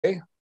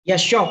Yeah,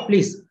 sure,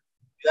 please.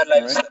 You are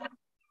live, sir.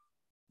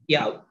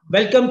 Yeah,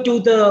 welcome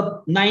to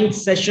the 9th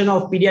session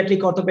of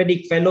Pediatric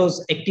Orthopedic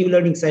Fellows Active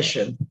Learning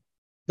Session.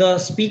 The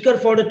speaker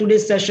for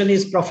today's session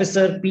is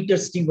Professor Peter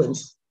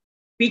Stevens.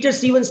 Peter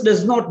Stevens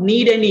does not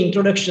need any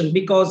introduction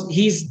because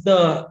he's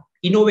the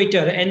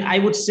innovator, and I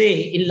would say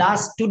in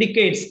last 2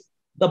 decades,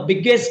 the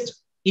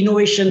biggest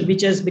innovation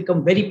which has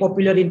become very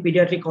popular in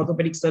pediatric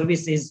orthopedic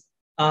service is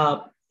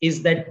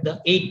that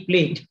the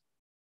 8-plate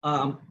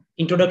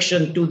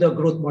introduction to the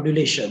growth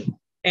modulation.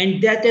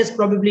 And that has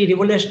probably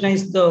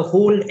revolutionized the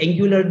whole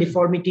angular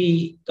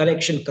deformity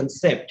correction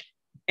concept.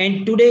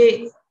 And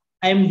today,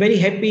 I am very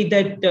happy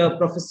that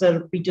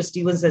Professor Peter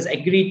Stevens has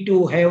agreed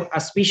to have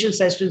a special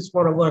sessions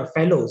for our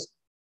fellows.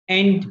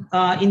 And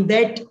in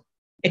that,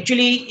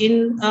 actually,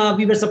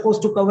 we were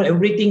supposed to cover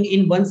everything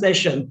in one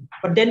session,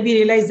 but then we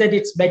realized that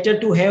it's better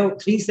to have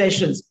 3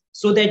 sessions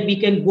so that we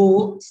can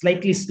go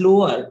slightly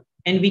slower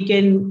and we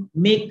can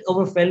make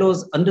our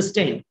fellows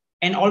understand.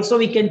 And also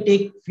we can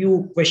take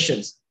few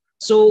questions.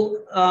 So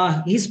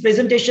his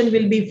presentation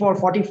will be for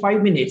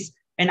 45 minutes.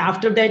 And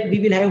after that, we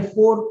will have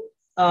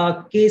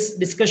 4 case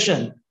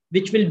discussion,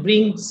 which will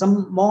bring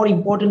some more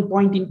important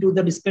point into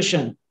the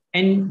discussion.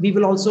 And we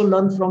will also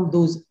learn from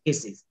those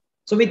cases.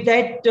 So with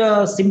that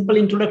simple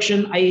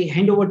introduction, I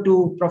hand over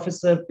to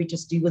Professor Peter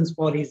Stevens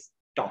for his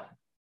talk.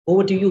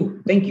 Over to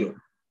you. Thank you.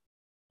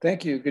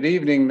 Thank you. Good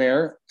evening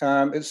there.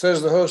 It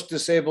says the host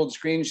disabled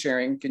screen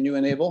sharing. Can you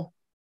enable?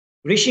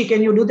 Rishi,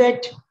 can you do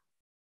that?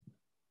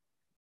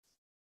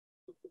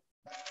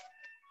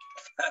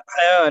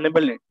 I have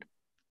enabled it.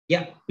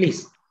 Yeah,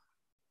 please. I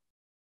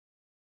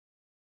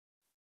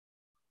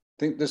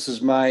think this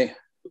is my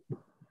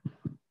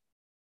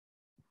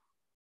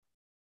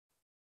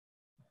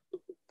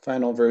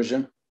final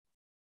version.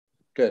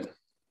 Good.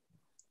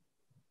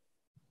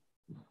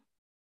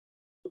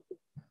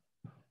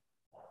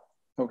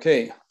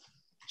 Okay,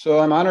 so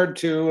I'm honored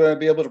to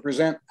be able to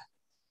present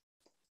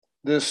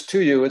this to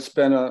you. It's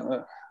been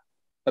a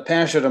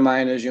passion of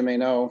mine, as you may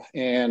know,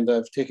 and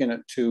I've taken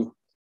it to,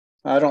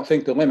 I don't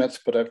think the limits,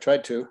 but I've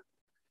tried to.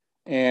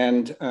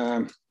 And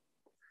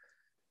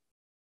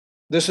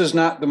this is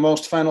not the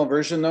most final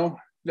version though.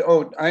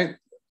 Oh,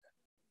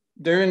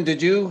 Darren,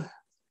 did you,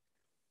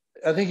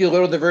 I think you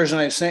loaded the version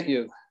I sent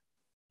you.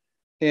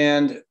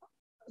 And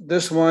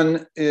this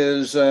one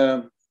is,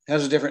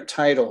 has a different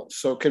title.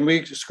 So can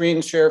we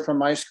screen share from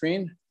my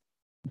screen?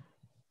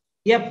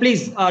 Yeah,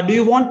 please. Do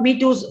you want me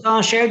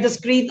to share the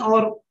screen,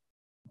 or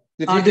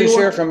if you can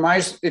share from my,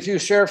 if you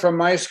share from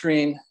my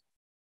screen,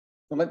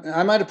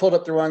 I might have pulled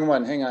up the wrong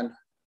one. Hang on.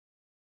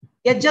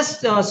 Yeah,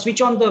 just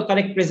switch on the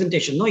correct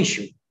presentation. No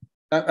issue.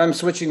 I'm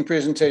switching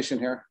presentation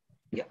here.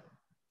 Yeah.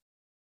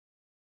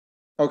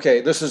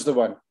 Okay, this is the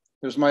one.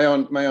 It was my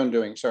own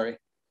doing. Sorry.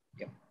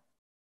 Yeah.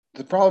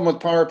 The problem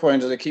with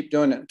PowerPoint is I keep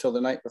doing it until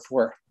the night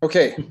before.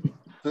 Okay,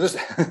 so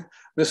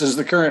this is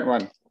the current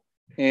one,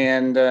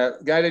 and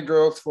guided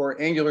growth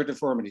for angular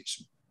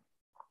deformities.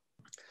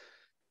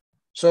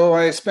 So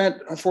I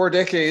spent 4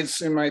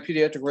 decades in my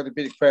pediatric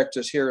orthopedic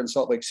practice here in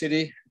Salt Lake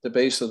City, at the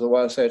base of the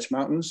Wasatch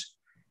Mountains.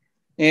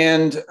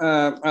 And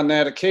on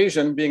that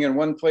occasion, being in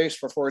one place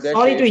for 4 decades.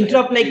 Sorry to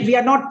interrupt, like we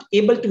are not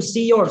able to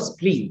see your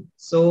screen.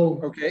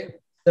 So okay,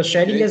 the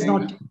sharing is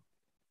not.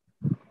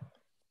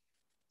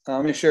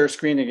 Let me share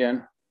screen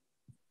again.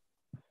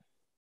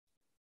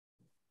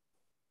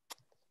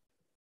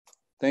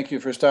 Thank you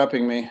for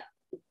stopping me.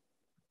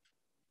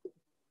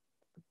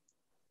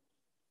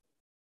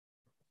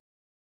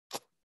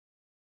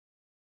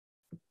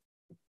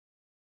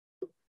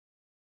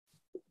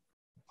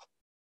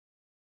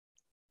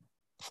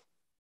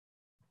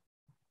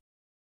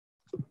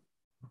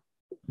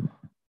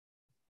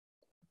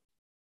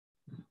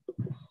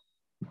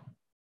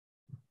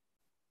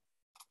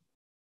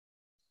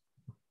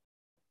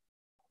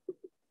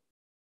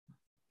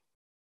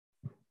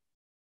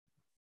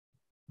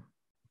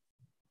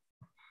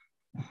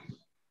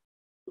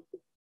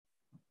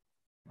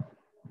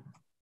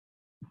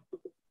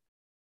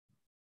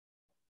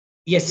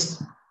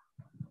 Yes.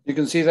 You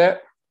can see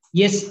that?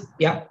 Yes.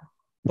 Yeah.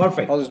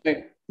 Perfect. I'll just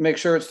make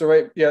sure it's the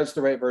right, yeah, it's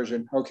the right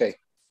version. Okay,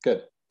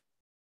 good.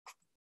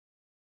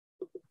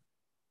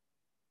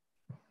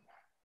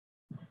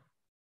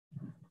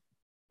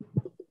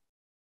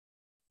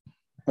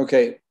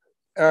 Okay,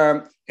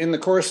 in the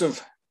course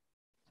of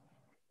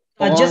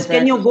just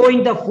can you go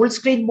in the full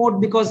screen mode,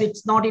 because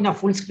it's not in a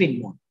full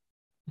screen mode.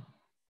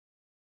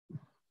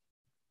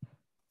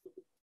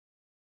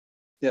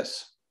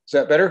 Yes, is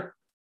that better?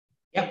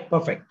 Yeah,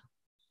 perfect.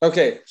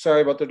 Okay,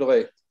 sorry about the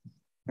delay.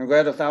 I'm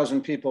glad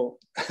 1,000 people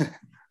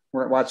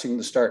weren't watching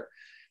the start.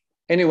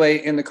 Anyway,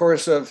 in the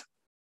course of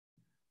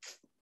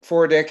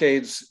 4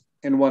 decades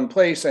in one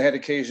place, I had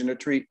occasion to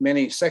treat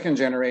many 2nd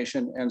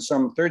generation and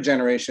some 3rd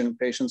generation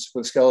patients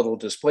with skeletal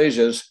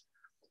dysplasias.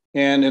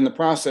 And in the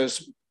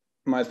process,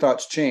 my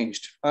thoughts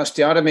changed.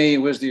 Osteotomy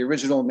was the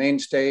original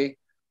mainstay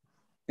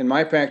in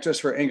my practice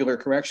for angular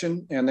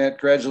correction, and that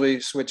gradually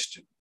switched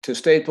to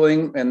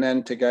stapling and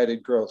then to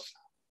guided growth.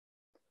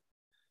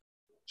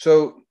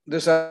 So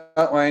this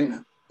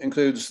outline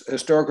includes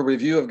historical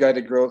review of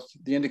guided growth,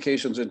 the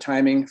indications and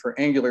timing for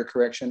angular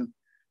correction,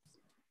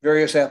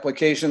 various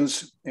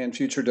applications and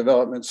future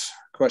developments, ?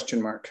 Growth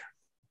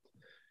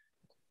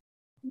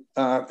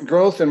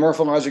and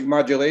morphologic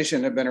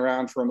modulation have been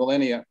around for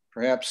millennia.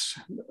 Perhaps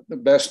the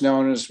best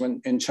known is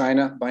when in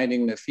China,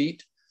 binding the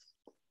feet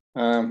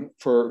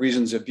for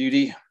reasons of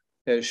beauty,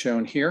 as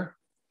shown here.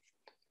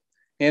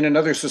 And in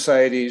other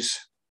societies,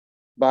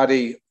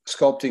 body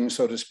sculpting,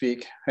 so to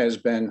speak, has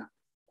been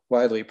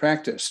widely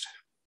practiced.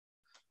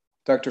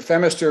 Dr.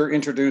 Phemister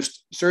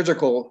introduced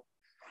surgical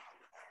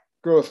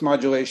growth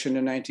modulation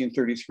in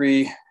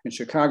 1933 in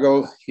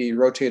Chicago. He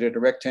rotated a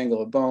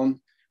rectangle of bone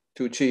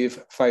to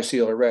achieve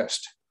physeal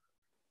arrest.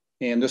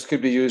 And this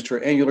could be used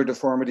for angular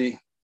deformity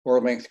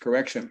or length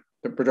correction.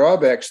 The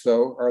drawbacks,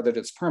 though, are that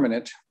it's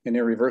permanent and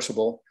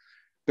irreversible.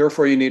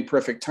 Therefore, you need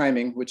perfect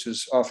timing, which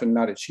is often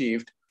not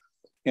achieved,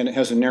 and it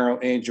has a narrow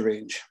age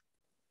range.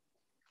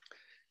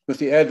 With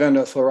the advent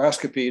of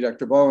fluoroscopy,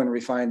 Dr. Bowen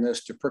refined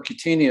this to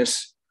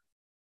percutaneous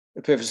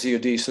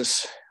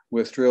epiphysiodesis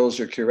with drills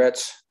or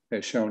curettes,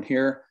 as shown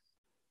here,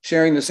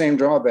 sharing the same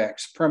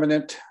drawbacks: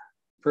 permanent,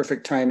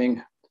 perfect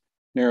timing,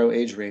 narrow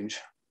age range.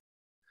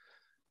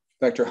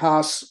 Dr.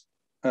 Haas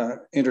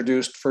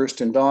introduced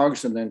first in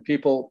dogs and then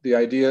people the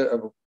idea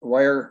of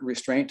wire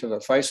restraint of the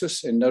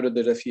physis, and noted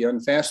that if he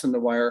unfastened the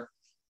wire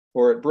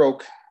or it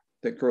broke,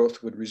 that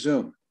growth would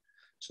resume.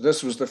 So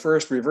this was the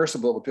first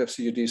reversible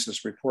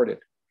epiphysiodesis reported.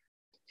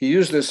 He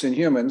used this in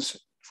humans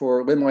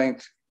for limb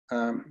length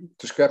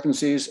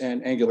discrepancies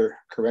and angular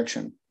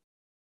correction.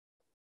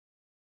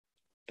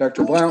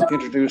 Dr. Blount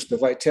introduced the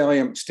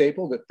Vitalium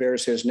staple that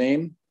bears his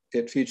name.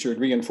 It featured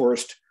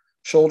reinforced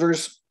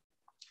shoulders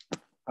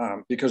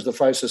because the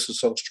physis is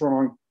so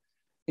strong.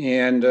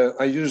 And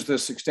I used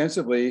this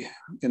extensively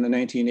in the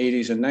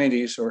 1980s and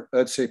 90s, or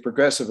let's say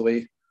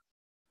progressively.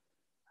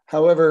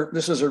 However,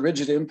 this is a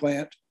rigid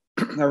implant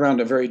around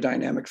a very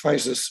dynamic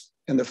physis,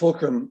 and the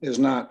fulcrum is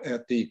not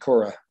at the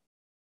cora.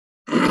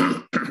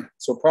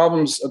 So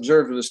problems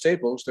observed with the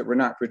staples that were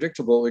not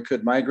predictable: it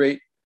could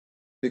migrate,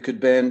 it could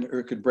bend, or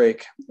it could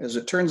break. As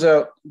it turns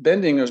out,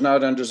 bending is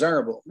not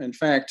undesirable. In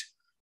fact,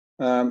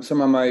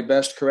 some of my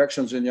best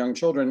corrections in young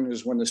children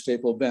is when the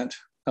staple bent,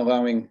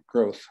 allowing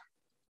growth.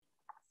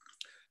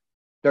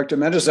 Dr.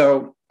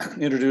 Mendizou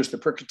introduced the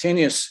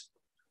percutaneous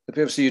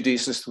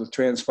epiphysiodesis with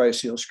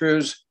transphyseal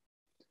screws.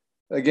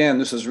 Again,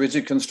 this is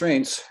rigid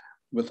constraints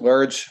with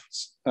large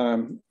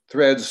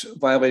threads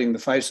violating the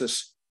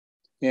physis,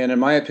 and in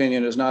my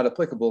opinion is not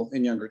applicable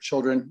in younger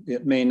children.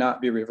 It may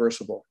not be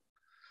reversible.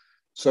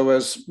 So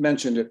as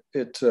mentioned,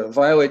 it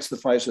violates the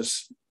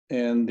physis,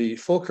 and the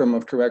fulcrum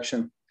of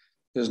correction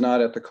is not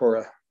at the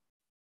cora.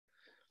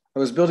 I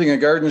was building a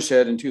garden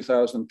shed in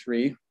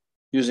 2003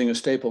 using a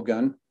staple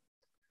gun.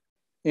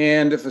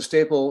 And if a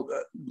staple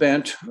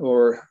bent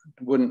or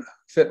wouldn't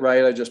fit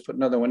right, I just put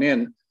another one in.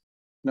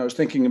 And I was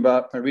thinking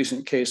about a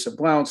recent case of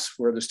Blount's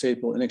where the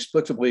staple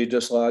inexplicably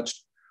dislodged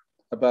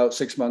about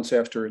 6 months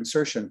after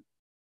insertion.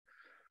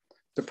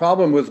 The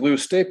problem with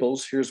loose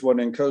staples, here's one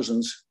in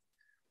Cosen's,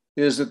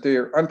 is that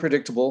they're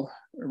unpredictable,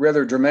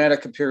 rather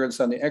dramatic appearance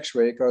on the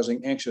x-ray,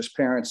 causing anxious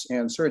parents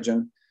and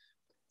surgeon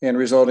and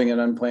resulting in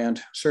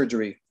unplanned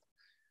surgery.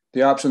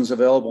 The options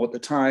available at the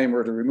time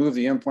were to remove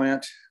the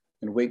implant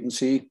and wait and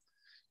see,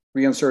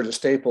 reinsert a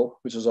staple,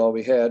 which is all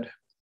we had,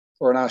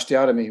 or an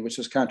osteotomy, which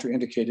is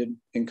contraindicated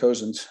in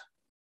Cosen's.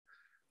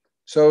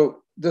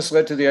 So this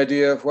led to the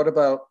idea of what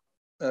about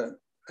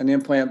an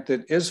implant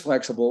that is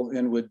flexible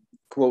and would,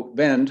 quote,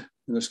 bend,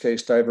 in this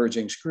case,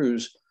 diverging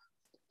screws,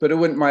 but it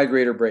wouldn't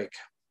migrate or break.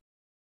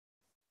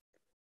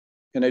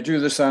 And I drew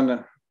this on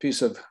a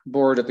piece of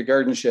board at the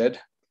garden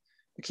shed.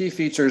 The key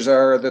features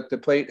are that the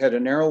plate had a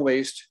narrow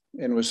waist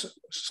and was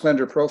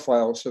slender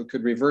profile, so it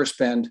could reverse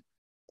bend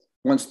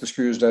once the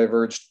screws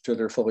diverged to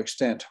their full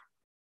extent.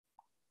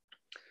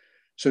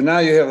 So now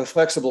you have a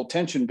flexible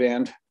tension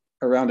band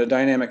around a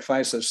dynamic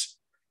physis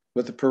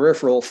with the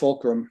peripheral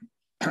fulcrum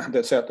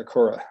that's at the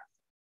cora.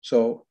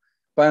 So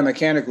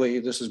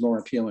biomechanically, this is more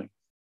appealing.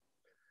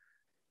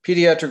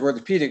 Pediatric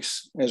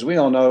orthopedics, as we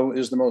all know,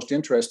 is the most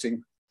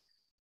interesting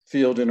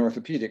field in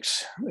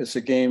orthopedics. It's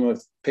a game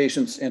of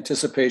patience,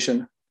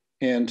 anticipation,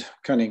 and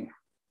cunning,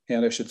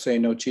 and I should say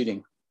no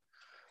cheating.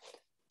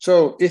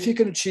 So if you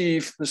can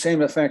achieve the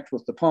same effect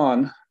with the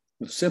PON,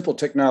 with simple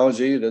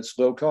technology that's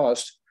low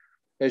cost,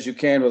 as you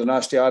can with an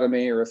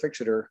osteotomy or a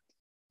fixator,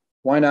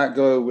 why not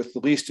go with the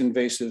least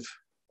invasive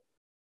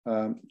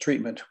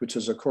treatment, which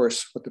is, of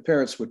course, what the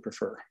parents would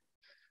prefer.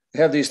 I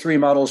have these 3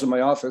 models in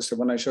my office, and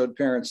when I showed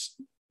parents,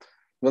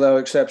 without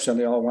exception,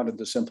 they all wanted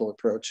the simple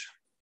approach.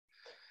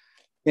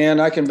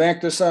 And I can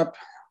back this up.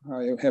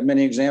 I have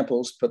many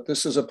examples, but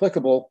this is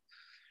applicable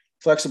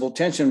flexible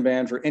tension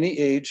band for any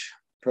age,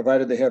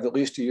 provided they have at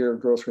least a year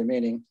of growth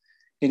remaining,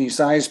 any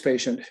size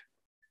patient,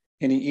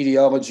 any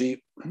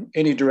etiology,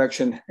 any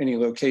direction, any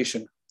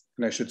location,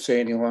 and I should say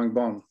any long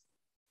bone.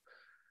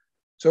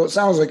 So it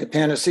sounds like a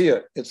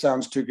panacea. It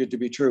sounds too good to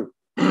be true.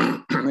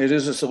 It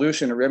is a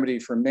solution, a remedy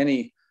for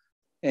many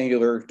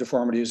angular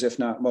deformities, if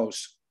not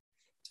most.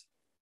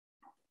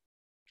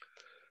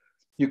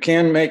 You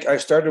can make, I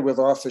started with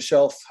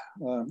off-the-shelf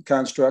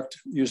construct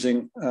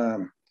using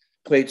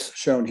plates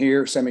shown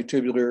here,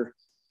 semitubular,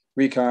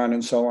 recon,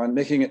 and so on,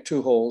 making it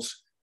 2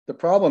 holes. The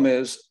problem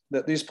is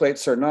that these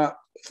plates are not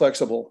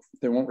flexible.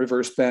 They won't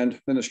reverse bend,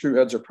 and the screw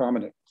heads are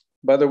prominent.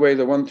 By the way,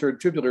 the 1/3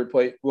 tubular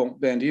plate won't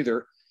bend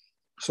either.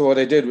 So what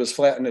I did was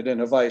flatten it in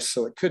a vise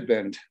so it could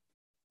bend.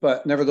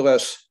 But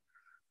nevertheless,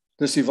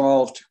 this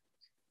evolved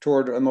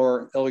toward a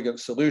more elegant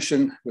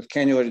solution with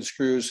cannulated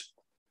screws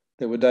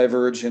that would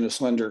diverge in a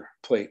slender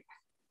plate.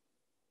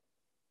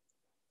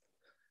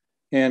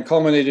 And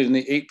culminated in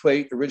the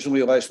 8-plate,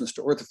 originally licensed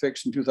to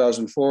Orthofix in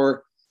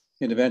 2004,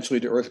 and eventually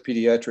to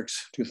Orthopaedics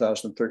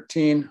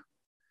 2013.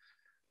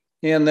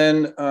 And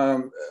then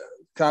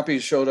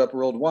copies showed up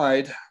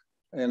worldwide.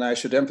 And I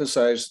should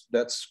emphasize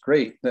that's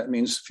great. That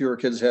means fewer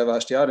kids have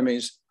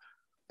osteotomies.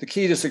 The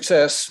key to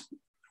success,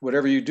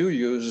 whatever you do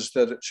use, is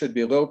that it should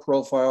be low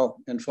profile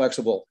and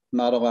flexible,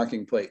 not a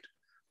locking plate.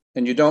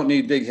 And you don't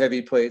need big,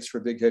 heavy plates for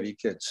big, heavy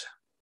kids.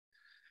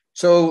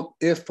 So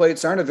if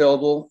plates aren't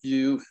available,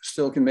 you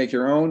still can make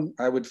your own.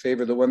 I would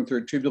favor the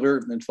 1/3 tubular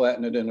and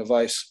flatten it in a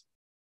vise.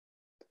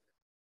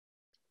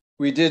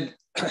 We did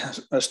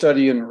a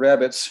study in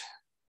rabbits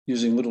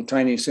using little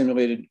tiny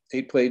simulated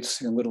 8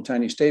 plates and little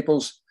tiny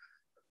staples.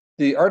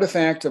 The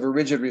artifact of a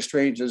rigid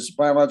restraint is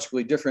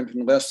biologically different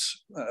and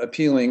less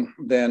appealing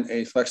than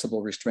a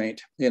flexible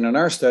restraint. And in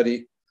our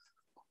study,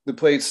 the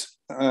plates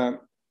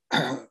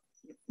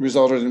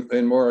resulted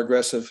in more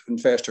aggressive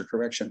and faster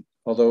correction,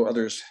 although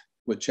others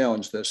would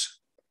challenge this.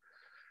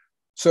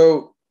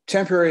 So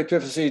temporary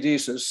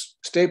epiphysedesis,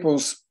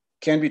 staples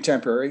can be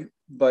temporary,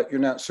 but you're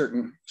not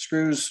certain.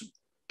 Screws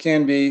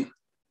can be,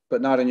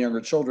 but not in younger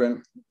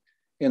children.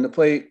 And the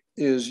plate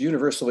is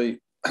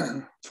universally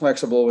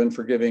flexible and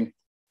forgiving,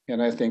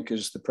 and I think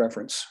is the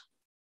preference.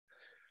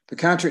 The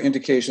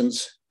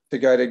contraindications to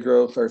guided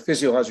growth are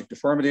physiologic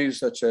deformities,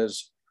 such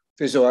as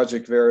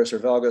physiologic varus or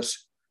valgus.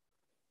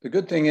 The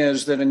good thing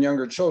is that in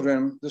younger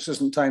children, this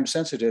isn't time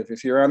sensitive.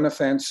 If you're on the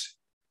fence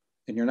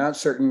and you're not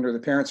certain or the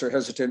parents are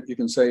hesitant, you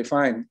can say,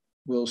 fine,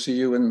 we'll see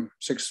you in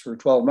 6 or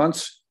 12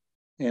 months.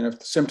 And if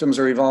the symptoms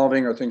are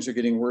evolving or things are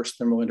getting worse,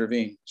 then we'll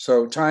intervene.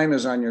 So time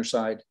is on your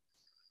side.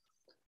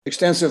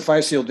 Extensive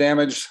physeal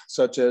damage,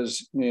 such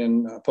as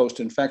in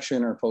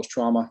post-infection or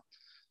post-trauma,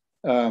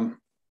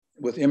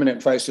 with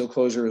imminent physeal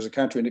closure is a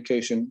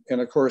contraindication.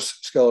 And of course,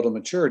 skeletal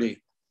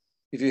maturity.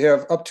 If you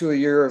have up to a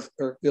year of,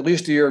 or at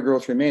least a year of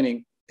growth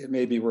remaining, it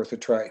may be worth a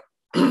try.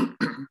 The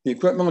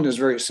equipment is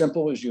very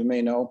simple, as you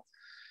may know,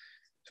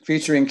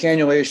 featuring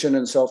cannulation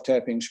and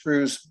self-tapping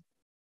screws,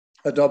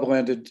 a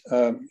double-ended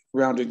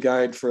rounded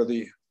guide for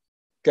the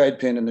guide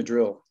pin and the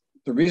drill.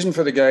 The reason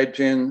for the guide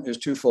pin is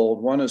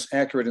twofold. 1 is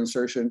accurate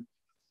insertion,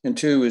 and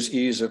 2 is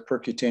ease of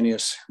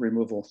percutaneous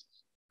removal.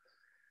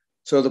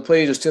 So the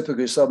plate is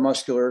typically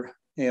submuscular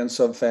and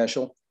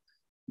subfascial,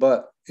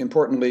 but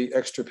importantly,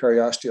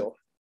 extraperiosteal.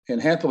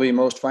 And happily,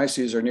 most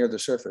physes are near the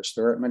surface.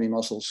 There aren't many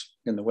muscles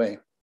in the way.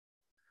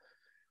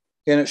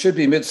 And it should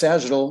be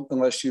mid-sagittal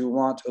unless you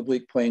want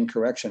oblique plane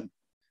correction.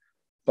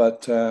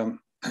 But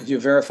you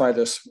verify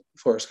this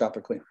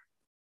fluoroscopically.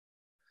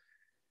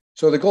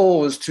 So the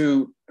goal was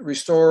to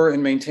restore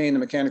and maintain the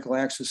mechanical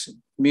axis,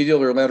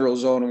 medial or lateral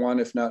zone 1,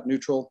 if not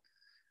neutral.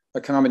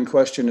 A common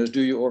question is,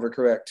 do you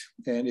overcorrect?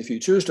 And if you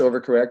choose to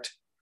overcorrect,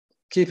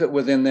 keep it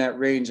within that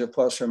range of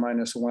plus or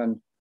minus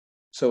 1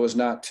 so as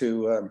not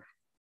to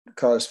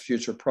cause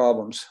future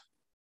problems.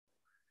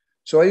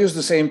 So I used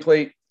the same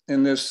plate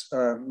in this,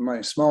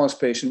 my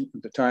smallest patient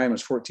at the time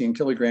was 14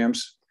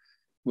 kilograms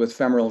with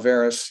femoral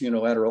varus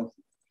unilateral.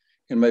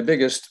 And my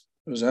biggest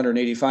was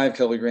 185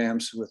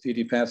 kilograms with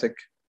idiopathic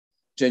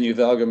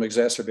genuvalgum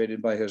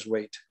exacerbated by his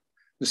weight.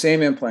 The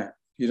same implant.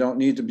 You don't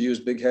need to use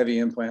big, heavy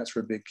implants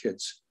for big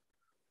kids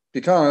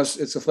because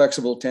it's a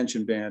flexible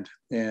tension band.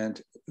 And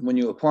when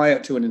you apply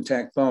it to an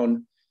intact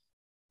bone,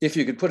 if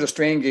you could put a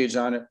strain gauge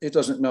on it, it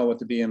doesn't know what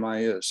the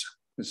BMI is.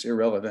 It's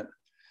irrelevant.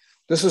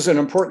 This is an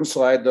important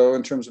slide, though,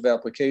 in terms of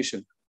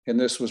application. And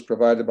this was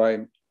provided by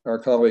our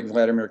colleague,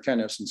 Vladimir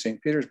Kennis in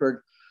St.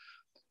 Petersburg,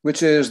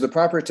 which is the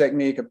proper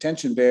technique of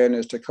tension band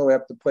is to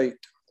coap the plate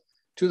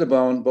to the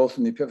bone, both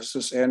in the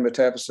epiphysis and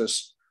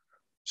metaphysis,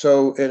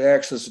 so it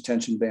acts as a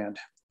tension band.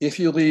 If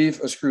you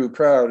leave a screw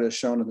proud, as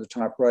shown in the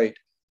top right,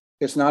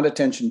 it's not a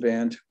tension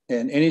band,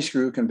 and any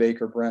screw can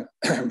break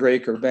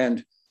or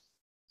bend,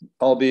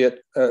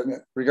 albeit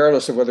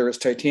regardless of whether it's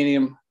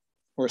titanium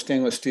or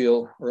stainless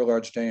steel or a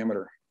large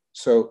diameter.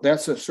 So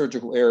that's a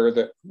surgical error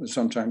that is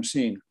sometimes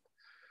seen.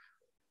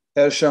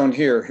 As shown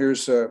here,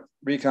 here's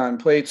recon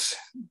plates,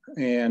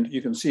 and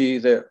you can see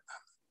the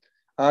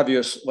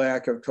obvious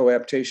lack of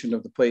coaptation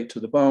of the plate to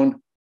the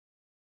bone,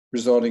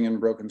 resulting in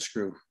broken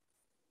screw.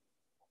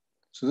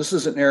 So this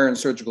is an error in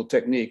surgical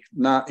technique,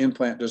 not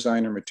implant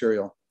design or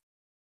material.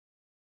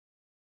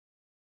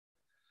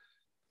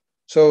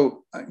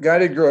 So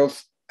guided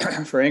growth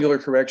for angular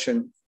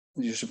correction,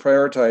 you should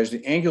prioritize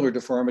the angular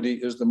deformity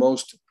is the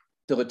most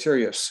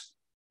deleterious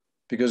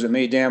because it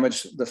may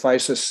damage the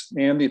physis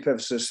and the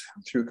epiphysis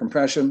through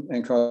compression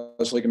and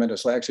cause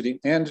ligamentous laxity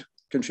and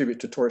contribute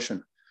to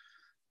torsion.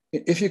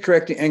 If you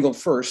correct the angle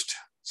first,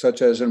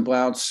 such as in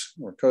Blount's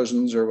or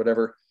Cousins or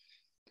whatever,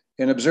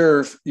 and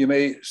observe, you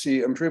may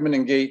see improvement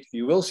in gait.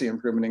 You will see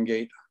improvement in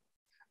gait,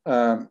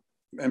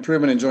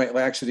 improvement in joint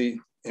laxity,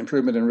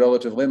 improvement in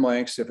relative limb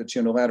lengths if it's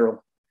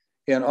unilateral,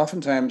 and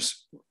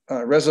oftentimes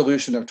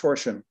resolution of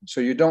torsion.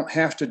 So you don't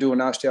have to do an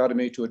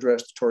osteotomy to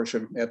address the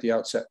torsion at the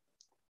outset.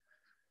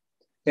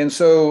 And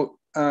so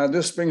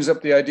this brings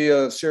up the idea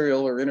of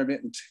serial or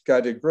intermittent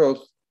guided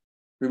growth,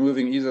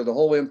 removing either the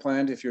whole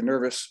implant if you're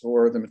nervous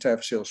or the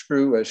metaphyseal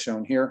screw as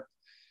shown here.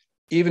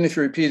 Even if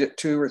you repeat it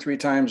 2 or 3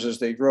 times as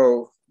they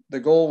grow, the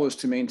goal was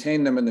to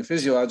maintain them in the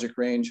physiologic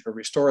range or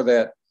restore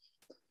that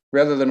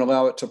rather than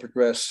allow it to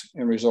progress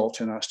and result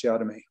in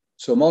osteotomy.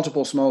 So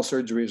multiple small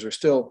surgeries are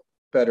still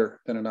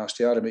better than an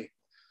osteotomy.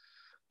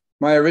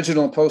 My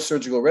original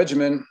post-surgical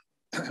regimen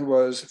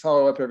was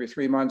follow up every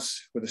 3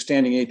 months with a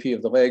standing AP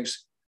of the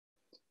legs,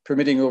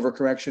 permitting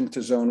overcorrection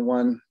to zone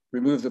 1,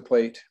 remove the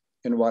plate,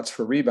 and watch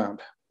for rebound.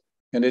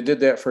 And it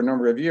did that for a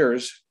number of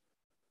years.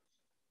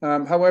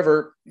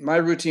 However, my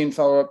routine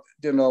follow-up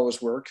didn't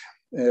always work,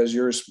 as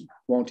yours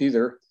won't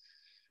either.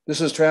 This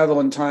is travel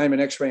and time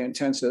and x-ray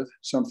intensive.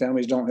 Some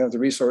families don't have the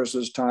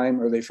resources,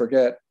 time, or they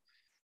forget.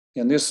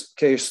 In this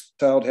case,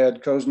 child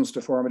had Cousins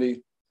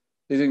deformity.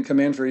 They didn't come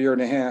in for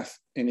 1.5 years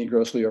and he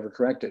grossly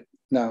overcorrected.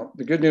 Now,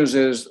 the good news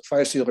is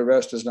physeal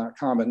arrest is not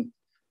common.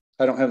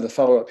 I don't have the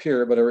follow-up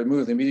here, but I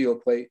removed the medial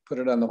plate, put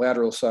it on the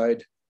lateral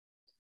side,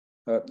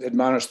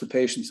 admonished the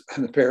patients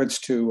and the parents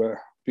to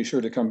be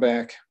sure to come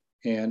back,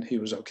 and he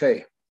was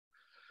okay.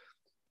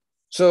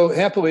 So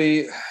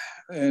happily,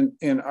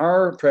 in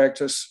our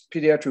practice,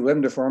 pediatric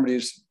limb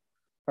deformities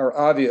are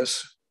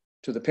obvious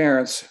to the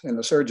parents and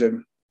the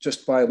surgeon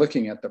just by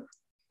looking at them,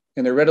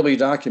 and they're readily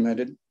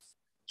documented.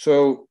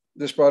 So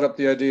this brought up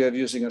the idea of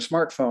using a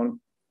smartphone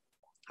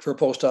for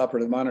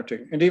postoperative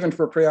monitoring and even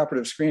for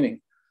preoperative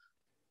screening.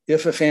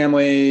 If a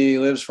family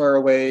lives far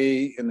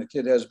away and the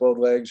kid has bowed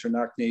legs or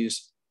knock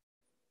knees,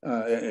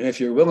 and if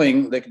you're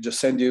willing, they could just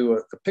send you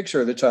a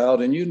picture of the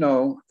child, and you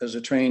know, as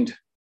a trained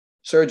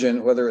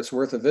surgeon, whether it's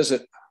worth a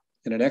visit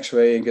in an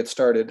x-ray and get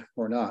started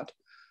or not.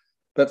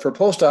 But for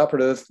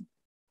postoperative,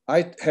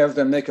 I have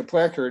them make a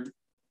placard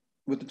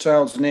with the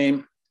child's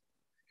name.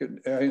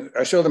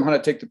 I show them how to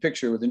take the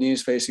picture with the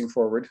knees facing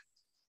forward.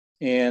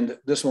 And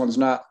this one's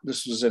not,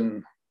 this was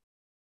in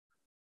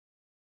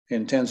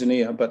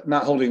Tanzania, but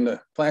not holding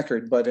the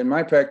placard. But in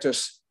my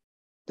practice,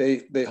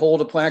 they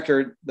hold a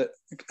placard that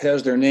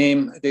has their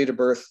name, date of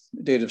birth,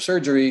 date of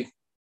surgery,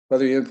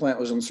 whether the implant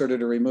was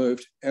inserted or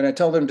removed. And I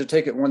tell them to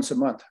take it once a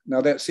month.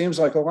 Now that seems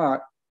like a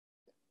lot,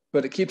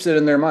 but it keeps it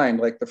in their mind,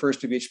 like the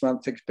first of each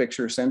month, take a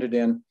picture, send it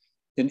in.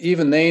 And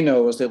even they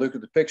know as they look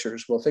at the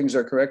pictures, well, things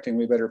are correcting,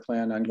 we better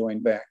plan on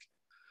going back.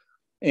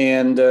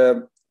 And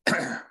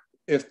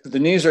if the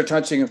knees are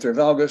touching, if they're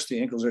valgus,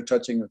 the ankles are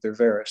touching, if they're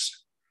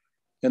varus.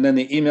 And then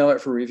they email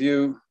it for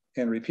review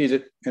and repeat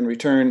it and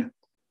return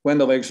when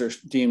the legs are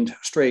deemed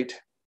straight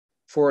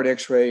for an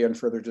x-ray and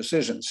further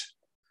decisions.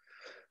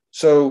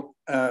 So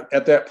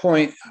at that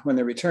point, when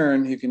they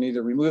return, you can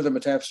either remove the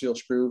metaphyseal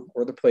screw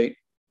or the plate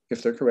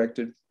if they're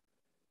corrected,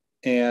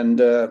 and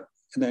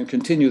then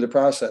continue the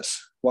process,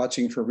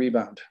 watching for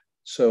rebound.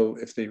 So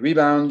if they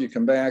rebound, you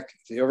come back.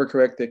 If they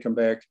overcorrect, they come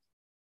back.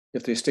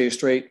 If they stay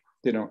straight,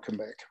 they don't come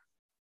back.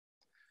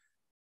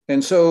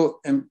 And so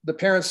the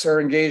parents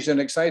are engaged and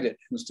excited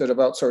instead of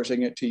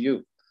outsourcing it to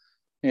you.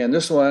 And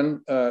this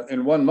one,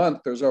 in 1 month,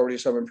 there's already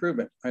some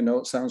improvement. I know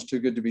it sounds too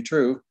good to be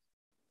true.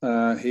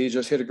 He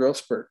just hit a growth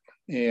spurt.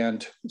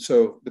 And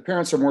so the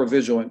parents are more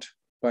vigilant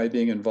by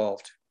being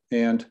involved.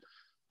 And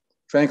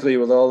frankly,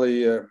 with all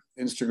the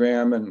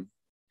Instagram and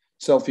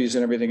selfies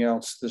and everything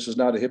else, this is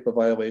not a HIPAA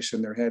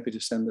violation. They're happy to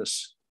send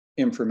this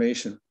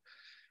information.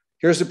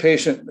 Here's the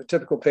patient, the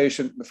typical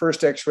patient, the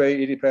first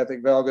x-ray,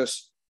 idiopathic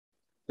valgus.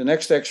 The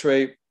next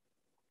x-ray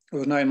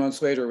was 9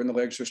 months later when the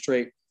legs are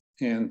straight.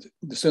 And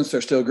since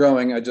they're still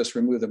growing, I just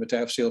remove the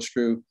metaphyseal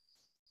screw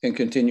and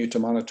continue to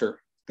monitor.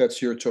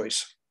 That's your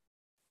choice.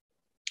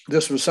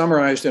 This was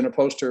summarized in a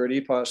poster at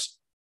EPOS,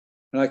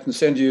 and I can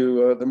send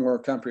you the more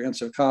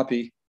comprehensive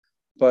copy,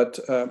 but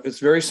it's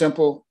very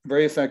simple,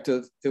 very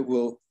effective. It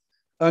will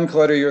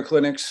unclutter your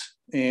clinics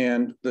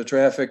and the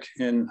traffic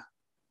in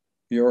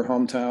your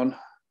hometown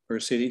or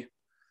city.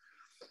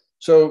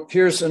 So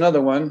here's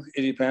another one,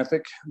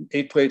 idiopathic,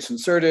 8 plates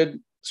inserted,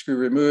 screw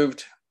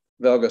removed,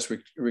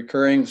 valgus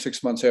recurring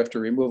 6 months after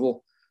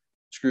removal,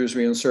 screws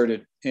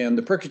reinserted. And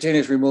the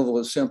percutaneous removal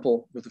is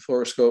simple with the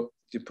fluoroscope.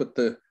 You put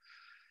the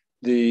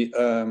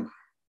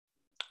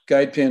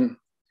guide pin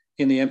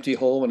in the empty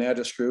hole and add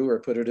a screw, or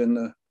put it in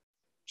the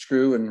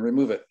screw and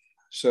remove it.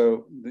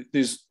 So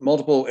these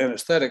multiple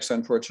anesthetics,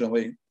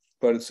 unfortunately,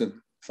 but it's a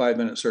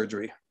 5-minute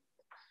surgery.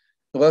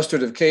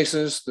 Illustrative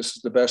cases, this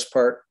is the best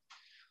part.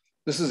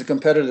 This is a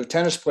competitive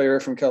tennis player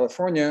from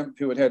California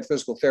who had had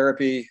physical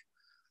therapy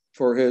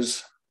for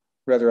his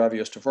rather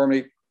obvious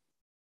deformity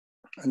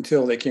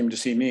until they came to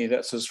see me.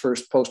 That's his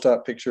first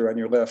post-op picture on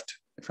your left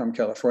from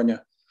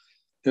California.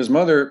 His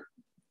mother,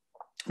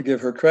 to give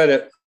her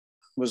credit,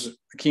 was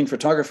a keen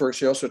photographer.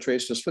 She also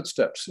traced his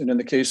footsteps. And in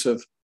the case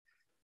of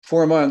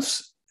 4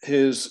 months,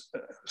 his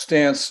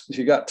stance,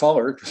 he got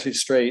taller because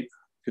he's straight,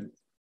 could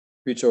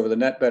reach over the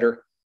net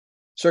better.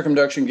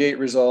 Circumduction gait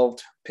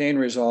resolved, pain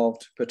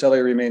resolved,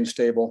 patellae remained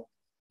stable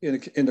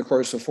in the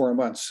course of 4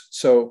 months.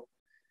 So,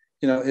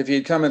 you know, if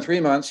he'd come in 3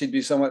 months, he'd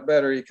be somewhat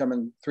better. He'd come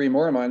in 3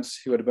 more months,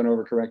 he would have been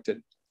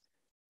overcorrected.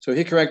 So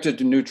he corrected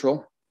to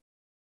neutral.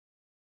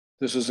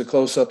 This is a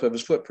close-up of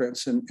his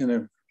footprints in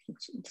a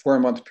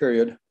 4-month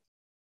period.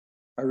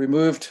 I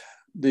removed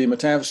the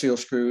metaphyseal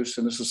screws,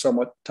 and this is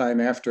somewhat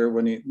time after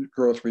when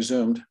growth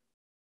resumed.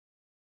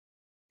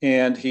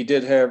 And he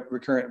did have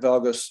recurrent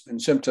valgus and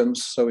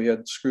symptoms, so he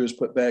had screws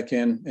put back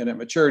in, and at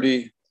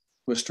maturity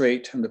was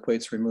straight and the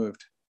plates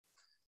removed.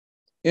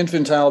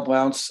 Infantile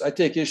Blounce, I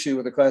take issue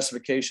with the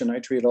classification. I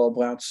treat all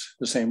Blounce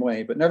the same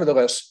way, but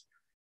nevertheless,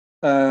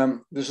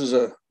 this is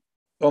a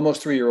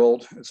almost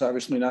 3-year-old. It's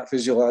obviously not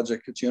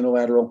physiologic, it's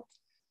unilateral.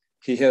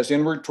 He has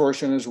inward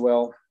torsion as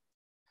well.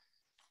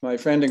 My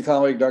friend and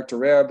colleague, Dr.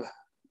 Rabb,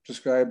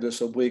 described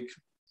this oblique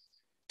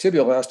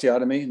tibial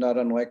osteotomy, not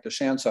unlike the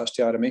Chance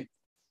osteotomy.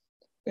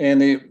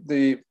 And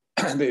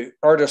the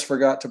artist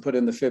forgot to put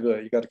in the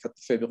fibula. You got to cut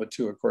the fibula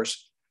too, of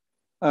course.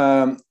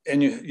 And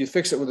you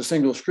fix it with a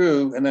single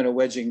screw and then a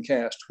wedging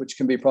cast, which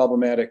can be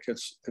problematic.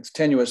 It's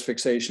tenuous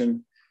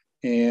fixation.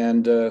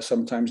 And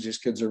sometimes these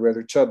kids are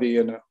rather chubby,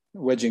 and a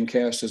wedging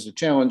cast is a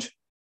challenge.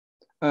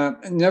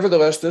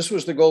 Nevertheless, this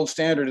was the gold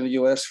standard in the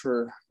US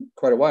for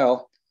quite a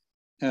while.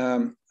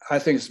 I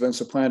think it's been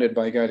supplanted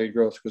by guided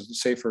growth because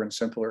it's safer and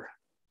simpler.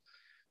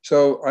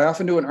 So I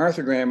often do an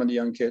arthrogram in the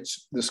young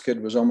kids. This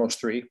kid was almost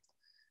 3,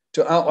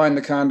 to outline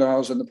the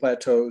condyles and the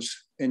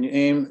plateaus. And you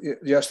aim,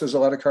 yes, there's a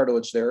lot of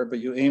cartilage there, but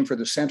you aim for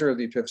the center of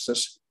the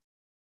epiphysis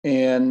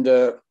and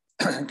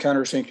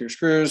countersink your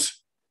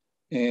screws,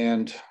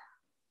 and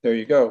there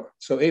you go.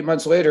 So 8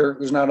 months later,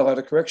 there's not a lot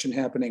of correction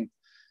happening.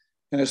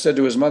 And I said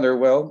to his mother,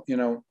 well, you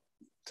know,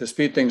 to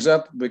speed things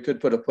up, we could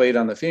put a plate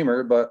on the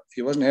femur, but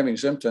he wasn't having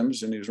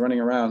symptoms and he was running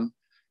around.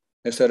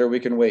 I said, or we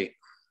can wait.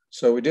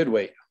 So we did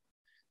wait.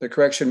 The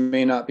correction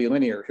may not be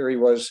linear. Here he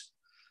was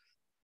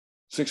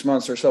 6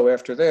 months or so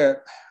after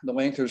that. The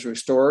length was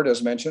restored,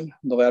 as mentioned,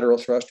 the lateral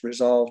thrust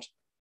resolved,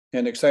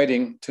 and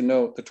exciting to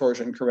note, the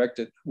torsion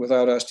corrected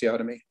without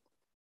osteotomy.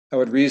 I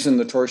would reason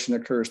the torsion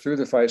occurs through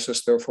the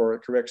physis, therefore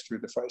it corrects through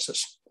the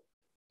physis.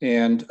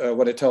 And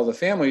what I tell the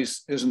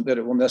families isn't that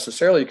it will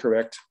necessarily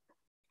correct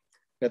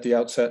at the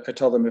outset. I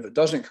tell them if it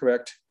doesn't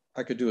correct,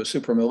 I could do a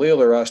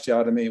supramalleolar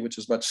osteotomy, which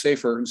is much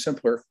safer and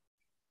simpler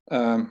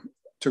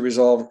to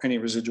resolve any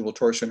residual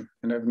torsion.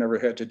 And I've never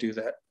had to do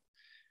that.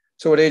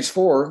 So at age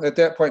 4, at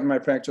that point in my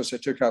practice, I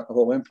took out the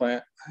whole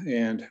implant,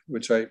 and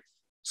which I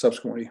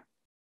subsequently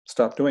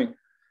stopped doing.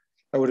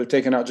 I would have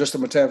taken out just the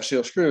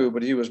metaphyseal screw,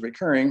 but he was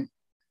recurring.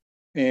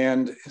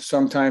 And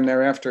sometime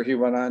thereafter, he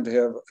went on to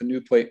have a new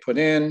plate put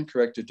in,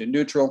 corrected to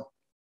neutral.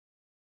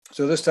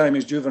 So this time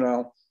he's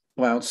juvenile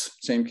Blounce,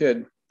 same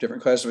kid,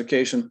 different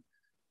classification,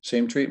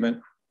 same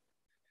treatment.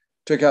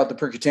 Took out the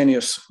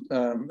percutaneous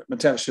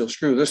metaphyseal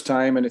screw this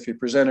time. And if he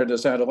presented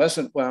as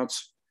adolescent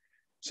Blounce,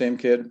 same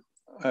kid,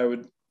 I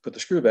would put the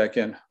screw back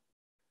in.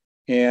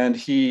 And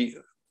he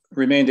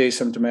remained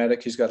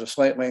asymptomatic. He's got a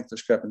slight length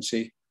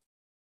discrepancy.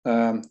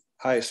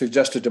 I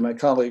suggested to my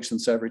colleagues,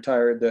 since I've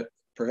retired, that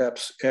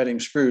perhaps adding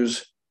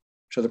screws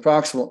to the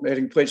proximal,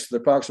 adding plates to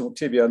the proximal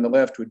tibia on the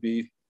left would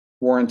be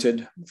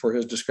warranted for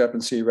his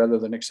discrepancy rather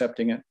than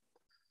accepting it.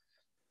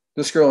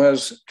 This girl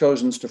has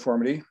Cosen's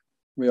deformity.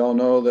 We all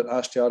know that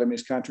osteotomy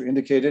is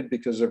contraindicated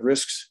because of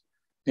risks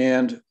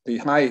and the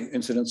high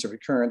incidence of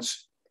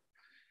recurrence.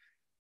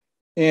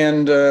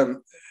 And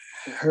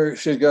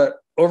she's got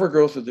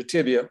overgrowth of the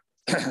tibia.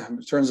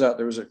 It turns out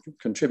there was a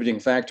contributing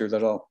factor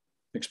that I'll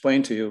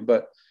explain to you,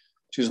 but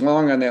she's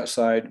long on that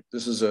side.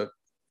 This is a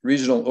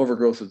regional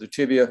overgrowth of the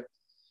tibia,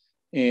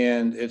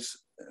 and it's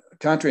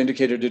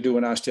contraindicated to do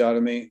an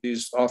osteotomy.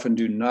 These often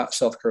do not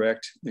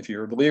self-correct. If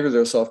you're a believer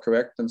they'll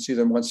self-correct, then see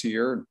them once a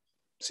year and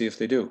see if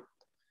they do.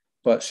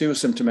 But she was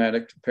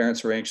symptomatic, the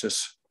parents were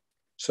anxious.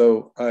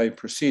 So I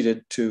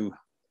proceeded to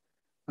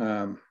do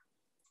an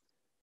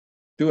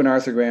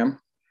arthrogram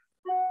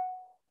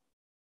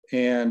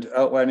and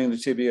outlining the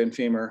tibia and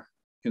femur,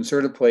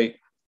 insert a plate.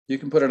 You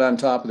can put it on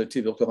top of the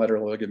tibial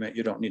collateral ligament.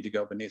 You don't need to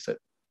go beneath it.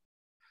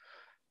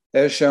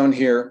 As shown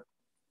here,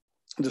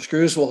 the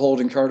screws will hold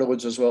in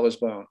cartilage as well as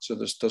bone, so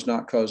this does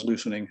not cause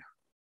loosening.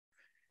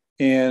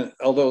 And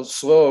although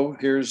slow,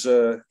 here's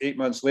 8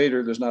 months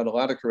later, there's not a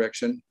lot of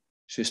correction.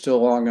 She's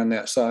still long on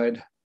that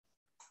side,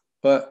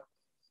 but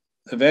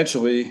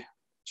eventually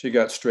she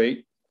got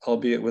straight,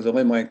 albeit with a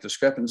limb length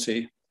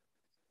discrepancy,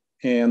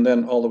 and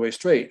then all the way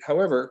straight.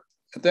 However,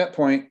 at that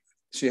point,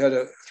 she had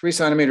a 3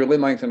 centimeter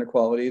limb length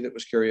inequality that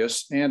was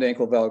curious, and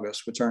ankle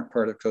valgus, which aren't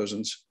part of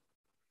Cosen's.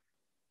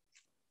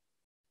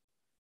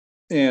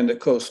 And a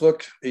close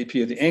look, AP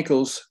of the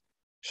ankles,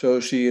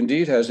 shows she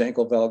indeed has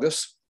ankle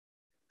valgus,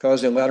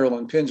 causing lateral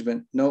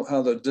impingement. Note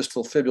how the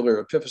distal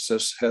fibular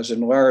epiphysis has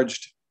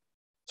enlarged,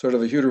 sort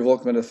of a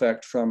Hutter-Volkmann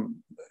effect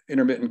from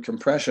intermittent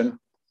compression.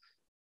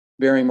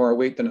 bearing more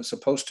weight than it's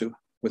supposed to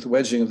with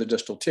wedging of the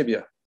distal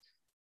tibia.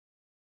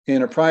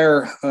 In a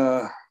prior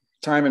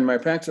time in my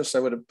practice, I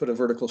would have put a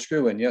vertical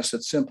screw in. Yes,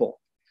 it's simple.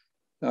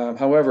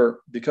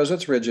 However, because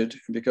it's rigid,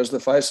 and because the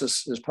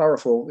physis is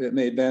powerful, it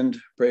may bend,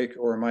 break,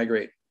 or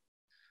migrate,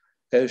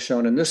 as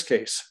shown in this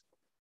case.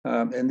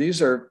 And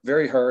these are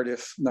very hard,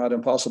 if not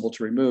impossible,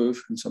 to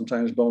remove, and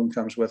sometimes bone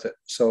comes with it.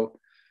 So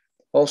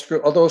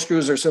although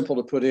screws are simple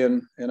to put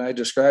in, and I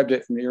described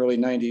it in the early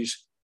 90s,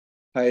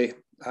 I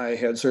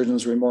had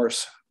surgeon's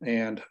remorse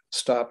and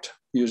stopped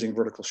using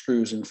vertical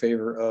screws in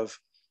favor of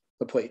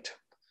the plate.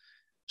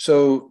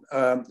 So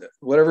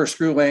whatever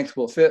screw length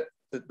will fit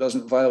that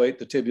doesn't violate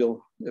the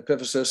tibial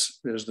epiphysis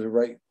is the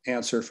right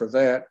answer for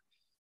that.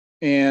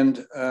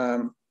 And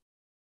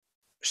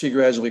she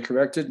gradually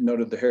corrected,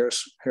 noted the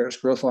Harris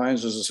growth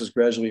lines as this is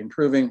gradually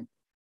improving.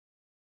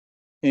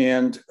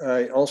 And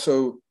I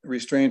also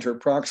restrained her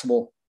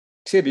proximal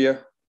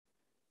tibia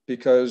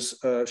because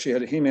she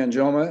had a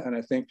hemangioma, and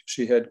I think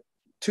she had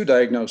two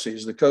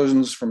diagnoses, the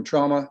Cosen's from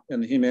trauma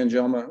and the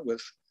hemangioma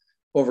with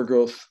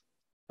overgrowth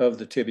of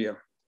the tibia.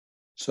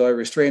 So I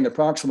restrained the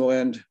proximal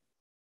end.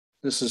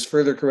 This is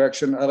further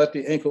correction. I let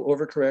the ankle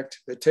overcorrect.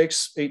 It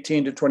takes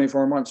 18 to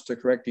 24 months to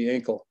correct the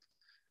ankle,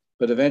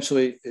 but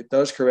eventually it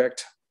does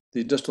correct.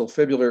 The distal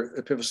fibular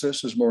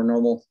epiphysis is more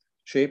normal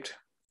shaped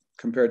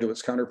compared to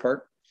its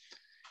counterpart.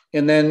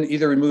 And then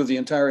either remove the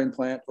entire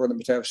implant or the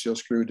metaphyseal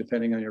screw,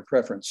 depending on your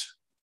preference.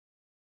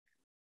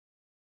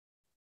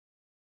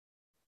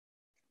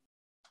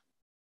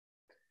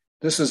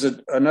 This is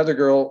another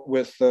girl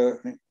with,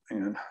 hang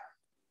on.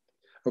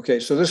 Okay,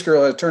 so this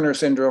girl had Turner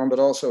syndrome, but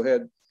also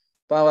had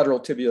bilateral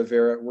tibia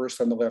vera,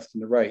 worse on the left than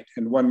the right.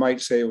 And one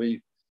might say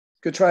we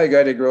could try a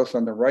guided growth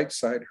on the right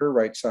side, her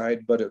right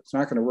side, but it's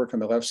not going to work on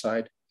the left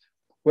side.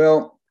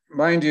 Well,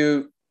 mind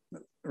you,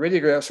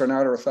 radiographs are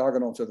not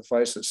orthogonal to the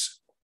physis.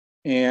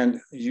 And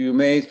you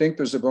may think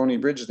there's a bony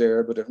bridge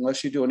there, but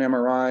unless you do an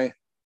MRI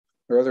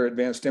or other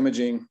advanced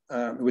imaging,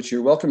 which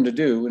you're welcome to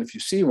do, and if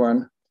you see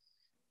one,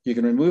 you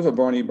can remove a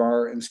bony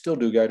bar and still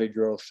do guided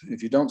growth.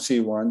 If you don't see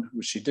one,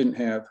 which she didn't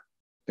have,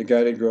 the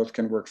guided growth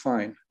can work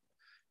fine.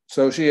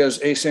 So she has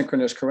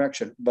asynchronous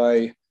correction.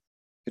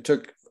 It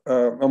took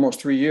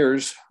almost 3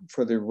 years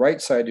for the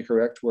right side to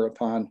correct,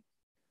 whereupon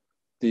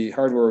the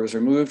hardware was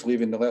removed,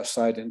 leaving the left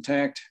side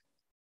intact.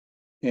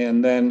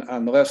 And then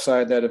on the left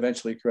side, that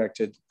eventually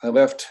corrected. I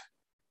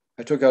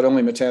took out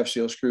only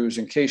metaphyseal screws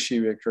in case she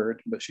reoccurred,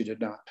 but she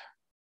did not.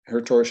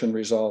 Her torsion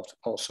resolved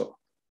also.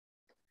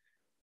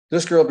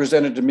 This girl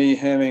presented to me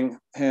having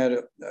had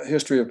a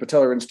history of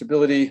patellar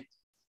instability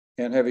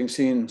and having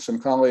seen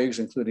some colleagues,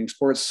 including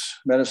sports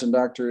medicine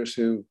doctors,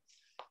 who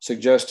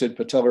suggested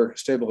patellar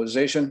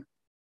stabilization.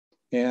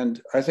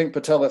 And I think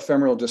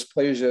patellofemoral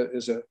dysplasia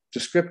is a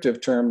descriptive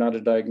term, not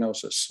a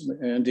diagnosis.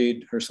 And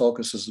indeed, her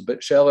sulcus is a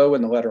bit shallow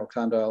and the lateral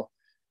condyle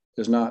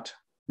is not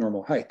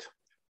normal height.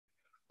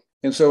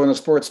 And so in the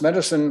sports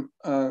medicine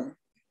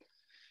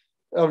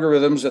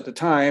algorithms at the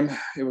time,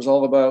 it was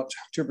all about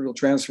tubercle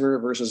transfer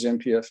versus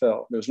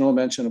MPFL. There's no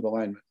mention of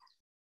alignment.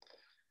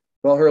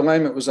 Well, her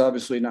alignment was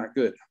obviously not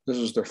good. This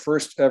was the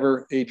first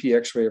ever AP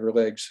X-ray of her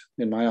legs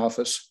in my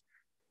office.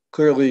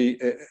 Clearly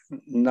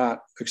not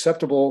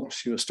acceptable.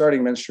 She was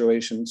starting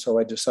menstruation, so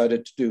I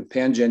decided to do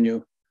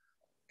pangenu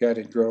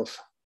guided growth.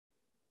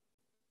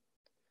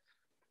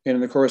 And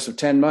in the course of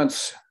 10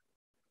 months,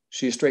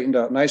 she straightened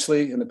out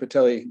nicely and the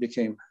patellae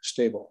became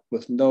stable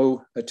with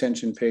no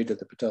attention paid to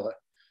the patella.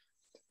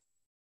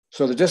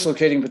 So the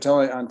dislocating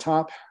patella on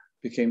top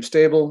became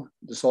stable,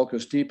 the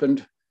sulcus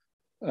deepened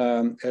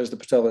as the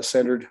patella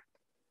centered,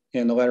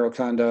 and the lateral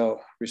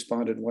condyle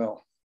responded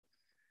well.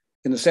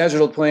 In the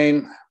sagittal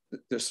plane,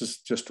 this is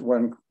just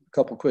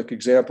couple quick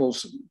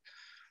examples.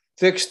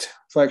 Fixed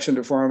flexion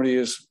deformity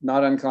is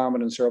not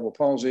uncommon in cerebral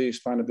palsy,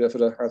 spina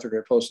bifida,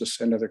 arthrogryposis,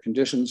 and other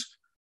conditions.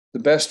 The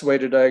best way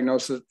to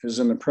diagnose it is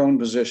in the prone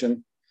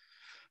position.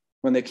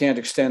 When they can't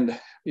extend,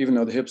 even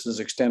though the hips is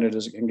extended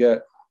as it can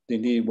get, the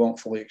knee won't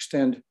fully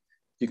extend.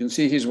 You can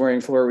see he's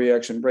wearing floor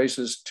reaction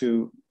braces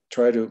to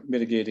try to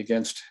mitigate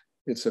against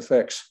its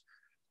effects.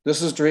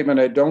 This is treatment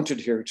I don't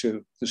adhere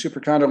to. The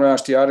supracondylar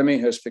osteotomy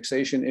has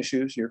fixation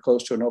issues. You're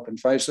close to an open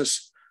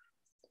physis.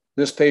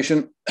 This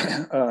patient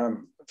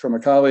from a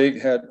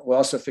colleague had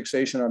loss of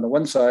fixation on the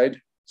one side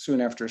soon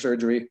after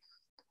surgery,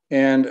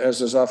 and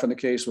as is often the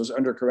case, was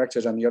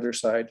undercorrected on the other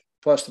side,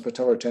 plus the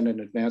patellar tendon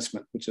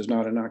advancement, which is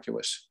not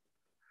innocuous.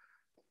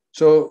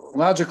 So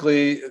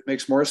logically, it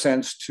makes more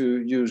sense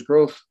to use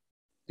growth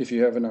if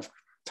you have enough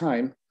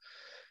time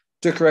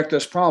to correct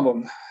this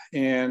problem.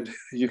 And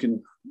you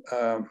can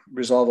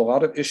resolve a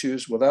lot of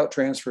issues without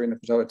transferring the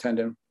patellar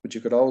tendon, which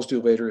you could always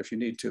do later if you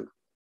need to.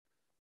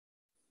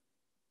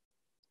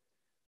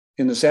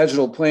 In the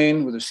sagittal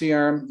plane with the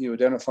C-arm, you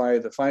identify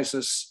the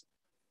physis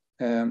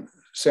and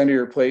center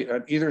your plate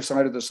on either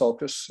side of the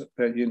sulcus.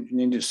 You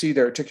need to see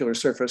the articular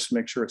surface,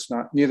 make sure it's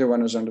not, neither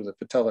one is under the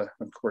patella,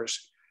 of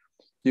course.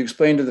 You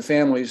explain to the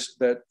families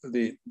that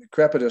the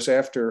crepitus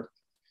after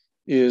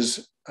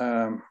is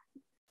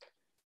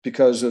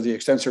because of the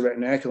extensor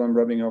retinaculum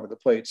rubbing over the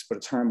plates, but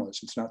it's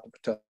harmless. It's not the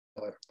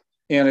patella.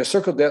 And I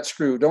circled that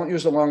screw. Don't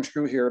use the long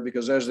screw here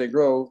because as they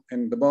grow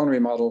and the bone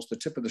remodels, the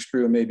tip of the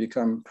screw may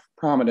become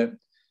prominent.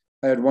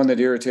 I had one that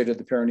irritated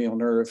the perineal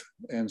nerve,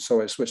 and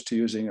so I switched to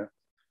using a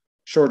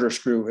shorter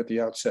screw at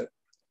the outset.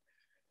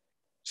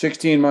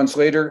 16 months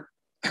later,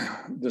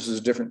 this is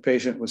a different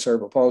patient with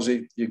cerebral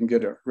palsy. You can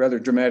get a rather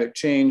dramatic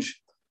change.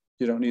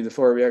 You don't need the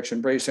floor reaction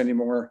brace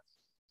anymore.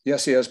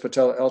 Yes, he has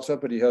patella alta,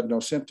 but he had no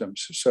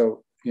symptoms.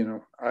 So,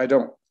 I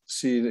don't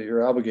see that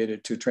you're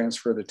obligated to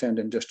transfer the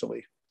tendon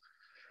distally.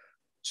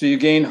 So you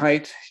gain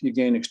height, you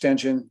gain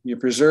extension, you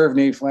preserve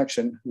knee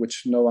flexion,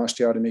 which no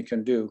osteotomy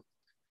can do.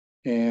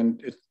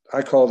 And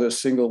I call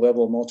this single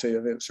level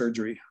multi-event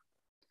surgery.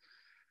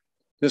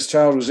 This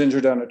child was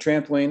injured on a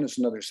trampoline. It's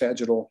another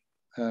sagittal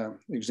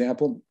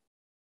example.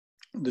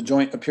 The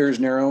joint appears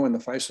narrow and the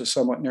physis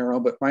somewhat narrow,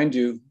 but mind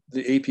you,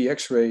 the AP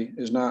X-ray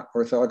is not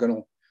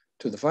orthogonal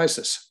to the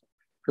physis.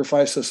 Her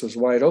physis was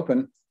wide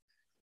open,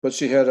 but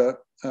she had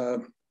a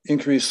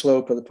increased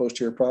slope of the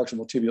posterior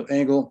proximal tibial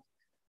angle,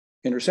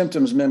 and her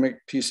symptoms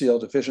mimicked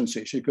PCL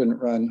deficiency. She couldn't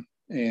run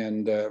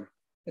and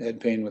had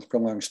pain with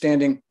prolonged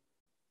standing.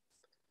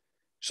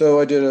 So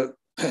I did a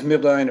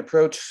midline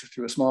approach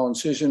through a small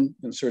incision,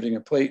 inserting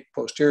a plate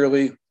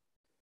posteriorly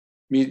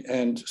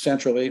and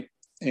centrally.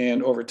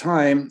 And over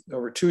time,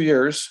 over 2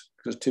 years,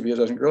 because tibia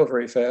doesn't grow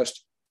very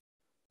fast,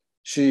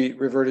 she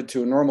reverted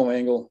to a normal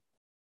angle,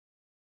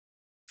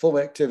 full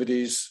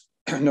activities,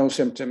 no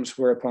symptoms,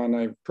 whereupon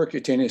I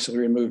percutaneously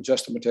removed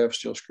just the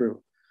metaphyseal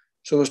screw,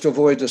 so as to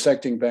avoid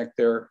dissecting back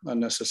there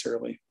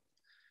unnecessarily.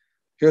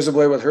 Here's a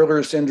boy with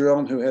Hurler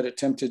syndrome who had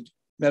attempted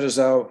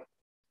metazoa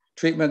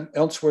treatment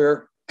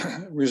elsewhere,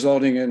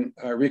 resulting in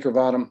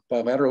recurvatum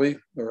bilaterally,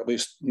 or at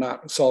least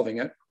not solving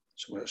it,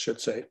 that's what I should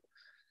say,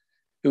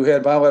 who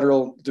had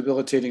bilateral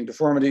debilitating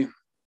deformity.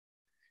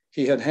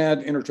 He had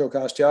had intertroch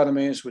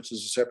osteotomies, which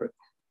is a separate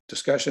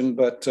discussion,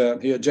 but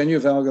he had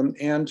genuvalgum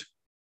and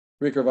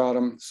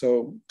recurvatum,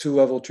 so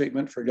 2-level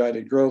treatment for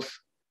guided growth,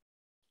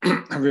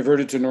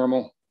 reverted to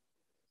normal,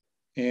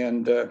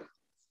 and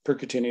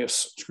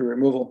percutaneous screw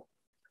removal.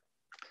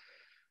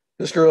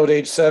 This girl at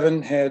age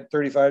 7 had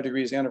 35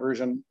 degrees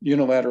anteversion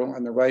unilateral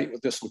on the right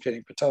with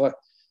dislocating patella.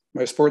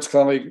 My sports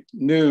colleague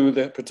knew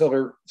that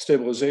patellar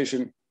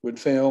stabilization would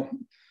fail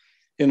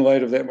in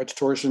light of that much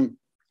torsion.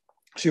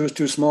 She was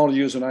too small to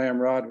use an IM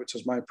rod, which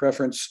is my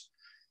preference.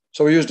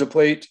 So we used a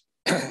plate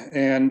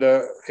and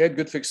had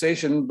good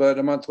fixation, but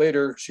a month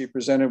later, she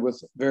presented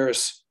with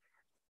varus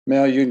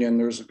malunion.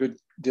 There was a good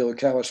deal of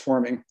callus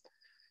forming.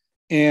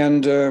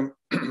 And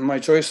my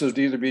choice was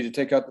to either be to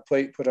take out the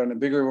plate, put on a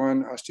bigger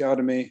one,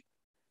 osteotomy,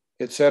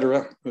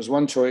 etc. It was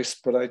one choice,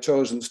 but I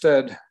chose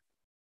instead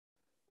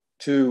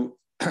to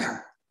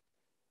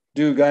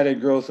do guided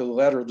growth of the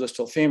lateral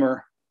distal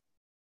femur.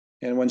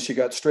 And when she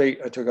got straight,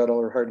 I took out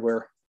all her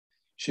hardware.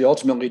 She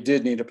ultimately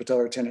did need a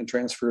patellar tendon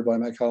transfer by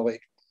my colleague.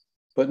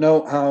 But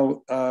note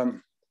how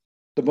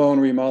the bone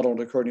remodeled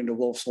according to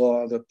Wolff's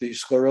law, that the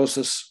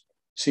sclerosis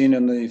seen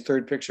in the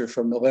third picture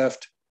from the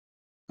left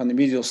on the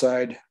medial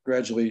side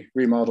gradually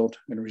remodeled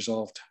and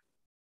resolved.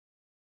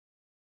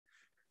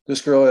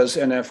 This girl has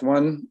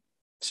NF1.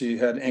 She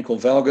had ankle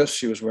valgus.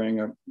 She was wearing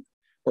a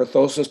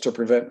orthosis to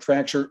prevent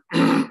fracture.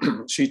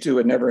 She too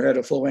had never had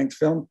a full-length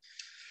film.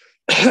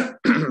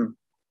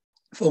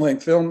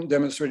 Full-length film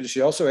demonstrated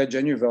she also had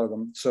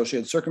genuvalgum. So she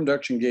had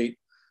circumduction gait,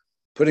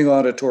 putting a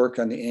lot of torque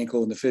on the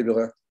ankle and the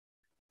fibula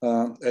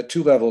at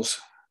 2 levels,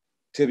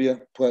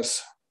 tibia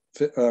plus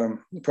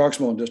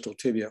proximal and distal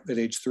tibia at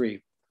age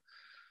 3.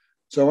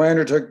 So I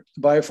undertook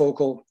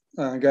bifocal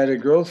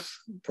guided growth,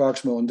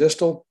 proximal and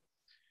distal.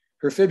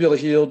 Her fibula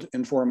healed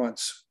in 4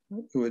 months,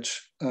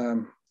 which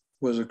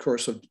was a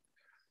course of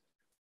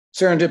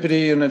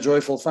serendipity and a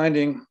joyful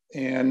finding.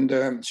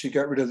 And she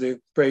got rid of the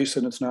brace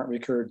and it's not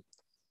recurred.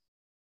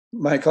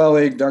 My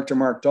colleague, Dr.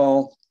 Mark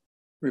Dahl,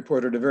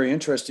 reported a very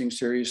interesting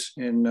series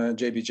in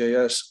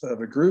JBJS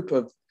of a group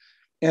of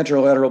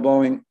anterolateral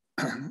bowing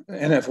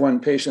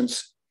NF1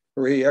 patients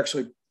where he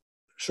actually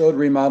showed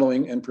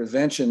remodeling and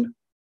prevention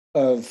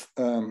of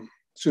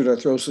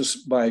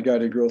pseudoarthrosis by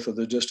guided growth of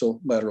the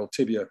distal lateral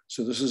tibia.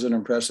 So this is an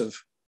impressive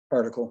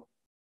article.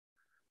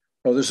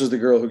 Oh, this is the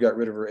girl who got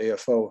rid of her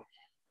AFO.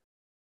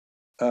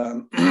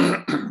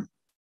 And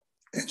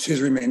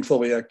she's remained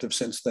fully active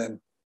since then.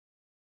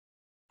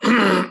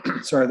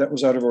 Sorry, that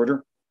was out of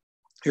order.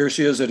 Here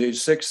she is at age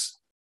 6,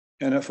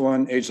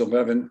 NF1, age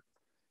 11,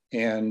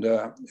 and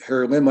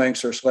her limb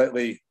lengths are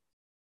slightly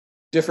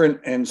different.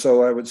 And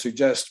so I would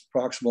suggest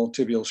proximal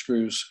tibial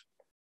screws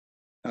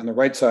on the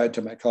right side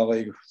to my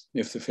colleague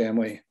if the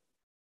family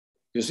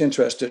is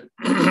interested.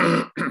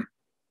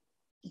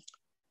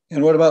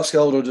 And what about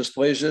skeletal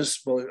dysplasias?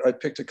 Well, I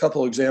picked a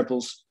couple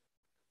examples.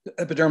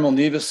 Epidermal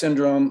nevus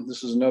syndrome,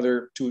 this is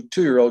another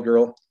two-year-old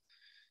girl,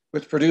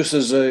 which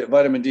produces a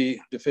vitamin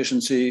D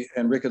deficiency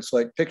and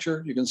rickets-like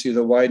picture. You can see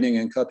the widening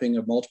and cupping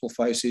of multiple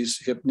physes,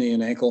 hip, knee,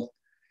 and ankle,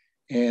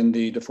 and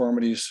the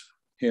deformities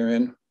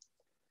herein.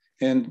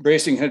 And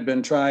bracing had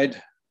been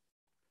tried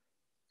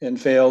and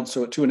failed.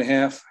 So at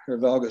 2.5, her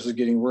valgus is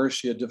getting worse.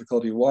 She had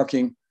difficulty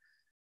walking.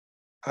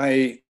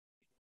 I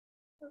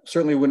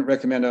certainly wouldn't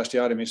recommend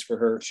osteotomies for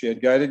her. She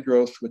had guided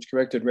growth, which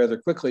corrected rather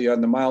quickly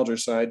on the milder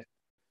side,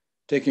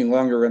 taking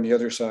longer on the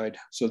other side.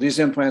 So these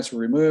implants were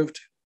removed.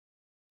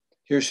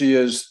 Here she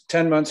is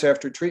 10 months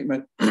after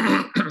treatment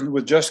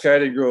with just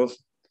guided growth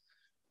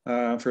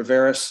for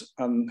varus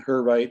on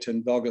her right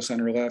and valgus on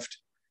her left.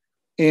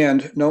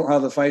 And note how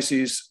the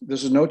physes,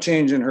 this is no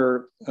change in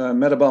her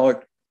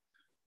metabolic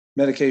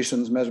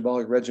medications,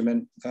 metabolic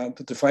regimen, that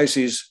the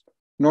physes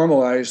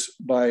normalize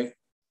by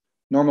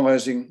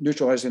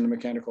neutralizing the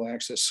mechanical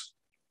axis.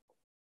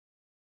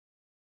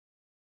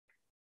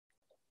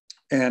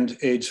 And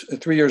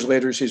 3 years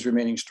later, she's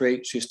remaining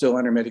straight. She's still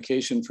under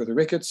medication for the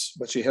rickets,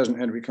 but she hasn't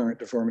had recurrent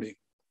deformity.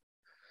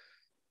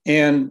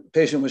 And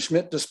patient with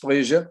Schmidt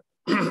dysplasia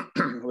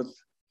with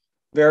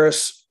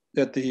varus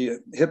at the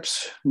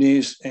hips,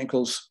 knees,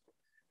 ankles,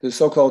 the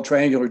so-called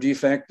triangular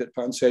defect that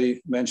Ponseti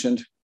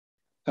mentioned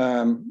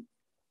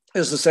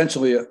is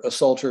essentially a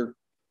Salter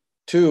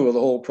 2 of the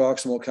whole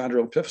proximal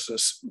chondral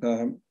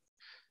epiphysis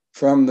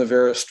from the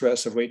varus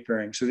stress of weight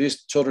bearing. So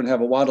these children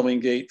have a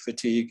waddling gait,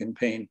 fatigue, and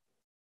pain.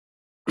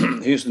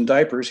 He's in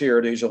diapers here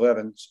at age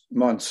 11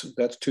 months.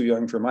 That's too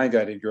young for my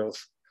guided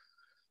growth.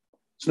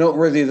 It's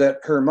noteworthy that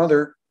her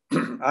mother,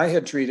 I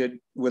had treated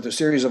with a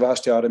series of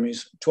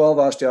osteotomies, 12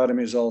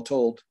 osteotomies all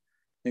told,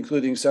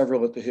 including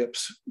several at the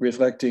hips,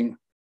 reflecting,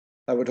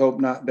 I would hope,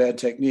 not bad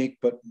technique,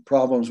 but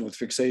problems with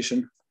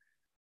fixation.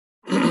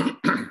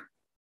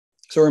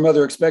 So her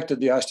mother expected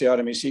the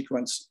osteotomy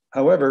sequence.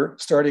 However,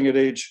 starting at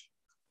age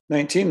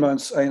 19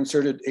 months, I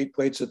inserted 8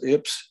 plates at the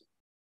hips,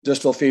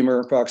 distal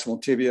femur,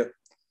 proximal tibia,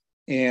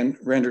 and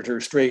rendered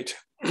her straight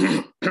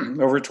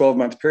over a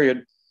 12-month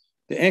period.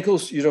 The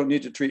ankles, you don't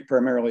need to treat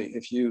primarily.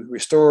 If you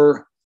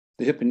restore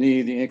the hip and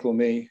knee, the ankle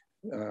may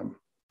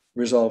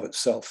resolve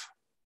itself.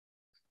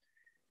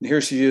 And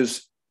here she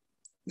is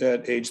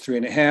at age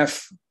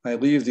 3.5. I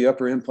leave the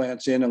upper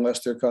implants in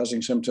unless they're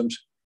causing symptoms.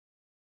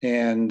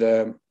 And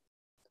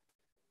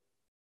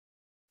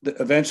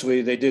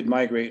eventually they did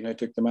migrate and I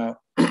took them out.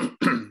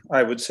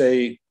 I would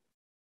say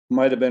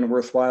might have been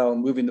worthwhile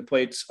moving the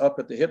plates up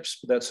at the hips,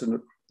 but that's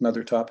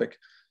another topic.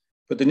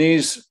 But the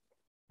knees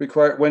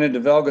went into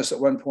valgus at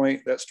one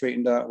point. That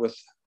straightened out with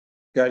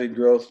guided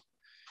growth.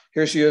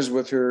 Here she is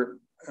with her,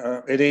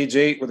 at age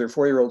 8, with her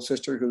 4-year-old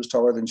sister who's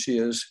taller than she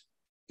is.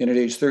 And at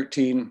age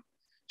 13,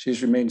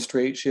 she's remained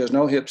straight. She has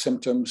no hip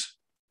symptoms,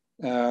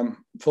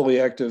 fully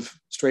active,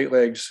 straight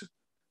legs,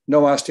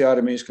 no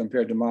osteotomies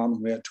compared to mom,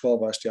 who had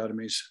 12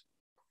 osteotomies.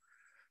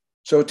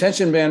 So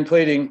tension band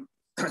plating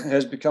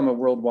has become a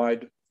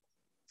worldwide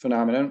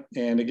phenomenon.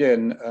 And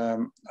again,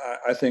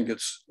 I think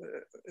it's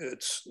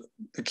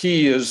the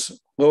key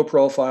is low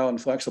profile and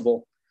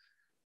flexible.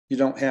 You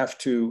don't have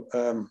to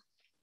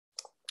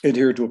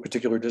adhere to a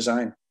particular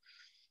design.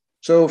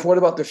 So what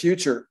about the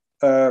future?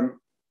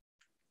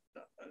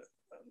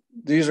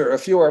 These are a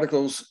few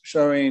articles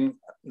showing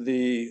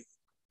the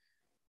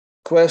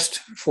quest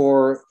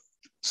for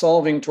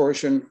solving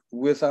torsion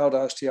without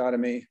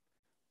osteotomy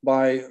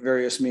by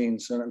various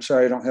means. And I'm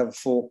sorry, I don't have a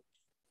full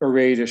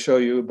array to show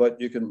you, but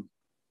you can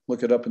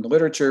look it up in the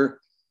literature.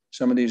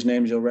 Some of these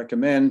names you'll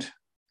recommend.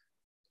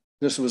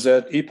 This was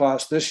at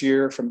EPOS this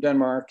year from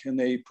Denmark, and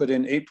they put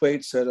in 8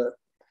 plates at a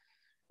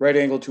right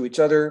angle to each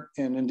other.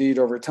 And indeed,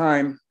 over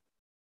time,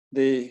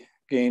 they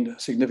gained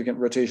significant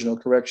rotational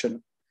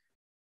correction.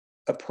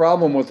 A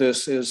problem with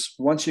this is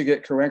once you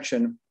get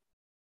correction,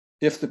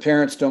 if the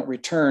parents don't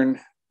return,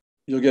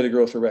 you'll get a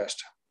growth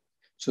arrest.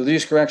 So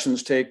these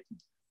corrections take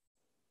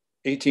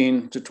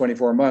 18 to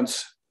 24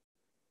 months,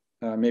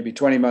 maybe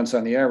 20 months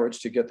on the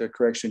average to get the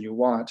correction you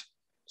want.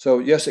 So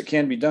yes, it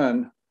can be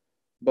done,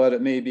 but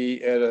it may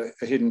be at a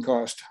hidden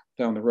cost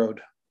down the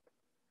road.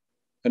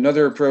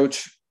 Another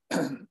approach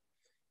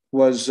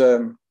was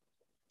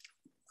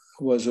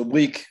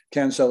oblique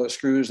cancella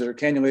screws that are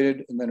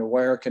cannulated and then a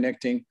wire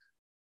connecting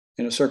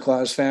in a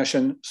circularized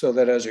fashion so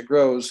that as it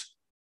grows,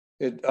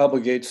 it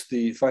obligates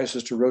the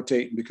physis to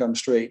rotate and become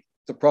straight.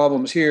 The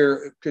problems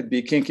here could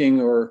be kinking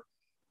or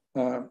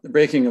the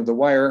breaking of the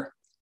wire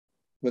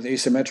with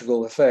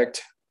asymmetrical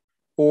effect.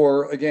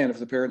 Or again, if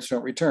the parents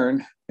don't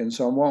return, and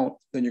some won't,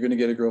 then you're going to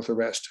get a growth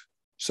arrest.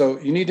 So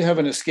you need to have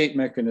an escape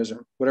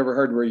mechanism, whatever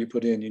hardware you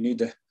put in. You need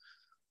to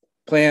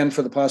plan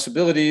for the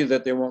possibility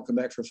that they won't come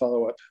back for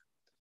follow-up.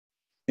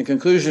 In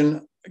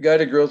conclusion,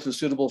 guided growth is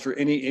suitable for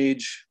any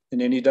age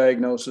and any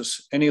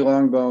diagnosis, any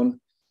long bone,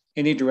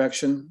 any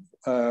direction,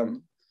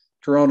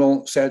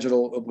 coronal,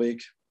 sagittal,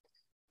 oblique.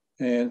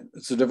 And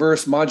it's a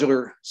diverse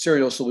modular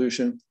serial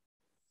solution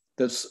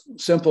that's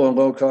simple and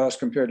low cost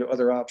compared to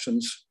other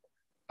options.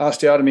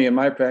 Osteotomy in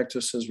my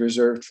practice is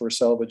reserved for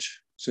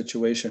salvage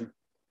situation.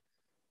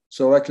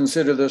 So I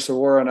consider this a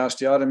war on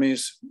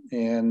osteotomies,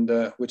 and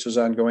which is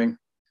ongoing.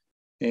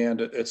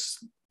 And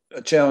it's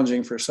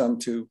challenging for some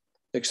to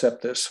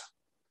accept this.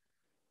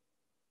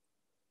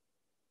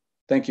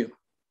 Thank you.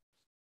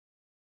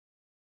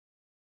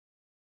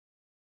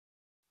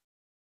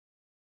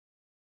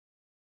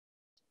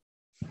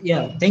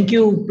 Yeah, thank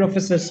you,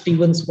 Professor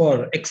Stevens,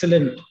 for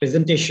excellent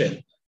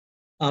presentation.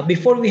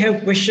 Before we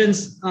have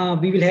questions,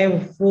 we will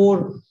have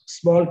 4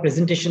 small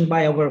presentations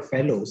by our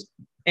fellows.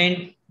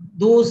 And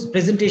those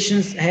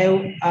presentations have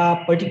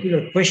a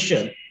particular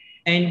question,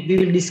 and we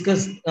will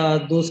discuss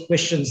those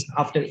questions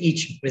after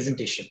each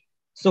presentation.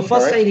 So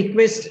first, I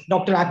request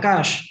Dr.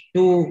 Akash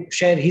to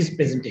share his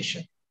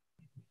presentation.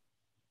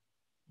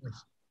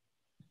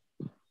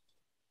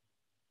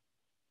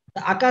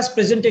 The Akash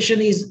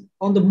presentation is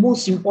on the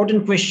most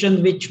important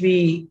question which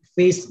we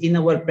face in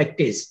our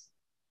practice.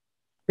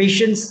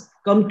 Patients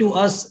come to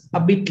us a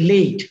bit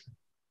late,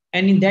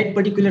 and in that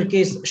particular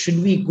case,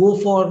 should we go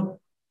for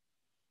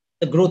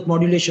the growth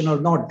modulation or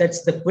not?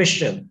 That's the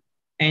question.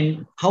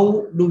 And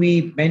how do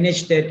we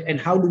manage that, and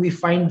how do we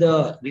find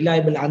the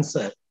reliable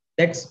answer?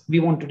 That's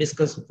we want to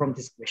discuss from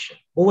this question.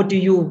 Over to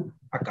you,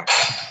 Akash.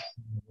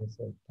 Yes,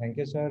 sir. Thank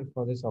you, sir,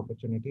 for this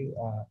opportunity.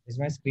 Is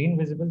my screen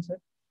visible, sir?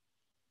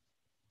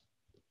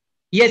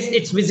 Yes,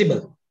 it's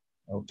visible.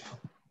 Okay.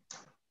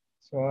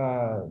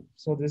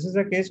 So this is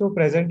a case who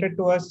presented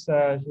to us.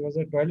 She was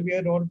a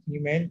 12-year-old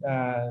female.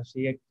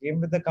 She came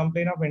with the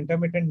complaint of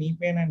intermittent knee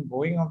pain and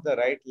bowing of the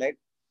right leg,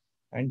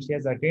 and she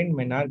has attained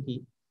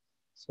menarche.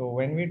 So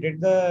when we did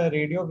the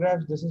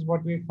radiographs, this is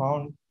what we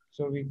found.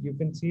 So you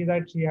can see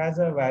that she has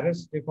a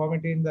varus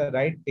deformity in the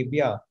right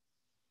tibia.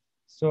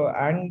 So,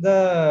 and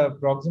the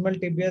proximal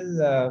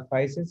tibial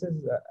physis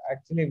is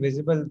actually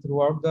visible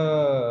throughout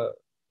the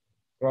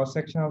cross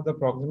section of the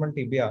proximal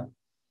tibia.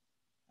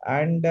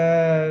 And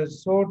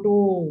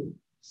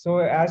so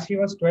as she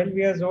was 12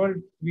 years old,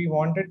 we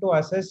wanted to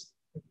assess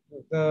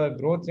the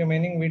growth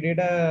remaining. We did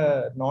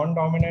a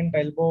non-dominant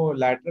elbow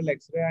lateral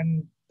X-ray,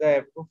 and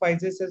the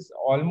epiphysis is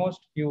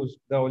almost fused.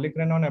 The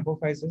olecranon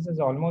epiphysis is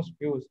almost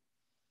fused.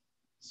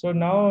 So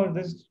now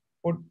this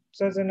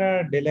puts us in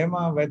a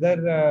dilemma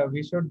whether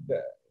we should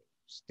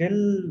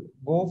still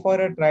go for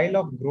a trial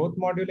of growth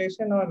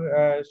modulation,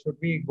 or should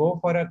we go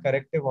for a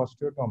corrective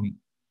osteotomy?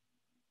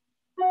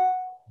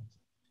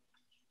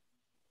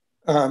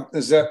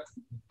 Is that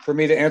for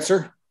me to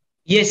answer?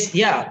 Yes,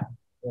 yeah.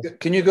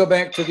 Can you go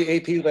back to the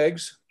AP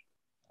legs?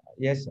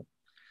 Yes, sir.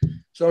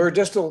 So her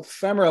distal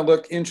femora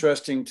look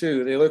interesting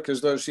too. They look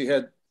as though she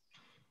had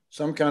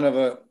some kind of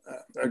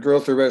a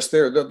growth arrest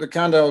there. The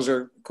condyles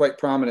are quite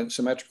prominent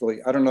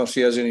symmetrically. I don't know if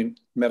she has any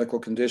medical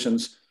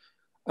conditions.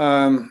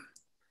 So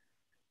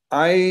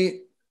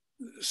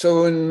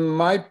in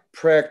my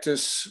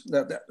practice,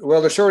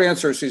 well, the short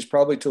answer is she's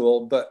probably too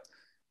old, but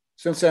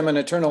since I'm an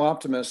eternal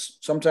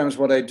optimist, sometimes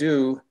what I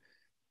do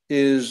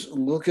is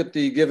look at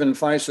the given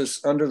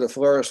physis under the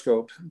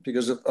fluoroscope,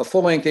 because a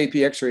full-length AP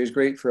X-ray is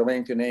great for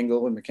length and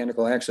angle and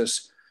mechanical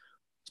axis.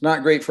 It's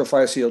not great for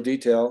physeal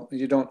detail.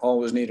 You don't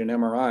always need an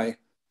MRI.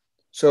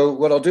 So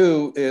what I'll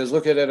do is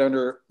look at it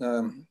under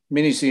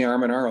mini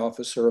C-arm in our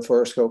office or a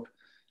fluoroscope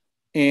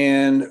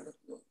and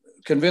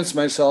convince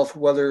myself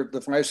whether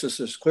the physis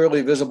is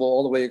clearly visible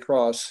all the way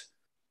across.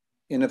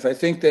 And if I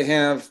think they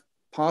have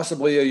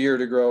possibly a year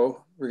to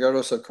grow,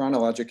 regardless of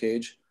chronologic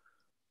age,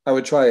 I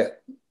would try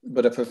it.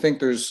 But if I think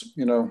there's,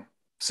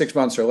 6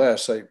 months or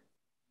less, I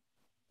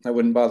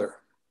wouldn't bother.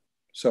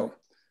 So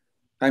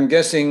I'm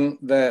guessing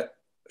that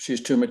she's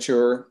too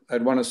mature.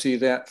 I'd want to see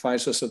that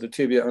physis of the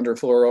tibia under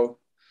fluoro.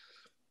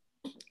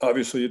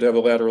 Obviously, you'd have a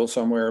lateral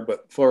somewhere,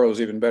 but fluoro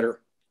is even better.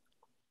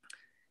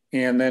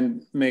 And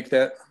then make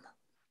that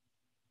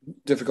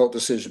difficult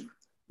decision.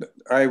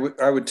 I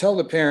would tell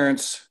the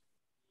parents,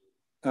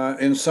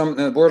 in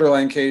a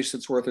borderline case,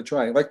 it's worth a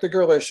try. Like the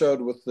girl I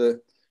showed with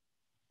the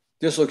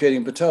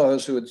dislocating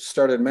patellas who had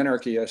started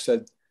menarche, I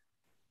said,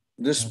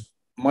 this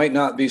might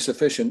not be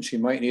sufficient. She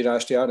might need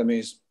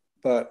osteotomies,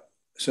 but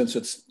since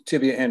it's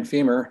tibia and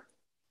femur,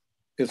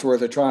 it's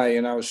worth a try.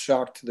 And I was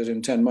shocked that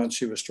in 10 months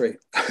she was straight.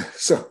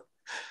 So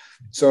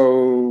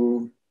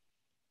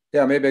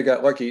yeah, maybe I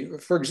got lucky.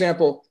 For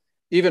example,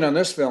 even on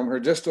this film,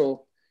 her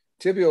distal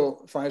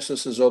tibial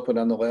physis is open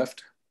on the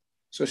left.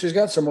 So she's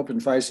got some open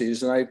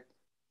physes, and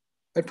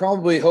I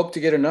probably hope to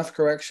get enough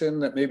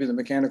correction that maybe the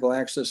mechanical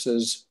axis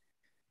is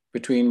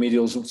between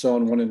medial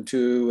zone 1 and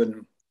 2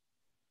 and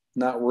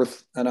not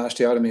worth an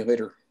osteotomy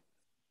later.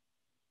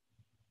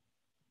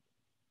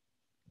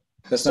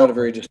 That's not a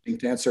very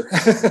distinct answer.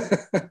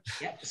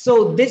 Yeah.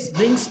 So this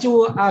brings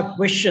to a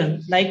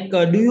question, like,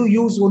 do you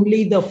use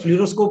only the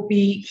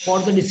fluoroscopy for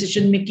the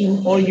decision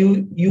making, or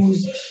you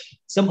use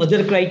some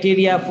other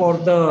criteria for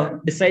the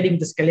deciding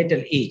the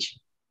skeletal age?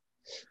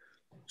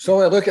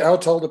 So I look at how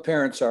tall the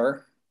parents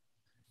are,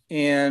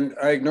 and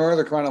I ignore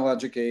the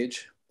chronologic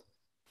age.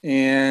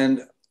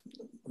 And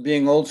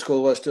being old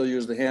school, I still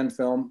use the hand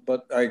film,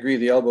 but I agree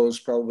the elbow is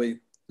probably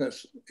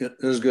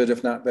as good,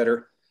 if not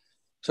better.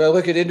 So I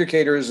look at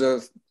indicators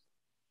of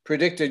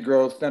predicted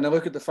growth, and I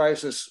look at the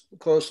physis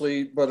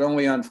closely, but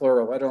only on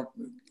fluoro. I don't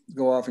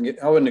go off and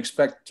I wouldn't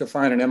expect to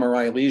find an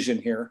MRI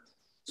lesion here.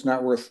 It's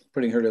not worth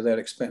putting her to that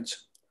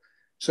expense.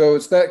 So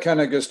it's that kind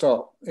of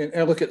gestalt. And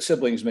I look at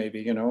siblings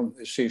maybe,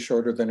 is she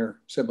shorter than her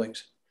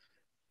siblings?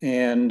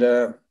 And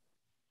there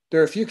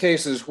are a few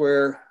cases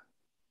where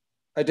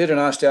I did an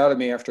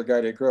osteotomy after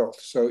guided growth.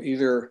 So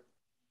either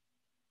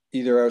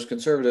I was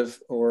conservative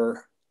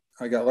or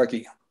I got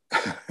lucky.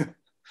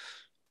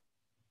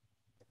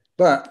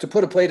 But to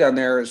put a plate on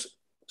there is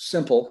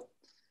simple,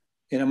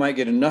 and it might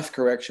get enough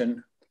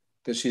correction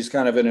that she's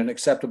kind of in an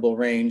acceptable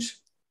range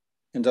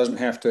and doesn't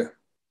have to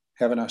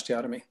have an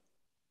osteotomy.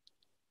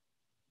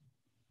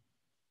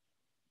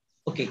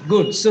 Okay,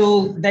 good.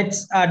 So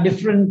that's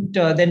different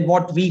than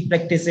what we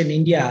practice in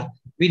India.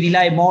 We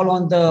rely more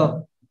on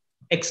the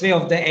X-ray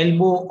of the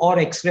elbow or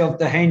X-ray of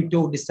the hand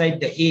to decide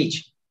the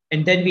age,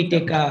 and then we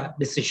take a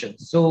decision.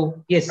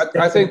 So yes,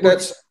 I think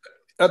that's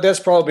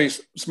probably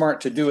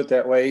smart to do it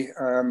that way.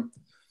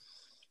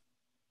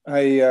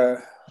 I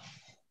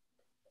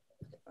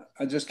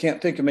just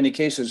can't think of many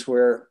cases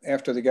where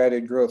after the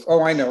guided growth.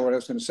 Oh, I know what I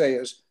was going to say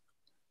is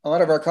a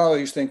lot of our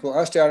colleagues think, well,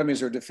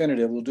 osteotomies are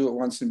definitive. We'll do it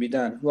once and be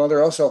done. Well,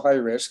 they're also high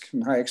risk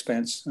and high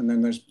expense. And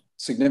then there's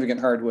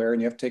significant hardware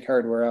and you have to take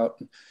hardware out.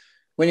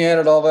 When you add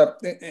it all up,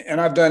 and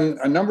I've done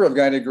a number of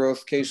guided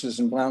growth cases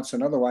in Blount's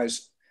and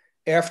otherwise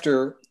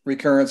after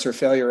recurrence or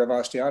failure of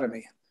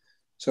osteotomy.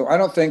 So I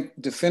don't think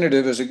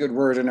definitive is a good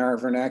word in our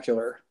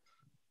vernacular.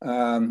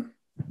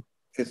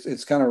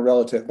 It's kind of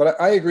relative, but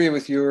I agree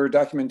with your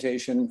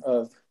documentation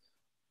of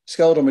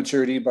skeletal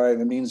maturity by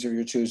the means of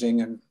your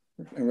choosing and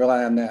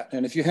rely on that.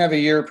 And if you have a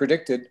year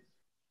predicted,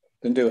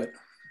 then do it.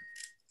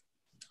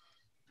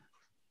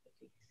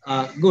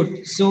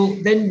 Good. So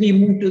then we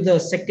move to the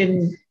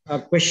second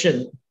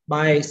question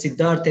by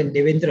Siddharth and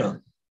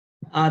Devendra.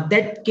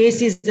 That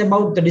case is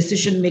about the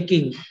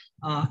decision-making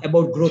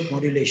about growth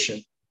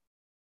modulation.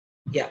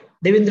 Yeah,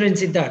 Devendra and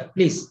Siddharth,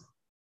 please.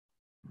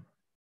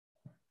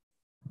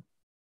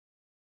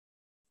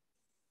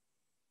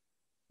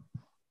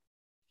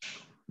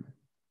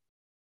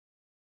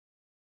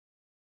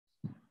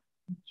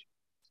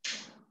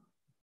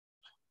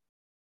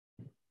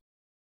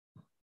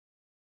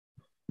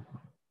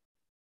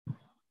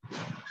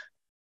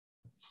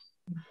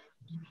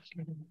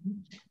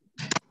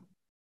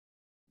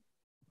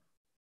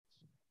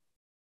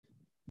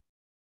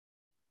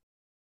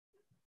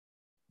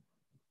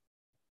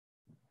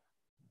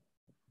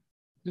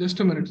 Just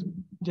a minute.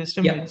 Just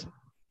a minute.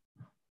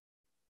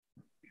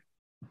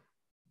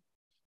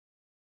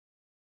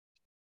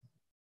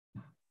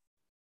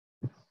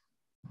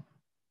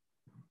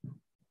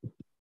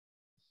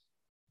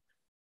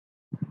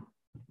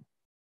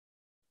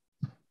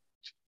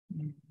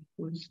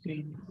 Full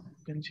screen.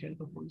 You can share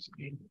the full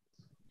screen.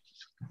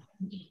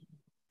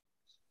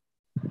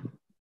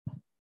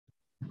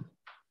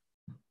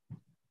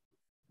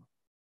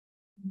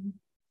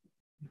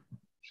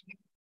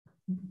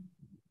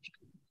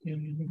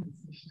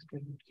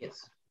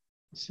 Yes.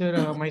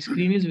 Sir, my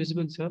screen is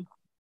visible, sir.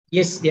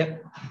 Yes, yeah.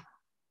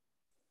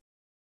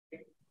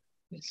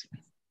 Yes.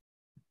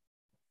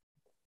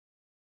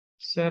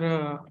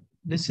 Sir,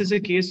 this is a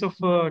case of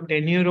a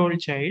 10-year-old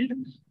child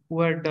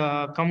who had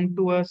come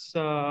to us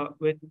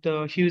with,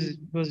 she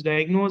was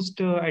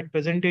diagnosed at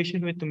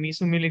presentation with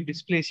mesomelic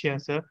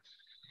dysplasia, sir.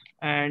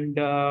 And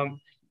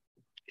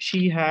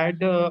she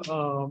had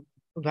overall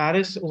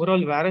varus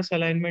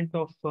alignment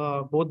of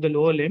both the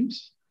lower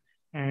limbs.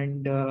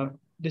 And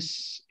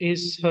this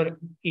is her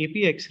AP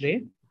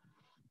X-ray.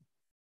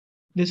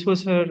 This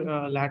was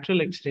her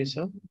lateral X-ray,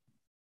 sir.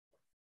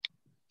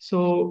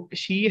 So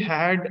she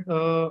had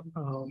a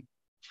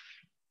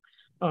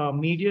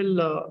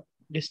medial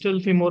distal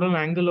femoral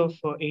angle of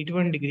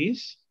 81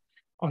 degrees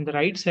on the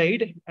right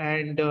side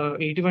and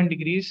 81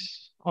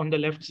 degrees on the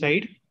left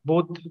side,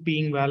 both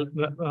being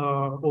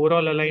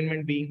overall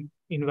alignment being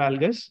in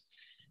valgus,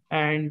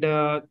 and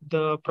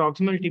the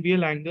proximal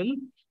tibial angle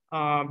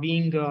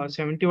being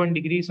 71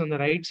 degrees on the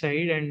right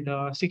side and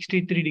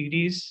 63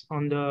 degrees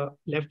on the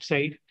left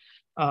side,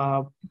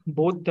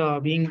 both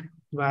being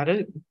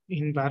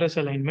in varus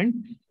alignment.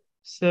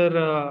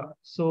 Sir,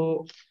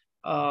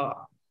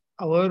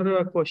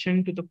 our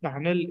question to the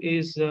panel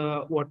is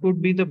what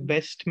would be the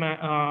best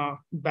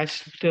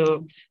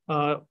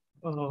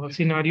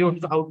scenario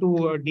how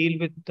to deal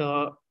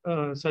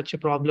with such a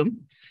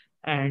problem,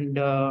 and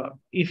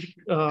if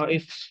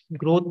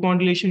growth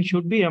modulation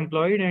should be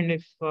employed, and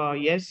if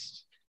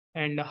yes,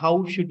 and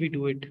how should we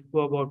go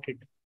about it?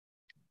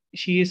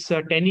 She is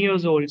 10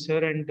 years old,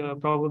 sir, and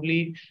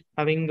probably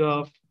having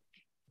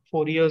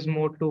 4 years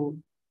more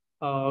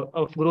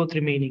of growth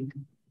remaining.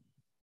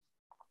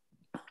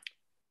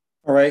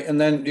 All right, and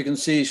then you can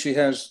see she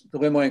has the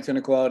limb length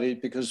inequality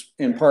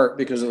in part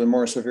because of the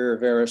more severe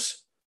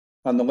varus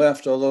on the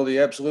left, although the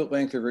absolute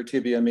length of her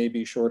tibia may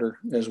be shorter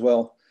as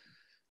well.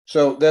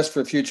 So that's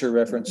for future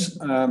reference.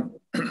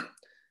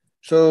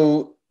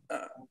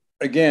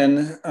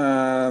 Again,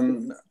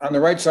 on the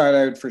right side,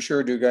 I would for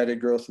sure do guided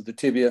growth of the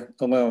tibia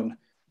alone.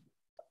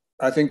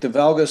 I think the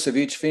valgus of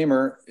each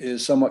femur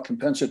is somewhat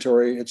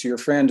compensatory. It's your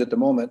friend at the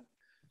moment.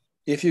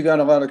 If you got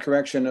a lot of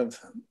correction of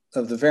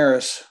the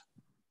varus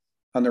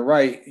on the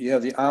right, you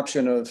have the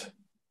option of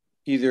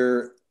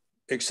either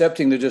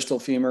accepting the distal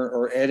femur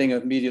or adding a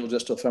medial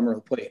distal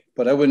femoral plate.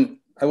 But I wouldn't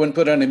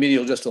put on a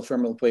medial distal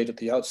femoral plate at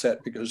the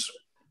outset because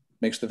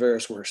it makes the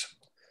varus worse.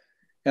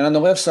 And on the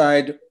left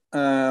side,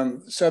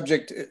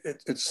 subject,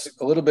 it's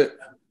a little bit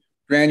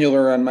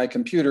granular on my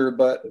computer,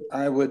 but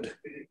I would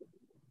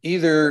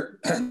either,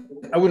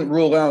 I wouldn't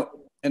rule out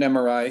an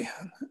MRI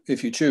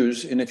if you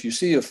choose. And if you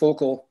see a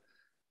focal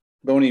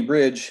bony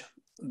bridge,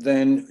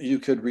 then you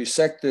could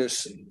resect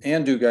this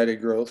and do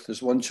guided growth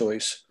as one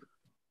choice.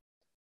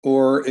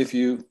 Or if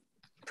you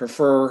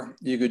prefer,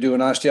 you could do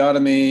an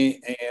osteotomy.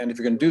 And if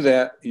you're going to do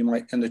that, you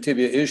might, and the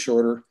tibia is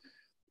shorter,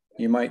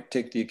 you might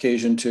take the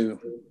occasion to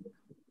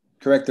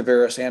correct the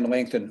varus and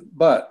lengthen.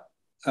 But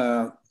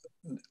to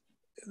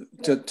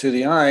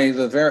the eye,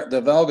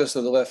 the valgus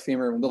of the left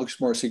femur looks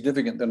more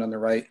significant than on the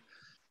right.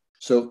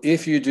 So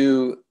if you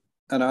do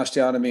an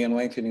osteotomy and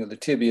lengthening of the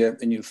tibia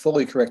and you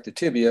fully correct the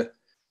tibia,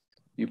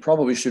 you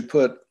probably should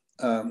put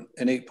an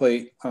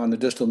 8-plate on the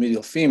distal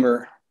medial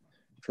femur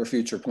for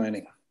future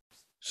planning.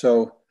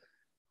 So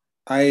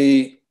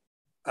I've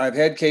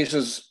had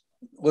cases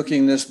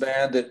looking this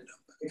bad that,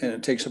 and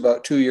it takes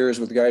about 2 years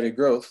with guided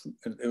growth.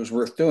 It was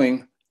worth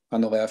doing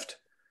on the left,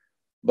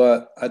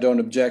 but I don't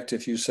object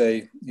if you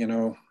say, you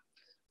know,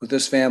 with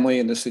this family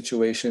and this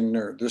situation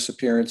or this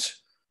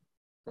appearance,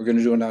 we're going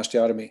to do an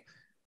osteotomy.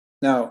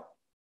 Now,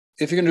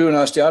 if you're going to do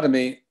an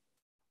osteotomy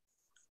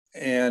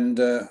and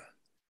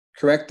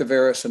correct the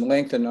varus and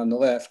lengthen on the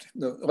left,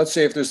 let's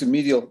say if there's a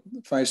medial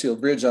physeal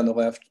bridge on the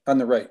left, on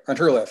the right, on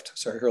her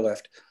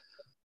left,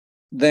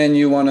 then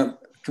you want to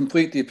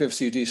complete the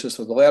epiphysiodesis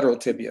of the lateral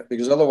tibia,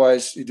 because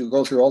otherwise you do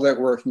go through all that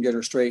work and get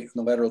her straight and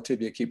the lateral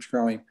tibia keeps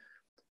growing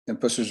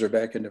and pushes her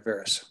back into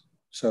varus.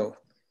 So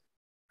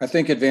I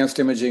think advanced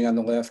imaging on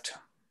the left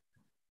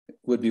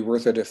would be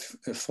worth it if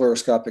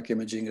fluoroscopic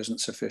imaging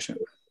isn't sufficient.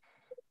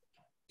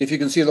 If you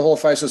can see the whole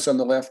physis on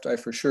the left, I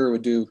for sure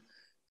would do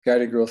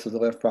guided growth of the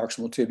left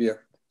proximal tibia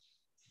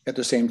at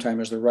the same time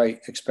as the right,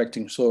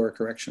 expecting slower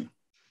correction.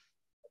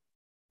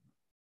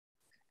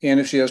 And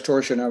if she has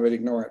torsion, I would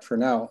ignore it for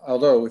now.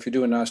 Although if you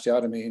do an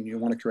osteotomy and you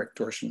want to correct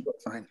torsion,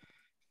 fine.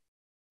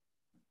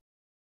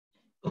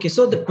 Okay,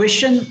 so the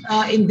question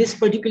in this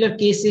particular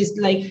case is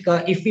like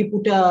if we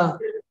put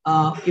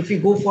if we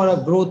go for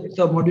a growth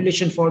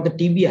modulation for the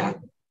tibia,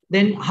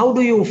 then how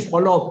do you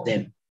follow up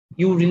them?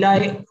 You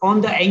rely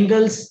on the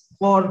angles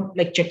for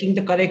like checking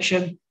the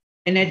correction,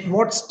 and at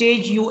what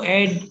stage you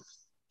add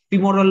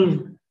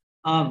femoral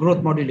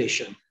growth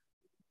modulation?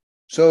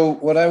 So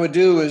what I would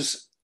do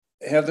is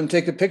have them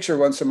take a picture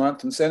once a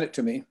month and send it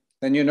to me.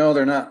 Then you know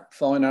they're not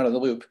falling out of the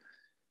loop.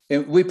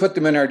 And we put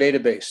them in our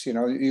database. You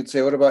know, you'd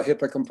say, what about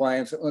HIPAA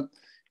compliance?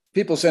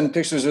 People send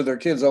pictures of their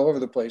kids all over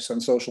the place on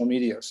social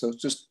media. So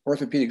it's just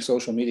orthopedic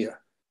social media.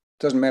 It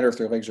doesn't matter if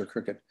their legs are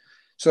crooked.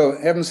 So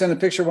have them send a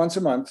picture once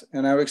a month,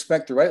 and I would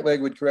expect the right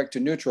leg would correct to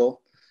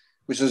neutral,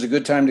 which is a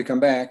good time to come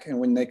back. And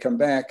when they come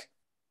back,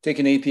 take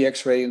an AP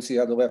X-ray and see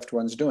how the left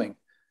one's doing.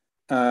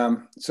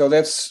 So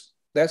that's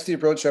the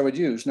approach I would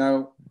use.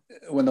 Now,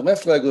 when the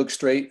left leg looks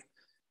straight,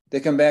 they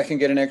come back and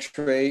get an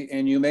X-ray,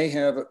 and you may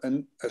have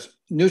a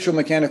neutral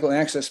mechanical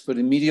axis, but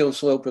a medial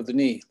slope of the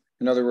knee.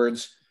 In other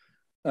words,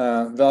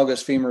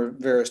 valgus, femur,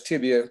 varus,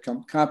 tibia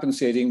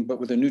compensating, but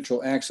with a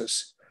neutral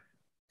axis.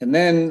 And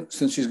then,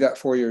 since she's got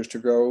 4 years to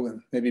grow,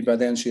 and maybe by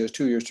then she has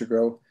 2 years to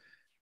grow,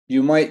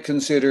 you might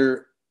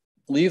consider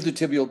leave the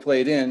tibial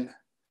plate in,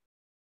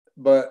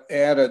 but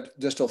add a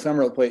distal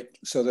femoral plate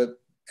so that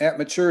at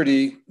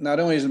maturity,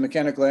 not only is the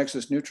mechanical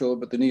axis neutral,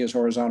 but the knee is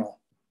horizontal.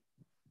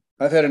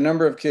 I've had a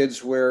number of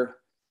kids where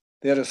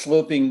they had a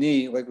sloping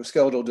knee, like with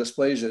skeletal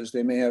dysplasias.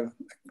 They may have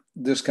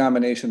this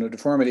combination of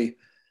deformity,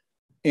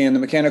 and the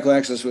mechanical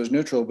axis was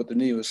neutral, but the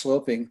knee was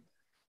sloping.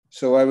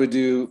 So I would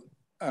do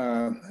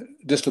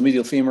distal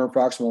medial femur,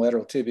 proximal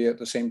lateral tibia at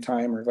the same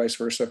time, or vice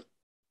versa.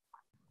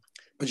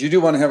 But you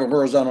do want to have a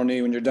horizontal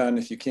knee when you're done,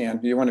 if you can.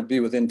 You want to be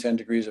within 10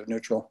 degrees of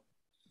neutral.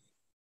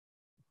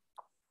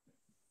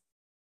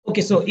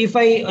 Okay, so if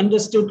I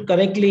understood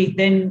correctly,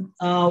 then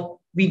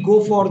we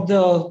go for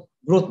the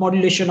growth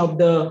modulation of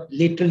the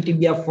lateral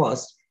tibia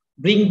first,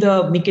 bring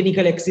the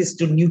mechanical axis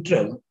to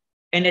neutral,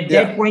 and at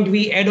that point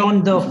we add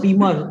on the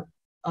femur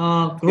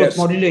growth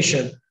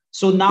modulation.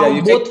 So now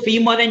both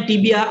femur and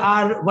tibia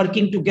are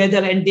working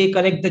together and they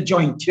correct the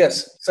joint.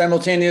 Yes,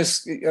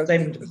 simultaneous.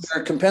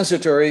 They're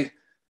compensatory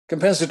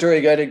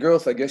guided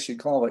growth, I guess you'd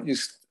call it.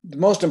 The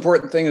most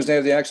important thing is to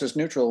have the axis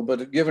neutral,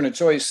 but given a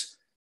choice,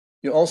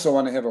 you also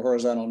want to have a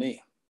horizontal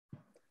knee.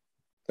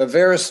 The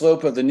varus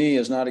slope of the knee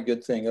is not a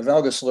good thing. A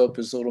valgus slope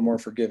is a little more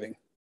forgiving.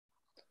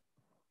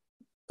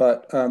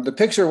 But the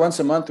picture once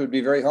a month would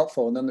be very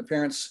helpful. And then the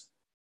parents,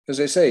 as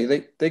they say,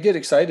 they get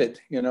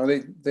excited. You know,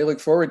 they look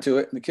forward to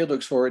it, and the kid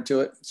looks forward to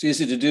it. It's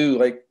easy to do,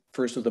 like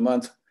first of the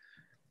month.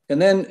 And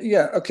then,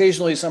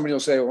 occasionally somebody will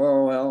say,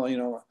 well, you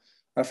know,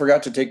 I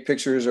forgot to take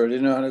pictures or I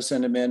didn't know how to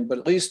send them in. But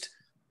at least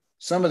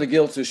some of the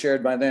guilt is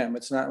shared by them.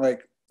 It's not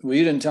like, well,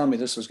 you didn't tell me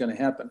this was going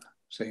to happen.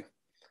 See,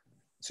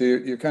 so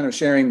you're kind of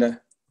sharing the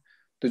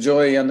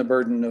joy and the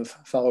burden of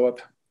follow-up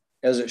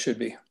as it should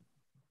be.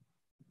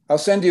 I'll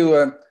send you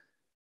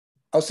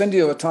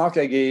a talk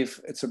I gave.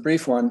 It's a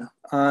brief one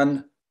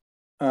on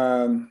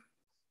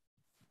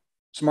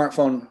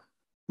smartphone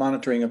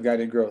monitoring of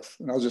guided growth.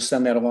 And I'll just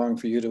send that along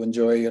for you to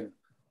enjoy and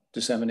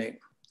disseminate.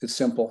 It's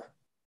simple.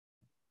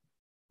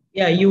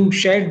 Yeah, you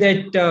shared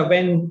that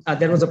when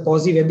there was a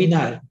POSI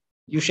webinar,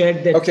 you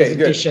shared that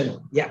presentation.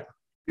 Good. Yeah.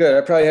 Good.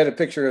 I probably had a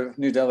picture of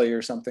New Delhi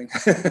or something.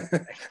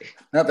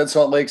 Not that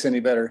Salt Lake's any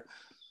better.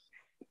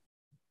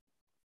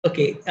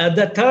 Okay.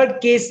 The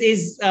third case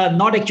is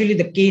not actually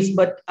the case,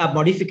 but a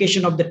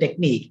modification of the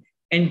technique.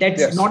 And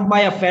that's not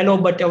by a fellow,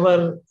 but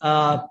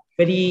our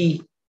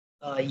very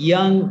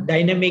young,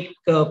 dynamic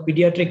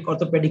pediatric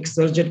orthopedic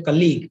surgeon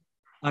colleague,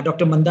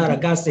 Dr. Mandar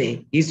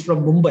Agassi. He's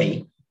from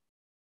Mumbai.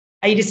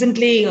 I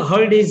recently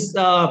heard his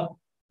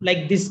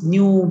like this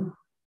new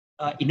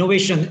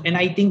innovation, and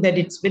I think that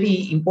it's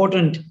very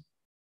important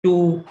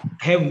to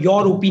have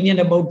your opinion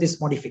about this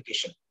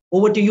modification.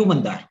 Over to you,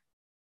 Mandar.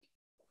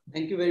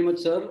 Thank you very much,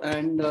 sir.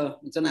 And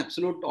it's an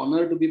absolute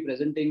honor to be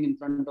presenting in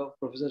front of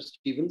Professor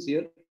Stevens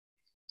here.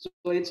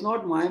 So it's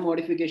not my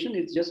modification.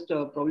 It's just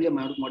probably a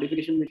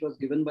modification which was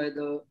given by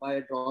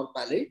Drawer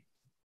Palais.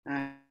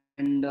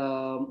 And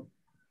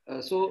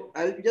so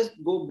I'll just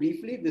go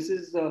briefly. This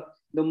is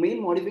the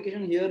main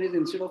modification here is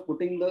instead of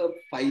putting the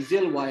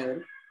physial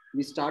wire,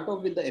 we start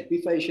off with the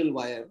epiphyseal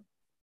wire.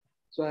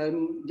 So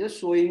I'm just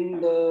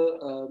showing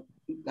the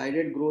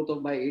guided growth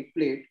of by 8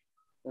 plate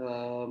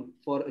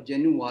for a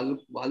genuine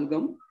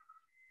valgum,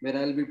 where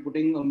I'll be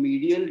putting a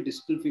medial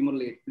distal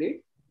femoral 8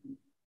 plate.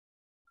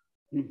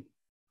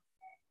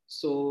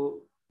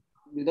 So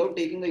without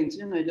taking the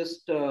incision, I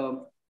just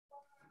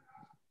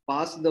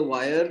pass the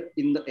wire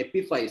in the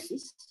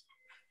epiphysis.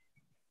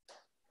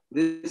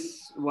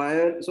 This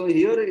wire, so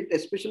here,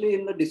 especially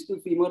in the distal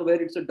femur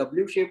where it's a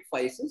W-shaped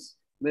physis,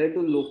 where to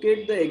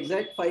locate the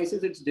exact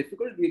physis, it's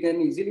difficult. We can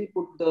easily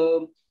put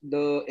the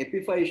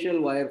epiphyseal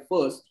wire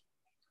first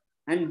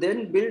and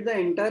then build the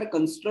entire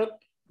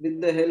construct with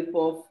the help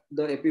of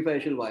the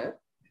epiphyseal wire.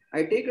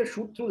 I take a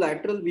shoot through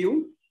lateral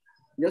view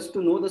just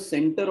to know the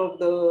center of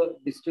the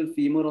distal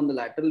femur on the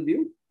lateral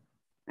view,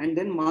 and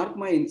then mark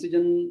my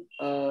incision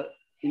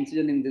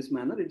in this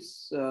manner.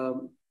 It's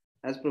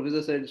as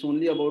Professor said, it's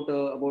only about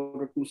a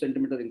 2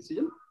 centimeter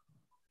incision.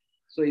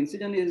 So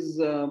incision is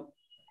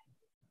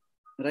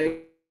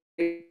right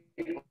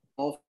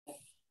off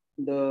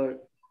the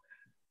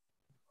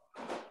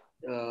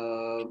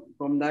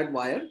from that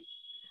wire.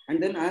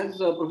 And then, as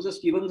Professor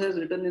Stevens has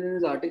written in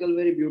his article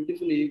very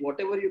beautifully,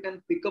 whatever you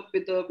can pick up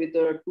with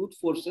a tooth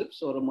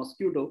forceps or a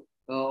mosquito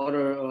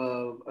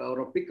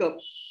or a pickup,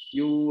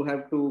 you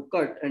have to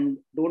cut, and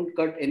don't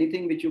cut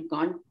anything which you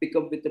can't pick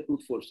up with the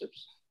tooth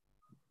forceps.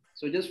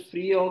 So just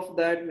free off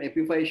that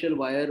epiphyseal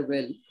wire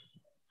well,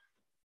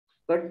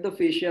 cut the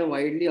fascia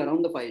widely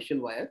around the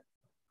physeal wire,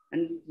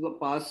 and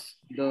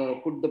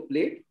put the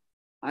plate.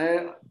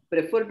 I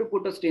prefer to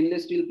put a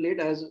stainless steel plate,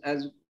 as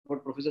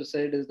what Professor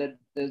said is that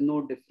there's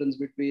no difference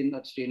between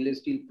a stainless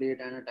steel plate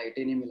and a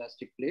titanium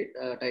elastic plate,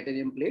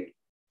 titanium plate.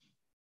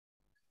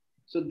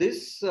 So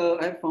this,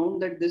 I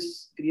found that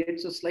this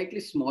creates a slightly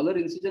smaller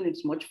incision.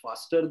 It's much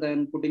faster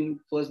than putting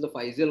first the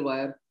physeal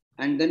wire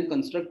and then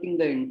constructing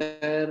the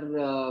entire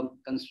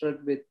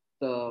construct with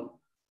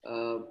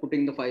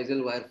putting the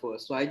physeal wire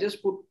first. So I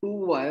just put 2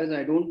 wires.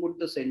 I don't put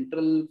the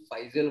central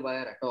physeal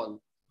wire at all.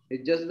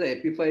 It's just the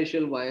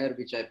epiphyseal wire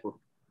which I put.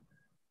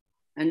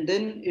 And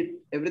then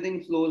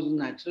everything flows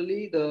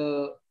naturally.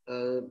 The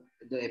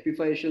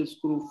epiphyseal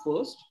screw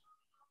first,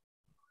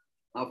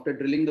 after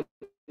drilling the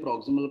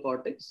proximal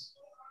cortex,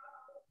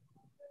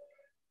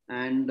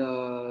 and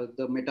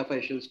the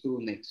metaphyseal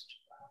screw next.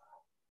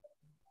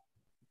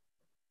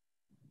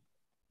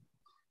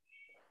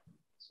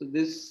 So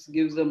this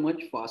gives a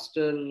much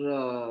faster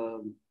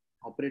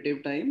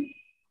operative time.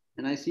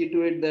 And I see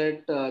to it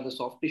that the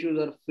soft tissues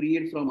are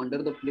freed from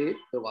under the plate.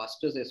 The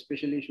vastus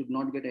especially should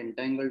not get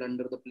entangled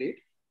under the plate.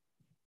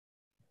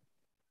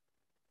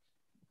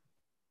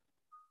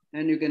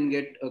 And you can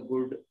get a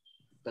good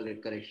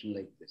correction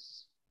like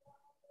this.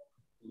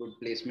 Good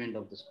placement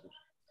of the screw.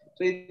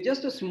 So it's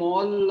just a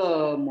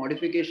small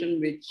modification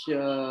which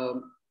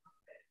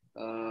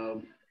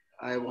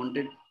I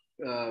wanted,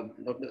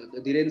 Dr.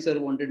 Dhiren sir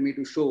wanted me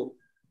to show.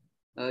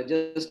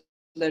 Just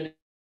that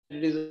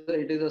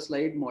it is a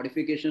slight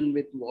modification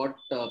with what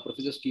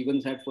Professor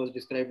Stevens had first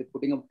described, with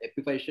putting up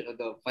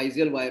the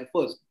physeal wire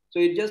first. So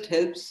it just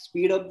helps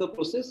speed up the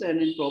process,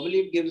 and it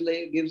probably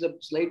gives a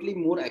slightly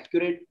more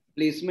accurate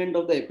placement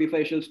of the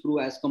epiphyseal screw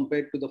as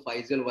compared to the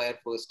physeal wire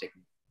first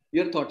technique.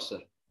 Your thoughts, sir?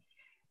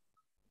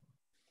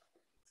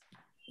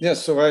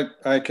 Yes, so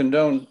I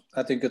condone.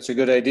 I think it's a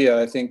good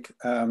idea. I think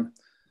the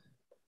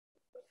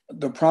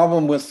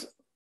problem with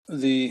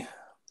the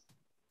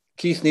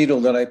Keith needle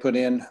that I put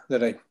in,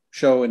 that I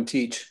show and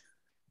teach,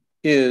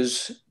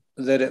 is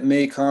that it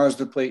may cause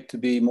the plate to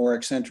be more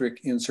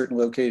eccentric in certain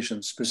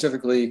locations,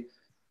 specifically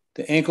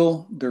the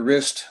ankle, the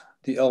wrist,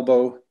 the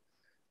elbow,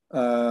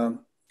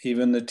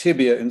 even the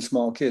tibia in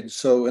small kids.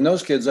 So in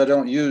those kids, I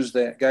don't use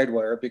that guide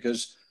wire,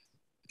 because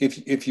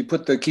if you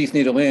put the Keith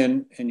needle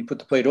in and you put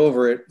the plate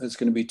over it, it's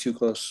going to be too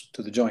close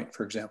to the joint,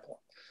 for example.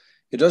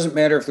 It doesn't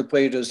matter if the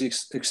plate is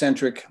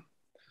eccentric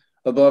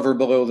above or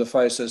below the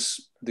physis.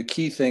 The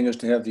key thing is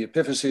to have the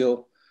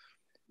epiphyseal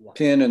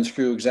pin and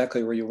screw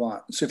exactly where you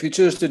want. So if you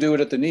choose to do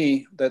it at the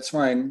knee, that's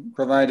fine,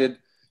 provided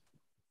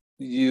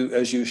you,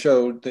 as you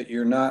showed, that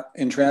you're not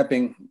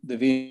entrapping the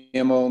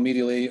VMO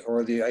medially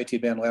or the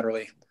IT band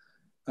laterally.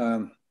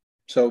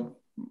 So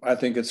I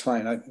think it's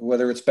fine.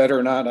 Whether it's better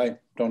or not, I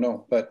don't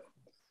know, but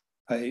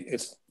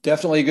it's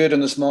definitely good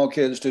in the small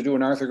kids to do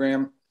an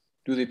arthrogram,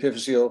 do the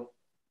epiphyseal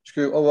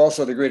screw. Oh,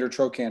 also the greater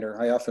trochanter.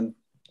 I often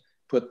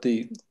put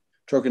the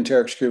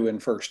trochanteric screw in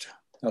first.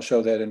 I'll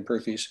show that in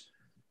Perthes.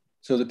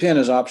 So the pin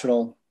is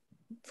optional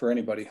for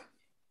anybody.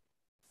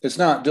 It's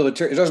not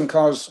deleterious. It doesn't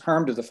cause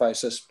harm to the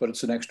physis, but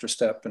it's an extra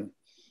step and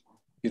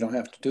you don't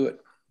have to do it.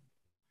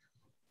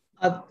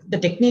 The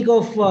technique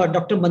of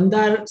Dr.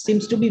 Mandar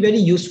seems to be very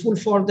useful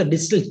for the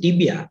distal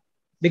tibia,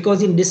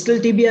 because in distal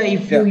tibia,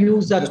 if you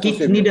use a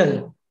Keith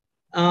needle,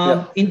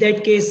 in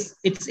that case,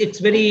 it's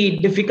very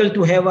difficult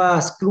to have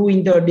a screw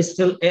in the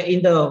distal,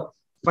 in the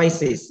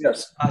physis.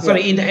 Yes.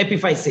 In the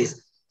epiphysis.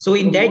 So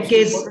in that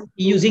case,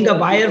 using a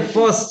wire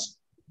first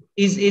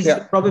is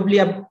probably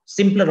a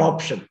simpler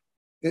option.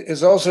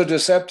 It's also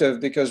deceptive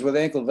because with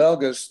ankle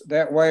valgus,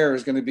 that wire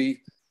is going to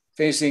be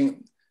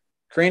facing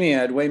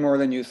craniad way more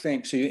than you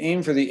think. So you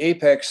aim for the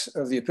apex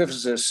of the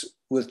epiphysis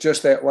with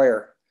just that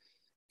wire.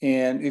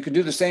 And you can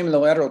do the same in the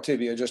lateral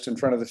tibia, just in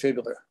front of the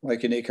fibula,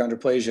 like in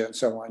achondroplasia and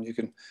so on. You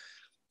can,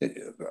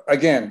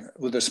 again,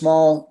 with a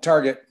small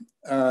target,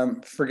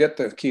 forget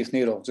the Keith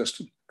needle,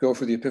 just go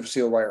for the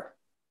epiphyseal wire.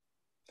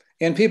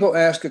 And people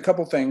ask a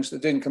couple things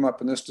that didn't come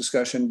up in this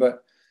discussion,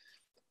 but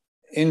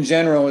in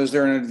general, is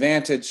there an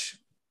advantage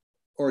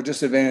or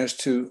disadvantage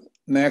to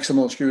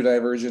maximal screw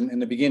diversion in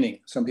the beginning?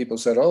 Some people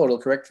said, oh, it'll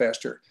correct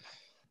faster.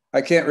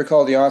 I can't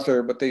recall the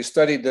author, but they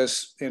studied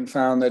this and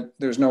found that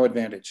there's no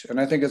advantage. And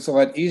I think it's a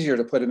lot easier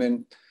to put them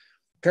in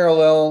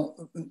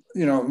parallel,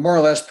 more or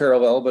less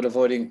parallel, but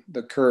avoiding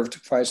the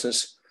curved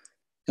physis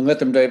and let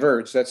them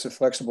diverge. That's a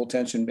flexible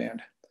tension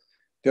band.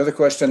 The other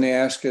question they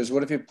ask is,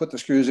 what if you put the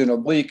screws in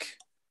oblique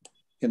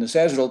in the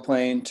sagittal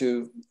plane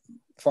to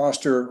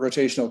foster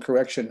rotational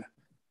correction?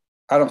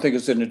 I don't think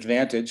it's an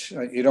advantage.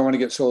 You don't want to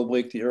get so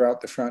oblique that you're out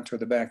the front or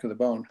the back of the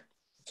bone.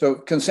 So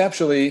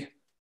conceptually,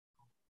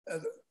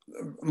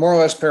 more or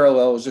less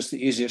parallel is just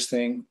the easiest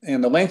thing.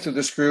 And the length of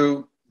the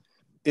screw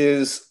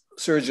is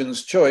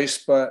surgeon's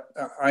choice, but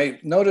I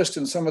noticed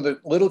in some of the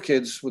little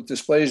kids with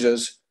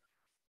dysplasias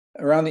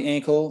around the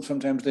ankle,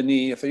 sometimes the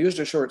knee, if I used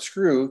a short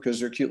screw, because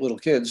they're cute little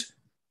kids,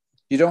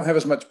 you don't have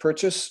as much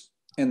purchase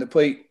and the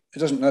plate, it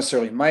doesn't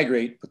necessarily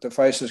migrate, but the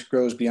physis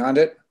grows beyond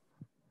it.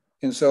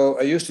 And so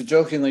I used to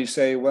jokingly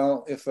say,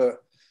 well, if a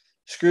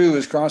screw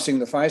is crossing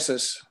the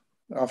physis,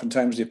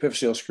 oftentimes the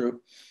epiphyseal screw,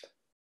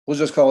 we'll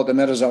just call it the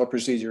Metazol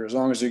procedure. As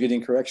long as they're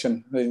getting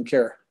correction, they didn't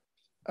care.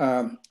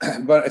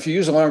 But if you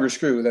use a longer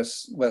screw,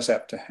 that's less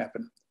apt to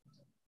happen.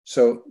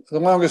 So the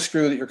longest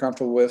screw that you're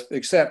comfortable with,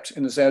 except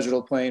in the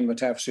sagittal plane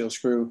metaphyseal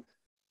screw,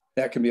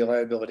 that can be a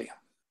liability.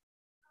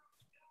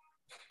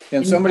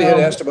 And somebody had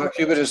asked about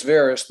cubitus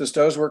varus. This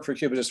does work for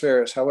cubitus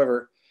varus.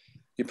 However,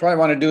 you probably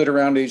want to do it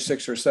around age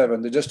 6 or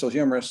 7. The distal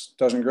humerus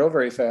doesn't grow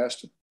very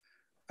fast.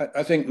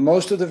 I think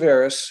most of the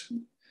varus,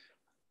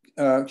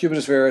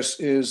 cubitus varus,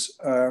 is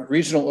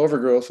regional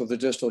overgrowth of the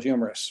distal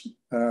humerus.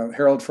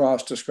 Harold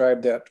Frost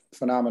described that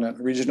phenomenon,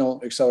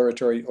 regional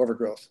acceleratory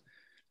overgrowth,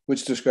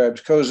 which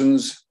describes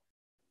Cosen's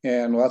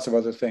and lots of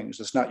other things.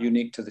 It's not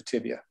unique to the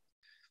tibia.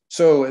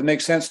 So it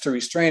makes sense to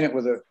restrain it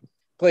with a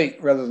plate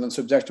rather than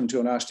subject them to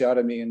an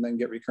osteotomy and then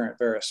get recurrent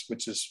varus,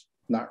 which is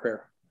not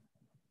rare.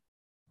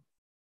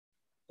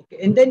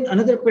 Okay. And then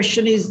another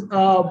question is,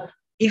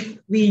 if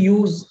we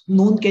use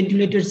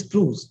non-cannulated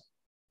screws,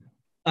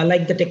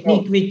 like the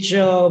technique which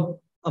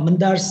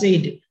Mandar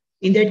said,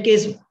 in that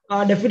case,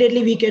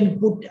 definitely we can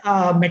put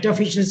a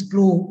metaphyseal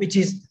screw, which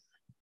is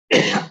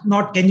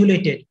not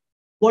cannulated.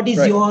 What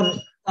is your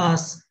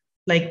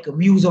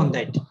views on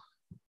that?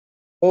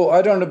 Oh,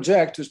 I don't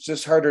object. It's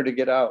just harder to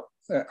get out.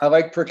 I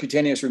like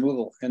percutaneous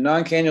removal, and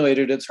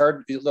non-cannulated, it's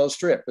hard, they'll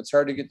strip. It's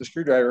hard to get the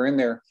screwdriver in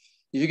there.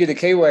 If you get a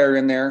K-wire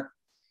in there,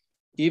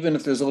 even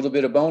if there's a little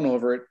bit of bone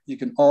over it, you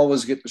can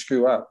always get the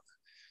screw out.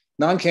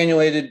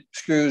 Non-cannulated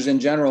screws in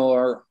general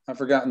are, I've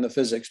forgotten the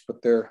physics,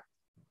 but they're,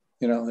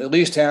 at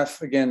least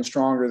half, again,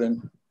 stronger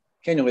than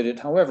cannulated.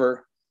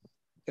 However,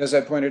 as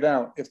I pointed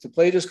out, if the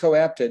plate is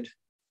coapted,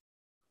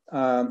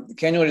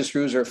 cannulated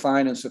screws are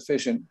fine and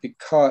sufficient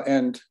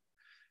because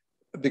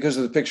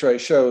of the picture I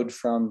showed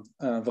from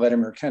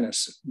Vladimir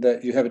Kennis,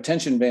 that you have a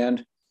tension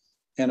band.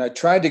 And I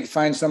tried to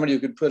find somebody who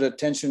could put a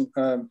tension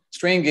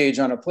strain gauge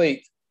on a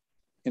plate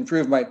and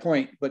prove my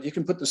point, but you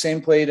can put the same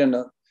plate in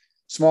a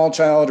small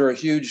child or a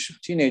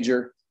huge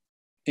teenager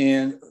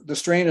and the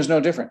strain is no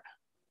different.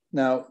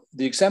 Now,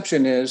 the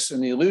exception is,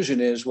 and the illusion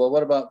is, well,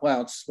 what about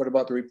Blount's? What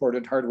about the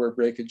reported hardware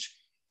breakage?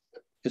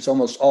 It's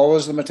almost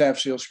always the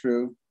metaphyseal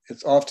screw.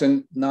 It's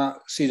often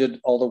not seated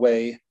all the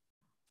way.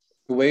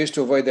 The ways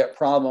to avoid that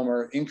problem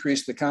are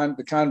increase the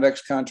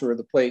convex contour of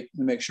the plate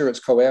and make sure it's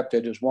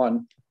coapted is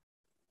one.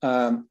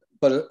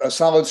 But a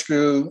solid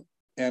screw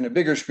and a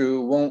bigger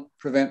screw won't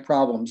prevent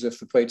problems if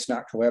the plate's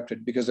not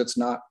coapted because it's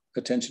not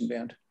a tension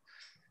band.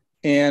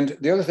 And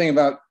the other thing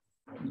about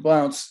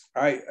Blount's,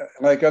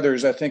 like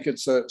others, I think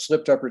it's a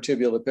slipped upper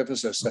tibial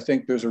epiphysis. I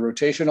think there's a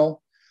rotational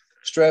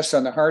stress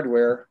on the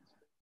hardware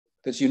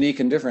that's unique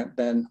and different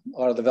than a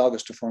lot of the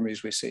valgus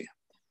deformities we see.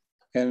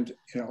 And,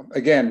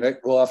 again, that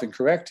will often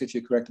correct if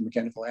you correct the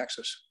mechanical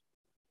axis.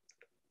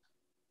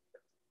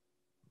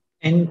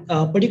 And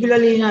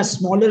particularly in a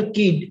smaller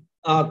kid,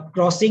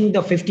 crossing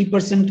the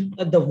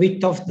 50% the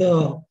width of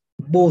the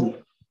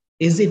bone,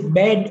 is it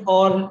bad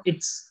or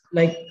it's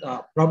like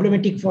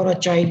problematic for a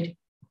child?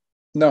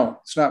 No,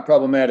 it's not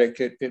problematic.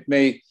 It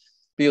may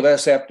be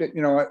less apt.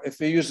 If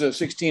they use a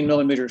 16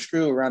 millimeter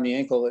screw around the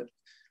ankle,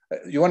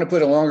 you want to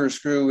put a longer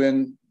screw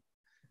in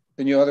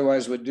than you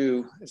otherwise would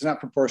do. It's not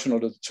proportional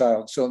to the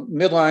child. So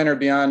midline or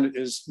beyond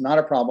is not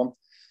a problem.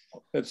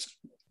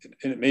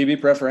 It may be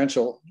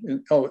preferential.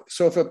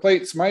 So if a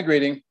plate's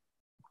migrating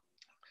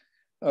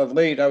of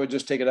late, I would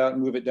just take it out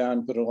and move it down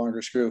and put a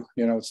longer screw.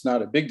 It's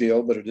not a big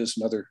deal, but it is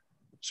another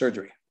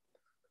surgery.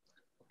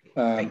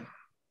 The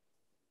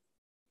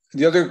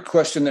other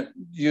question that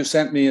you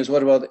sent me is,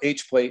 what about the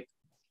H plate?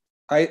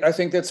 I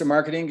think that's a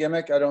marketing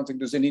gimmick. I don't think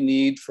there's any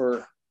need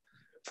for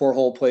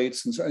 4-hole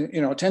plates. And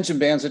so, tension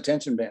band's a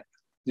tension band.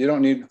 You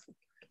don't need,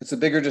 it's a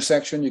bigger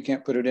dissection. You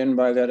can't put it in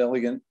by that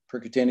elegant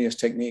percutaneous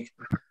technique.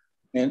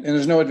 And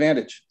there's no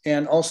advantage.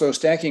 And also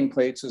stacking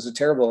plates is a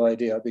terrible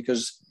idea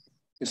because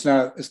it's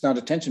not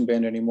a tension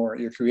band anymore.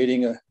 You're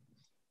creating a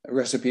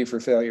recipe for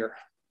failure.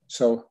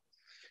 So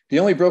the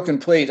only broken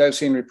plate I've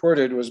seen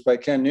reported was by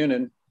Ken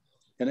Noonan,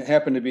 and it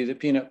happened to be the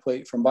peanut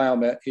plate from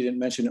Biomet. He didn't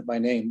mention it by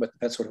name, but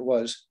that's what it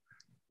was.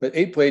 But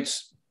 8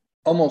 plates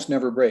almost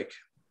never break.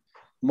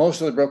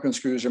 Most of the broken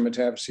screws are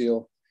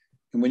metaphyseal.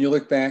 And when you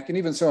look back, and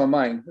even some of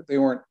mine, they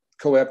weren't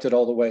coapted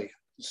all the way.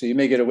 So you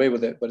may get away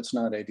with it, but it's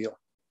not ideal.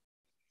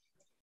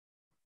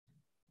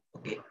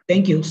 Okay,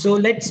 thank you. So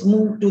let's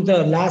move to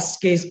the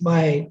last case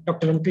by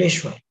Dr.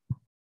 Ankleshwar.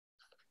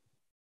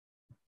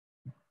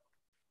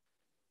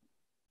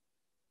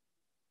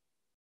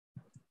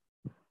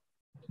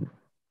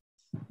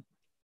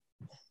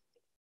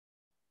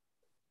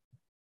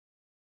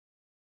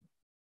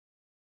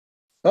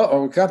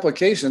 Uh-oh,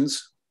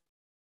 complications.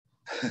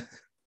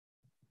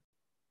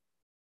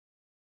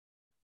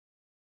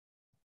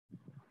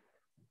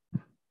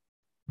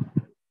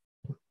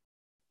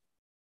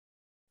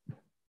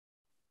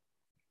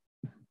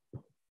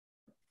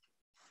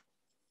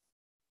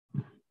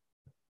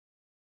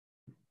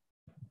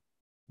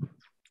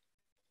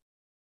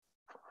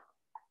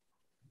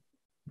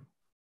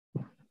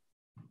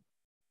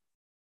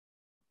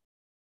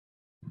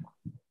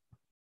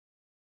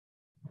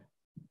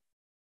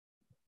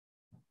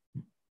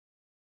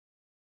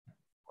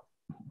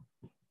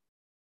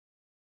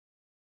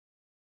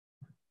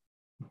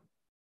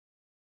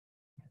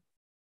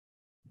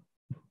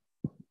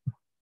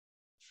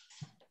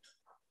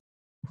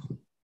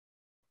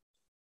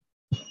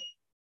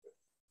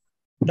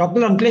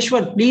 Dr.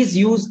 Ankleshwar, please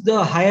use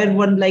the higher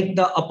one, like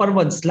the upper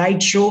one,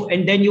 slideshow,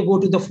 and then you go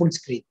to the full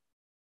screen.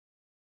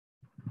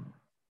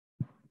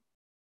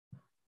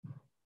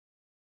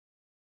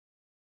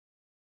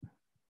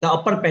 The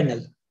upper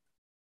panel.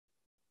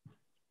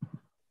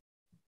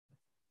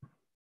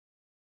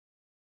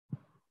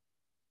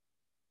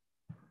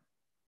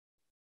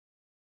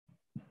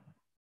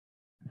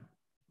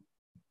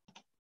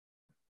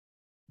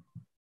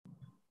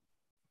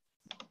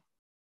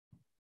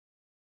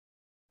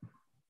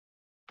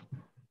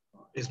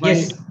 Is my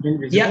screen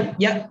visible?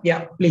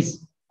 Yeah,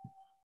 please.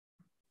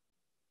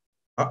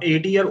 A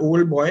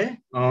 8-year-old boy,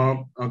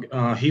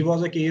 he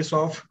was a case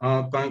of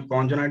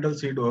congenital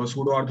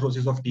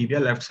pseudoarthrosis of tibia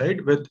left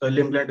side with a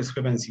limb line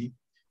discrepancy.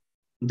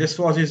 This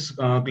was his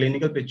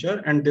clinical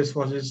picture, and this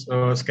was his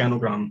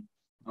scanogram.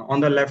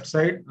 On the left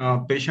side,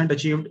 patient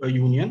achieved a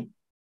union,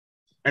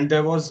 and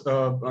there was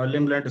a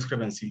limb line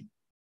discrepancy.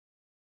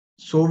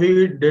 So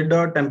we did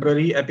a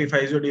temporary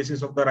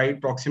epiphysiodesis of the right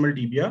proximal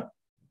tibia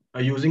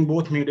using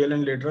both medial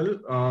and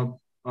lateral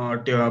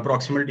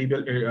proximal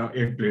tibial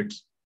 8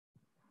 plates.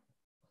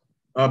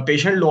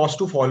 Patient lost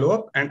to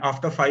follow-up, and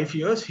after 5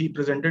 years, he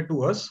presented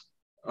to us.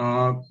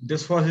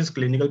 This was his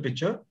clinical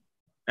picture,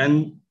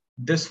 and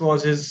this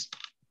was his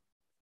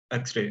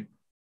X-ray.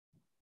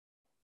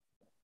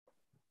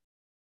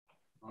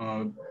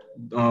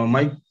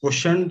 My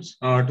questions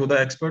to the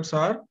experts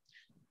are,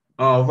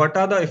 what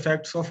are the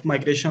effects of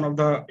migration of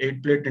the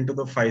 8 plate into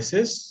the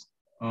physis?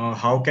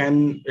 How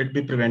can it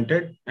be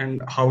prevented,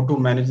 and how to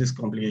manage this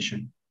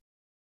complication?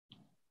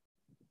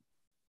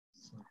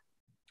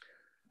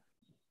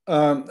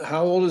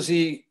 How old is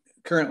he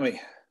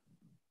currently?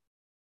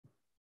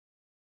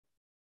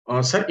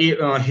 Sir,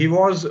 he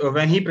was,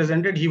 when he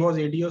presented, he was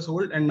 8 years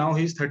old, and now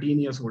he's 13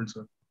 years old,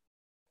 sir.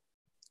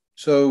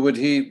 So would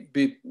he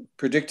be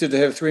predicted to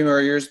have 3 more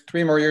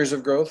years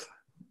of growth?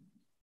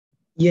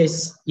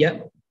 Yes, yeah.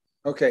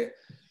 Okay,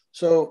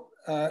 so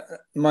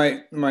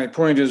my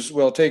point is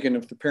well taken.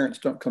 If the parents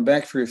don't come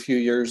back for a few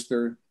years,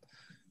 the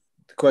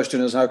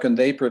question is, how can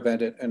they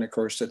prevent it? And of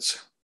course,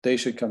 it's they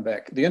should come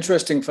back. The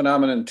interesting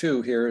phenomenon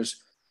too here is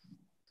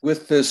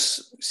with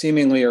this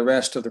seemingly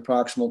arrest of the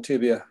proximal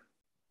tibia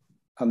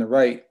on the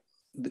right,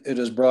 it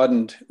is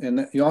broadened.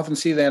 And you often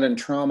see that in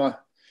trauma,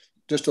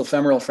 distal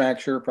femoral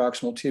fracture,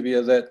 proximal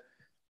tibia, that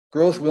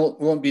growth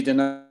won't be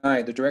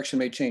denied. The direction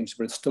may change,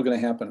 but it's still going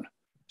to happen.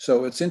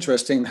 So it's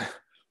interesting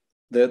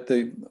that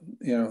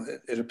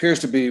it appears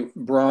to be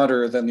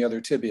broader than the other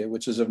tibia,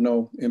 which is of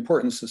no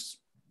importance. It's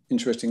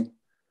interesting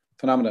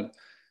phenomenon.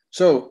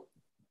 So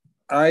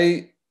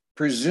I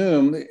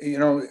presume,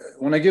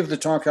 when I give the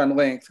talk on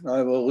length,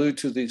 I will allude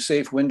to the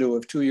safe window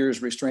of 2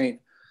 years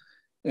restraint.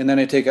 And then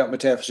I take out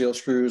metaphyseal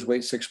screws,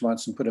 wait 6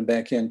 months and put them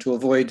back in to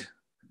avoid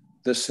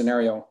this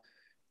scenario.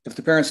 If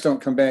the parents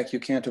don't come back, you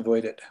can't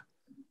avoid it.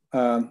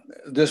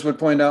 This would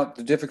point out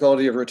the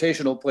difficulty of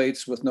rotational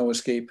plates with no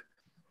escape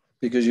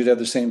because you'd have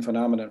the same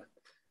phenomenon.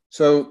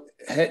 So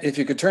if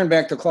you could turn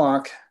back the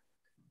clock,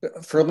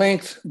 for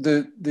length,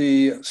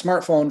 the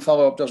smartphone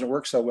follow-up doesn't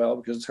work so well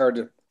because it's hard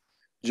to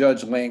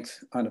judge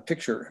length on a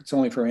picture. It's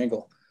only for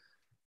angle.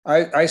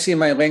 I see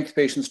my length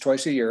patients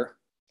twice a year.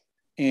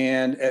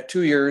 And at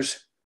 2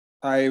 years,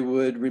 I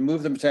would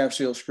remove the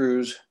metaphyseal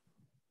screws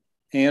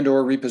and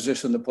or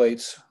reposition the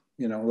plates.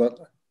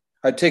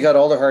 I'd take out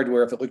all the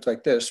hardware if it looked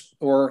like this,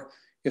 or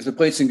if the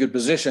plate's in good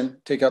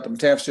position, take out the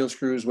metaphyseal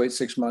screws, wait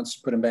 6 months,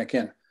 put them back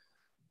in.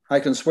 I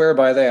can swear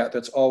by that.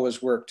 That's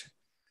always worked.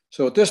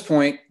 So at this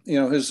point,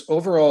 his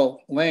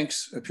overall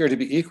lengths appear to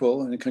be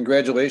equal, and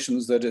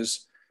congratulations that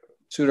his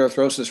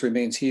pseudoarthrosis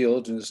remains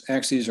healed and his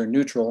axes are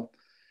neutral.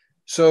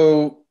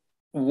 So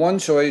one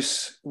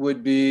choice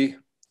would be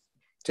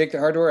take the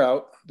hardware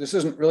out. This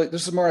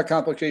is more a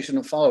complication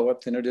of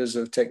follow-up than it is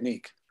of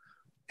technique.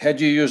 Had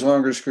you used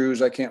longer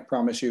screws, I can't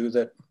promise you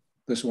that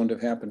this wouldn't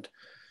have happened.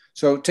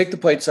 So take the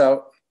plates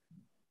out,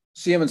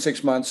 see them in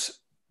 6 months.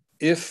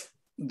 If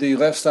the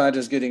left side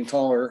is getting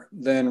taller,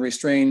 then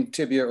restrain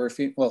tibia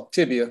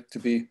tibia to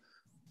be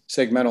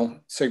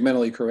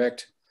segmentally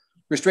correct.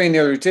 Restrain the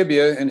other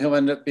tibia and he'll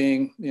end up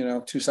being,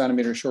 2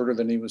 centimeters shorter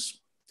than he was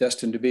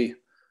destined to be.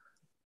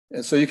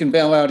 And so you can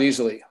bail out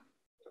easily.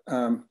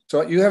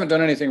 So you haven't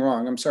done anything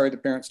wrong. I'm sorry the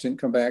parents didn't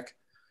come back.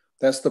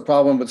 That's the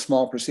problem with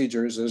small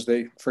procedures is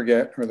they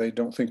forget or they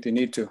don't think they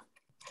need to.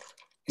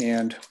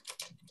 And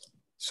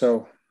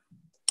so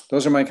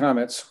those are my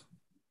comments.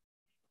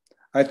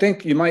 I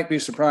think you might be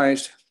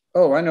surprised.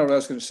 Oh, I know what I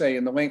was going to say.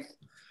 In the length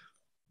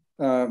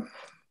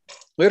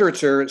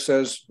literature, it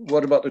says,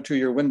 what about the 2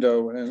 year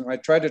window? And I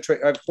tried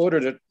to, I've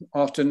quoted it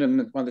often.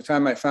 And by the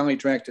time I finally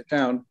tracked it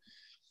down,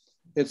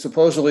 it's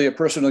supposedly a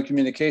personal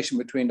communication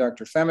between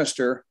Dr.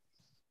 Femister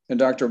and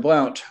Dr.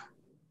 Blount,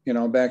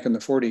 back in the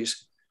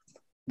 40s,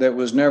 that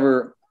was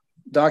never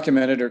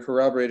documented or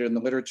corroborated in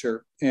the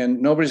literature.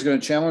 And nobody's going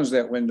to challenge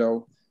that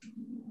window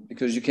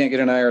because you can't get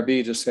an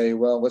IRB to say,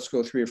 well, let's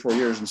go 3 or 4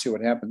 years and see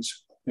what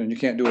happens. And you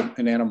can't do it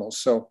in animals.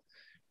 So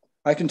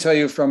I can tell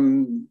you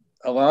from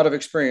a lot of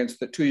experience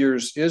that 2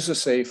 years is a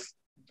safe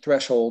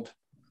threshold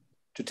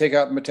to take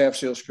out the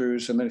metaphyseal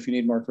screws. And then if you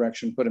need more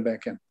correction, put them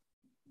back in.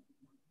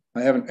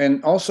 I haven't.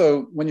 And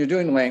also when you're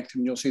doing length,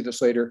 and you'll see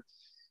this later,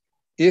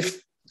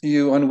 if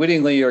you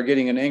unwittingly are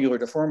getting an angular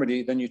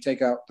deformity, then you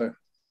take out the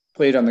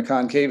plate on the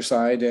concave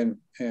side and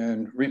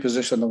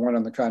reposition the one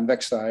on the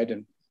convex side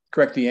and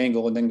correct the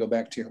angle and then go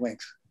back to your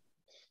length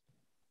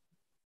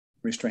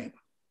restraint.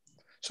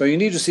 So you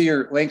need to see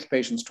your length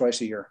patients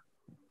twice a year.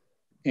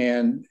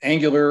 And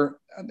angular,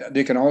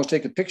 they can always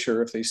take a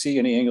picture if they see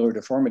any angular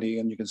deformity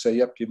and you can say,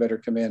 yep, you better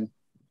come in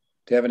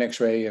to have an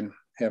x-ray and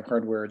have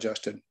hardware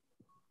adjusted.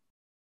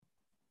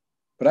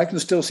 But I can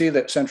still see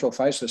that central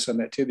physis on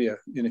that tibia.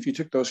 And if you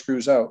took those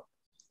screws out,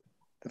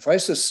 the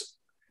physis,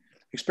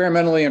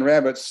 experimentally in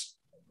rabbits,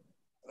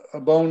 a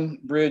bone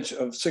bridge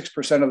of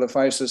 6% of the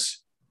physis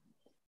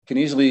can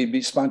easily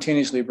be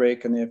spontaneously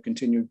break and they have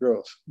continued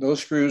growth.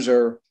 Those screws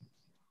are,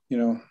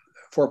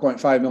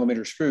 4.5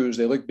 millimeter screws.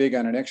 They look big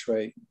on an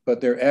x-ray,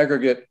 but their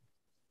aggregate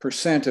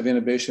percent of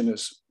inhibition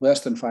is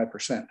less than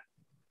 5%.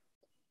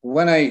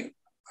 When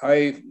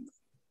I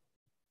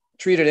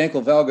treated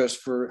ankle valgus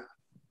for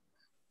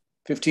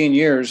 15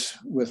 years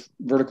with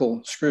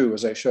vertical screw,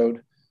 as I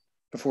showed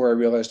before I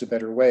realized a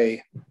better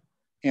way.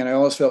 And I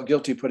always felt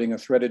guilty putting a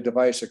threaded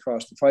device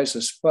across the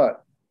physis.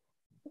 But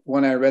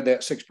when I read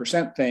that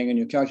 6% thing and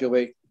you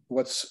calculate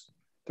what's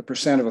the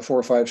percent of a 4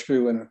 or 5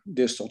 screw in a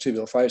distal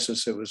tibial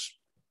physis, it was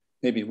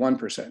maybe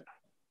 1%.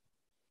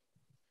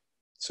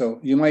 So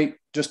you might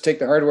just take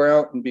the hardware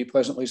out and be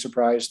pleasantly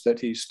surprised that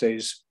he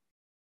stays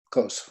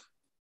close.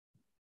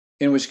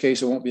 In which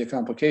case it won't be a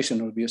complication,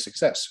 it would be a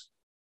success.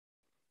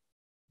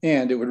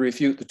 And it would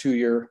refute the 2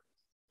 year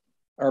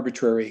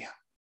arbitrary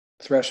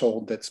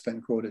threshold that's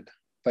been quoted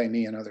by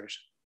me and others.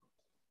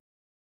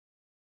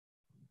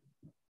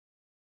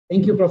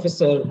 Thank you,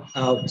 Professor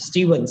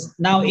Stevens.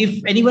 Now,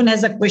 if anyone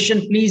has a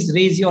question, please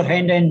raise your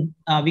hand and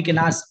we can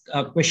ask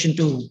a question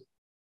to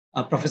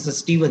Professor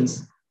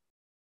Stevens.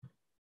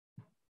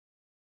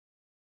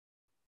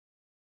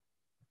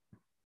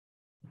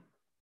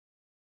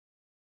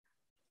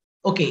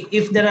 Okay,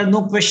 if there are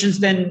no questions,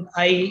 then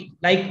I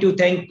like to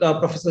thank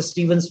Professor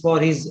Stevens for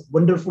his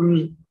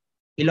wonderful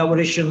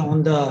elaboration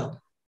on the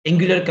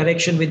angular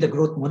correction with the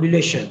growth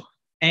modulation.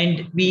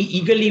 And we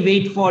eagerly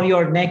wait for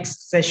your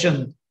next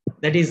session,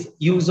 that is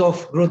use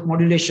of growth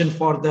modulation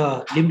for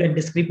the limb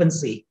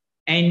discrepancy.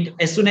 And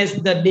as soon as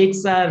the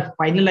dates are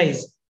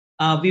finalized,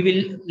 we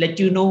will let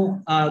you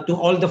know to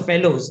all the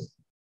fellows.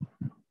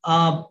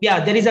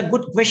 Yeah, there is a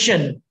good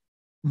question.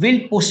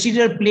 Will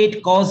posterior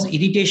plate cause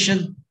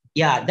irritation?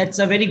 Yeah, that's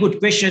a very good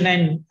question.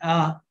 And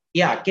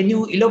yeah, can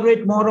you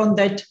elaborate more on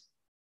that?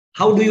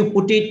 How do you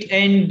put it,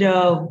 and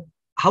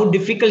how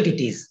difficult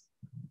it is?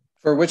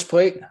 For which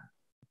plate?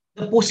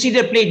 The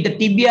posterior plate, the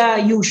tibia,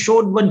 you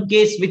showed one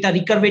case with a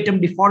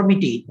recurvatum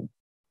deformity.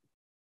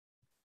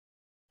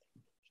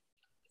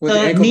 With the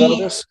ankle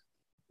valgus?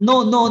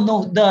 No.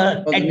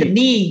 At the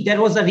knee,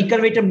 there was a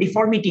recurvatum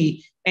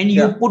deformity, and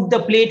you put the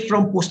plate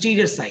from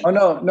posterior side.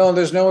 Oh, no,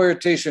 there's no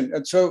irritation.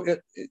 And so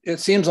it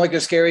seems like a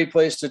scary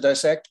place to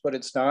dissect, but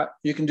it's not.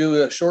 You can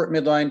do a short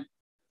midline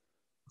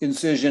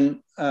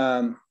incision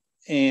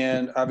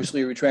and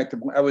obviously retract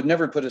the, I would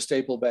never put a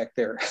staple back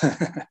there,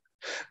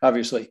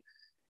 obviously.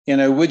 And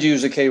I would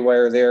use a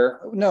K-wire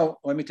there. No,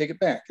 let me take it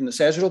back. In the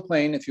sagittal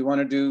plane, if you want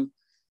to do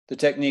the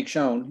technique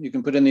shown, you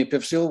can put in the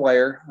epiphyseal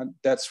wire.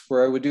 That's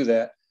where I would do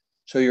that.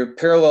 So you're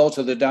parallel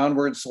to the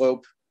downward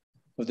slope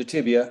of the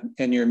tibia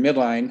and your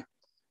midline,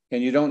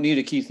 and you don't need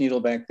a Keith needle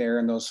back there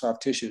in those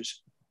soft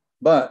tissues.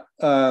 But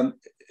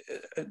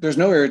there's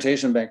no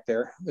irritation back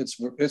there.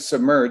 It's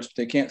submerged.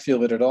 They can't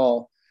feel it at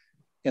all.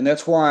 And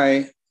that's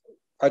why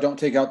I don't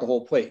take out the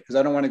whole plate, because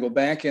I don't want to go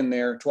back in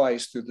there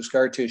twice through the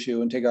scar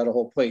tissue and take out a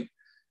whole plate.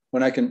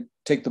 When I can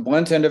take the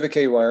blunt end of a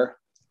K-wire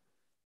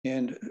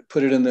and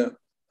put it in the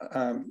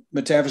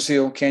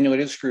metaphyseal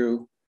cannulated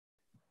screw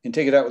and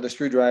take it out with a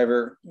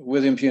screwdriver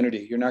with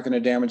impunity. You're not going to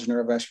damage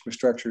neurovascular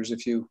structures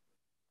if you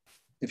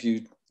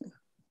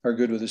are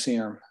good with the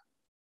C-arm.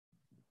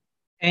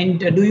 And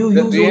do you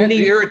use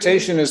the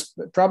irritation is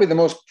probably the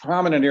most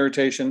prominent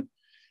irritation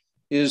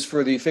is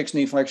for the fixed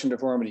knee flexion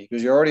deformity,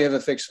 because you already have a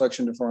fixed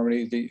flexion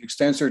deformity. The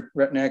extensor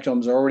retinaculum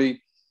is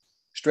already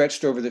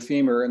stretched over the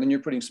femur, and then you're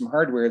putting some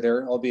hardware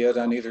there, albeit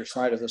on either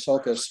side of the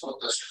sulcus.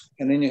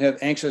 And then you have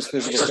anxious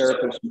physical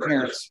therapists and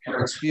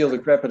parents feel the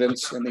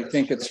crepitance, and they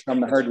think it's from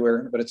the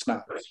hardware, but it's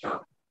not.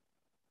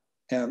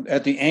 And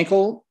at the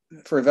ankle,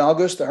 for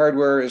valgus, the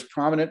hardware is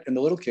prominent in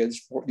the little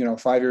kids,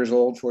 5 years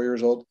old, 4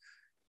 years old,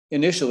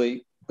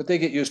 initially, but they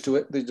get used to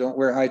it. They don't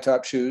wear high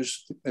top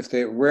shoes. If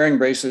they're wearing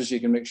braces, you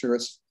can make sure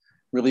it's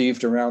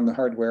relieved around the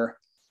hardware,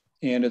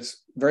 and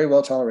it's very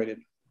well tolerated.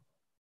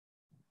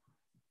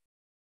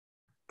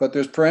 But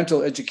there's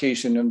parental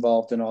education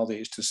involved in all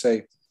these to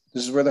say,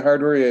 this is where the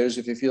hardware is.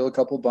 If you feel a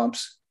couple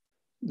bumps,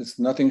 it's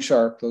nothing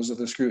sharp. Those are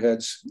the screw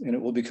heads, and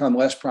it will become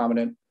less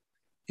prominent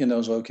in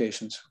those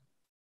locations.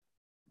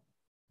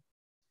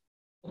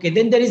 Okay,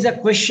 then there is a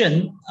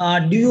question.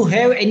 Do you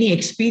have any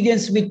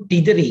experience with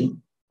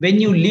tethering when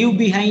you leave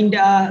behind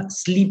a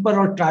sleeper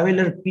or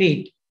traveler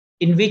plate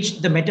in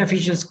which the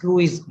metaphyseal screw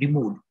is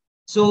removed?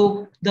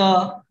 So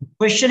the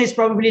question is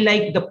probably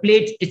like the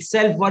plate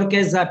itself work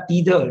as a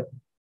tether,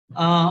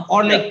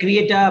 or like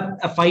create a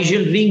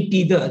physeal ring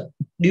tether.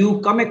 Do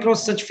you come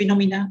across such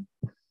phenomena?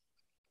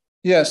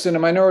 Yes, in a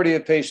minority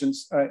of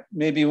patients,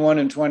 maybe 1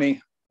 in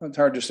 20, it's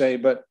hard to say,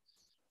 but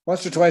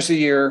once or twice a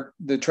year,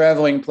 the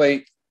traveling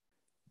plate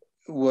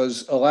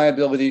was a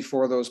liability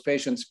for those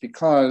patients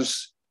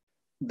because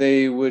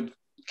they would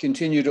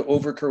continue to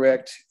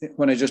overcorrect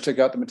when I just took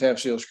out the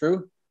metaphyseal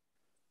screw.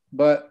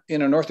 But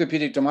in an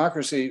orthopedic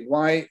democracy,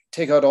 why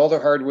take out all the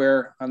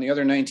hardware on the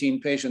other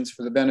 19 patients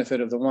for the benefit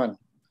of the one?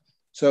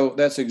 So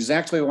that's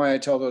exactly why I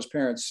tell those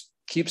parents,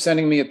 keep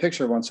sending me a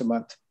picture once a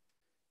month.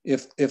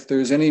 If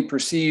there's any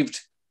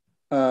perceived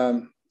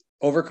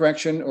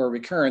overcorrection or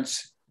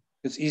recurrence,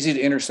 it's easy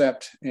to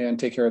intercept and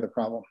take care of the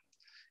problem.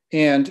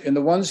 And in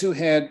the ones who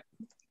had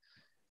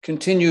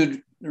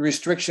continued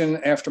restriction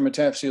after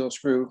metaphyseal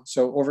screw,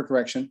 so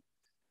overcorrection,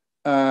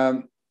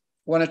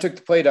 when I took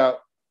the plate out,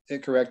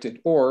 it corrected.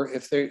 Or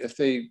if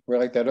they were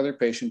like that other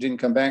patient, didn't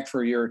come back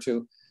for a year or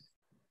two,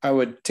 I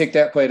would take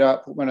that plate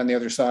out, put one on the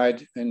other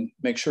side, and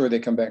make sure they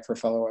come back for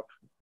follow-up.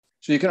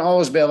 So you can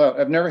always bail out.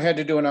 I've never had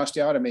to do an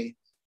osteotomy,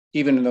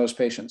 even in those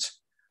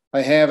patients.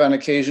 I have on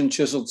occasion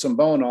chiseled some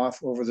bone off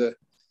over the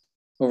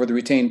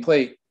retained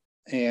plate,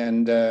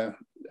 and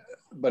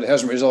but it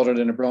hasn't resulted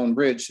in a bone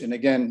bridge. And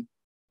again,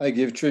 I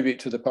give tribute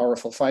to the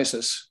powerful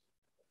physis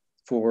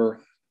for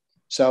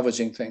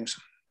salvaging things.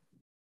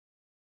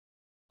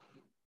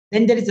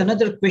 Then there is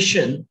another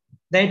question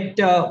that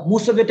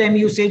most of the time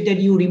you say that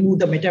you remove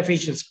the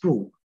metaphyseal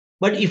screw,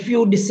 but if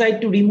you decide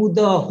to remove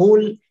the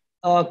whole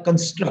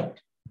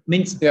construct,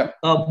 means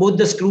both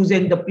the screws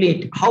and the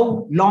plate,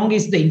 how long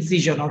is the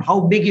incision, or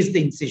how big is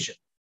the incision?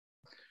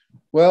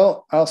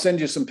 Well, I'll send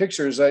you some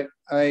pictures.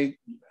 I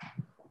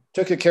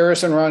took a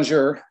Kerrison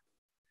rongeur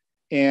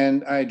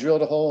and I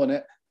drilled a hole in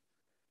it,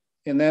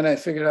 and then I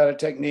figured out a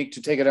technique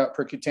to take it out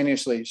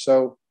percutaneously.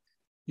 So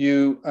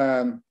you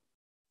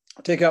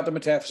take out the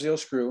metaphyseal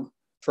screw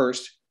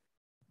first.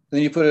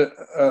 Then you put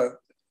a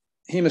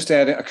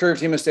hemostat, a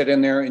curved hemostat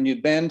in there, and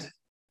you bend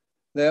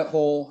that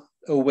hole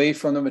away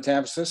from the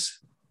metaphysis.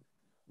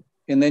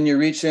 And then you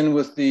reach in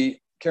with the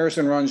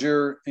Carson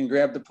rongeur and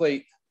grab the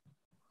plate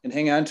and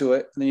hang on to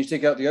it. And then you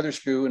take out the other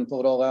screw and pull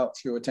it all out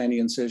through a tiny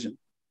incision.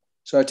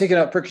 So I take it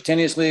out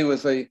percutaneously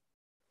with a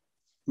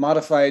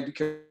modified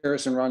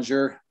Carson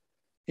rongeur,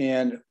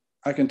 and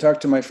I can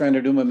talk to my friend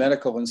at Uma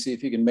Medical and see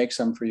if he can make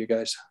some for you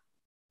guys.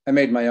 I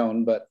made my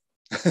own, but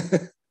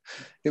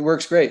it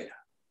works great.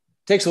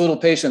 Takes a little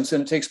patience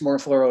and it takes more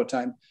fluoro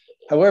time.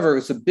 However,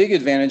 it's a big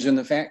advantage in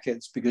the fat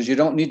kids because you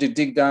don't need to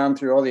dig down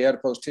through all the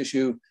adipose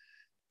tissue,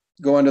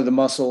 go into the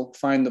muscle,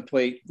 find the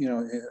plate. You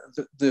know,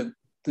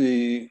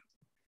 the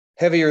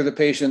heavier the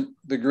patient,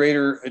 the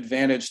greater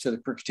advantage to the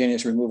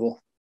percutaneous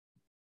removal.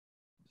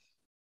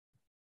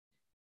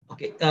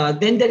 Okay,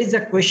 then there is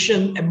a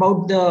question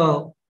about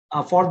the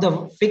for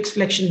the fixed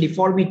flexion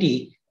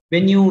deformity.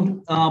 When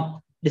you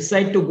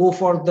decide to go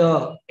for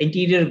the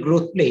anterior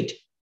growth plate,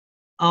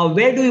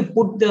 where do you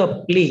put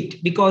the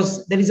plate?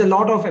 Because there is a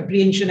lot of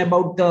apprehension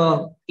about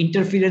the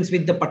interference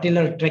with the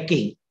patellar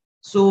tracking.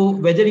 So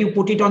whether you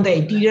put it on the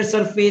anterior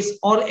surface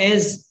or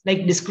as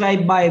like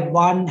described by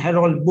Van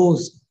Harold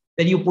Bose,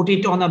 then you put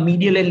it on a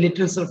medial and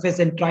lateral surface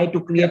and try to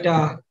create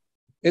a...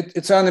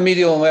 It's on the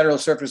medial and lateral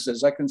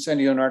surfaces. I can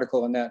send you an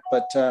article on that.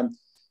 But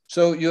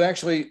so you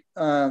actually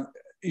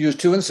use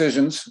two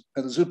incisions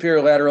at the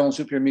superior lateral and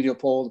superior medial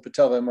pole, the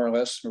patella more or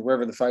less, or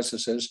wherever the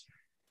physis is,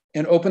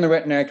 and open the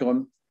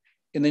retinaculum.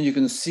 And then you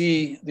can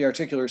see the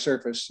articular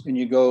surface and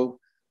you go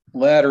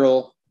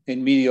lateral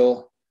and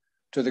medial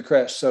to the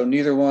crest. So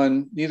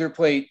neither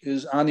plate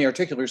is on the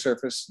articular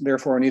surface,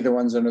 therefore neither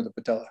one's under the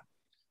patella.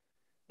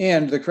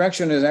 And the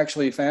correction is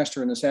actually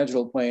faster in the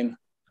sagittal plane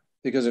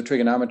because of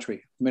trigonometry.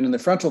 I mean, in the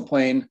frontal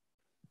plane,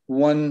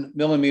 1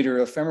 millimeter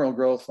of femoral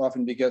growth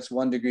often begets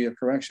 1 degree of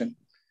correction.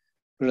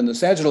 But in the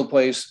sagittal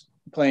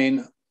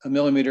plane, a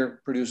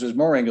millimeter produces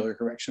more angular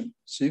correction.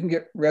 So you can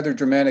get rather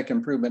dramatic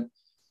improvement.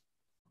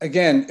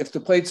 Again, if the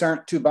plates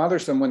aren't too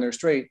bothersome when they're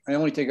straight, I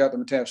only take out the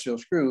metaphyseal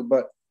screw,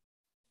 but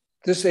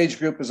this age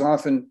group is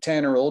often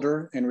 10 or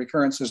older and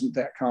recurrence isn't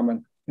that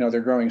common. You know,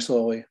 they're growing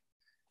slowly.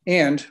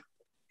 And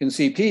in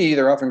CP,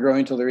 they're often growing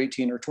until they're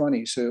 18 or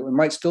 20. So it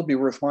might still be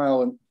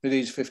worthwhile at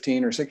age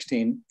 15 or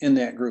 16 in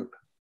that group.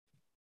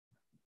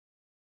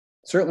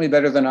 Certainly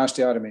better than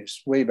osteotomies,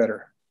 way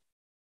better.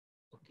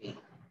 Okay.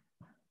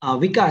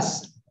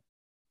 Vikas,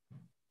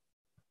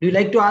 do you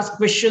like to ask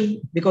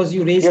question because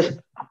you raised? Yes.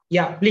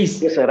 Yeah,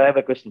 please. Yes, sir. I have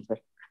a question, sir.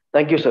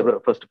 Thank you, sir.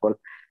 First of all,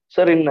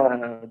 sir, in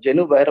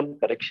genu varum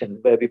correction,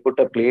 where we put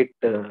a plate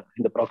in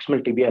the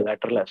proximal tibia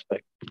lateral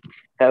aspect,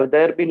 have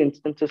there been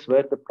instances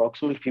where the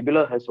proximal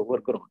fibula has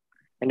overgrown?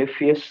 And if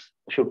yes,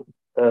 should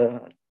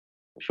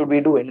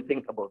we do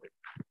anything about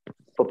it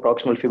for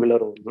proximal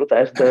fibular overgrowth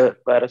as the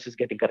varus is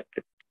getting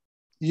corrected?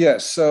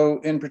 Yes. So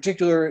in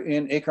particular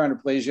in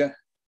achondroplasia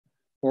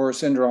or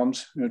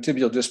syndromes, you know,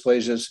 tibial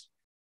dysplasias,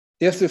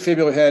 if the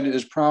fibular head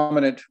is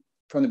prominent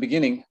from the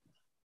beginning,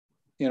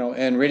 you know,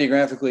 and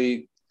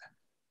radiographically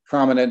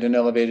prominent and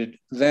elevated,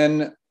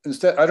 then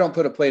instead, I don't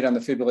put a plate on the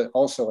fibula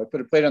also. I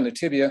put a plate on the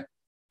tibia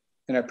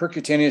and I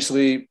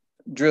percutaneously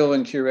drill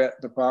and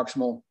curette the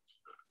proximal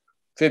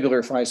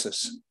fibular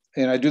physis.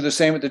 And I do the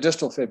same with the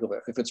distal fibula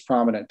if it's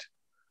prominent.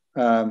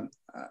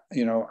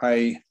 You know,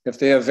 if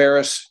they have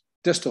varus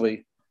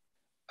distally,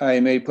 I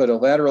may put a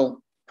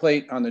lateral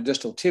plate on the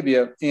distal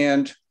tibia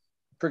and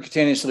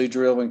percutaneously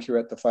drill and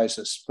curette the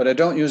physis. But I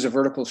don't use a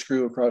vertical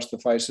screw across the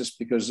physis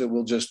because it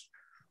will just,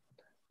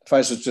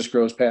 physis just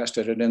grows past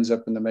it. It ends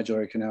up in the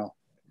medullary canal.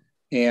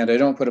 And I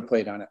don't put a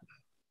plate on it.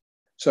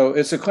 So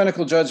it's a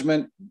clinical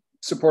judgment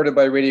supported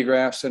by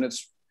radiographs, and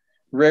it's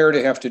rare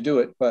to have to do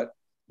it. But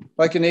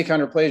like in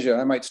achondroplasia,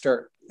 I might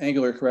start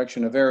angular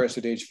correction of varus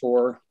at age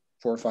 4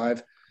 or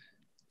 5,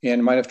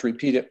 and might have to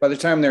repeat it. By the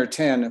time they're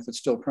 10, if it's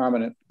still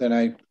prominent, then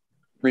I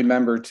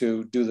remember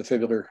to do the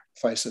fibular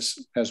physis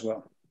as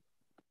well.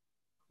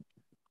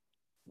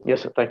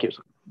 Yes, sir. Thank you,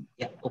 sir.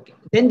 Yeah, okay.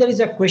 Then there is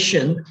a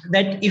question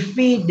that if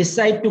we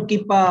decide to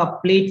keep a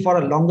plate for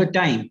a longer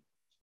time,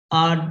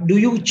 do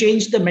you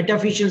change the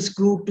metaphyseal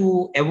screw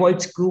to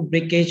avoid screw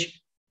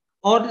breakage?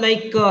 Or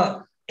like,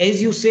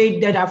 as you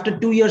said that after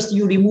 2 years,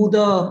 you remove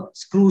the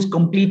screws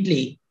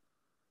completely,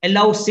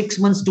 allow 6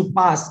 months to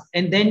pass,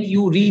 and then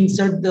you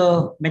reinsert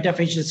the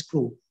metaphyseal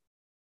screw.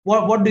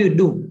 What do you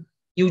do?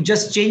 You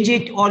just change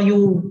it or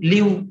you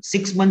leave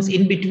 6 months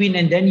in between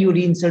and then you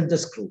reinsert the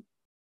screw?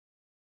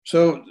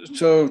 So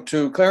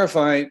to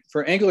clarify,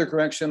 for angular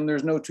correction,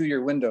 there's no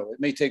 2-year window. It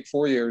may take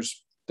 4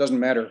 years, doesn't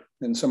matter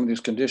in some of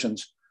these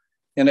conditions.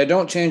 And I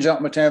don't change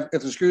out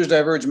if the screws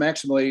diverge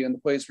maximally and the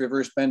plate's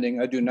reverse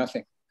bending, I do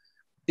nothing.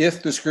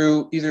 If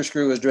the either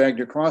screw is dragged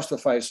across the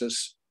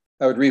physis,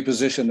 I would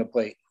reposition the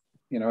plate.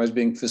 You know, I was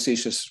being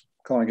facetious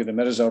calling it a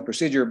Metazel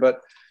procedure, but,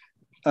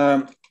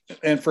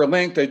 and for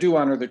length, I do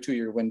honor the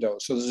 2-year window.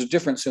 So there's a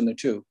difference in the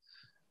two.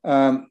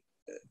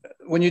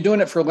 When you're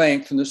doing it for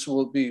length, and this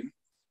will be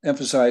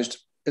emphasized,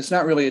 it's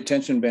not really a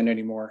tension bend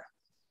anymore.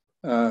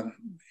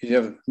 You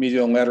have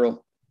medial and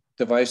lateral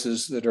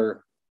devices that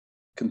are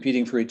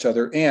competing for each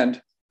other. And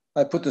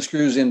I put the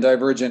screws in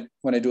divergent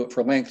when I do it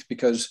for length,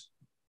 because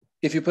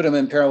if you put them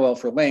in parallel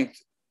for length,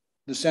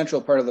 the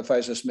central part of the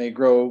physis may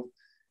grow.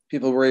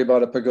 People worry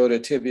about a pagoda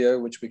tibia,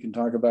 which we can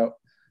talk about,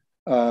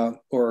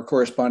 or a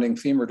corresponding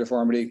femur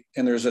deformity.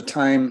 And there's a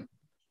time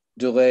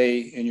delay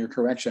in your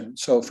correction.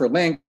 So for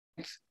length,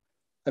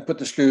 I put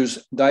the screws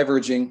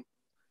diverging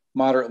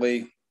moderately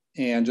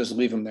and just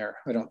leave them there.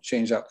 I don't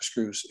change out the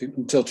screws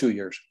until 2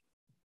 years.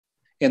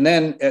 And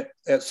then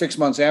at 6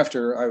 months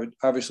after, I would,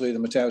 obviously the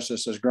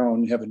metastasis has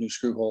grown, you have a new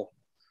screw hole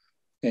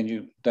and you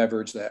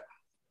diverge that.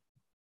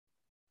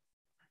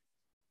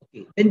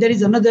 Okay. And there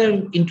is another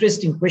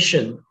interesting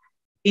question.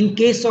 In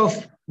case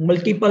of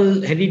multiple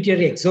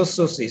hereditary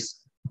exostosis,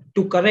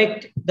 to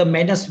correct the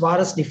Manus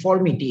varus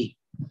deformity,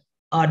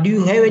 do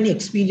you have any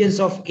experience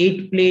of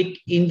 8-plate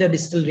in the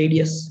distal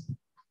radius?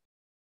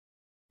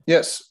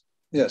 Yes,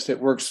 it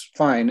works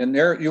fine. And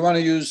there you want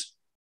to use,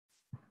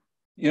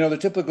 the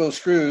typical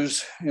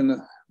screws in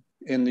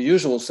the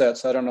usual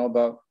sets. I don't know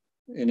about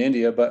in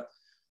India, but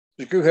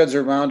the screw heads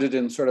are rounded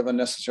and sort of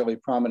unnecessarily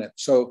prominent.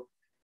 So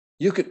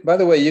you could, by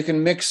the way, you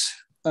can mix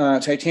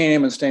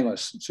titanium and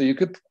stainless. So you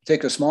could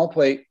take a small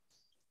plate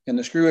and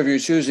the screw of your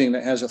choosing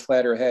that has a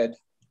flatter head.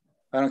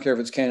 I don't care if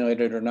it's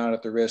cannulated or not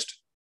at the wrist.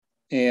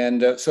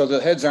 And so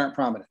the heads aren't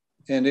prominent.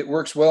 And it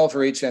works well for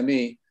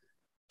HME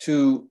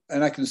to,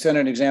 and I can send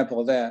an example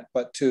of that,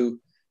 but to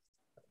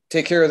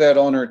take care of that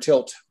ulnar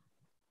tilt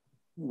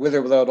with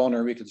or without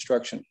ulnar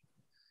reconstruction.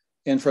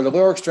 And for the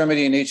lower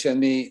extremity in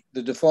HME,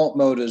 the default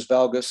mode is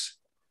valgus.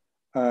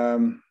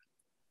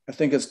 I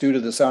think it's due to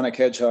the sonic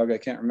hedgehog, I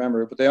can't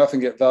remember, but they often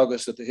get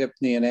valgus at the hip,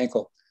 knee, and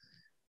ankle.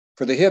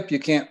 For the hip, you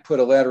can't put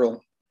a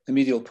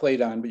medial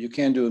plate on, but you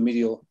can do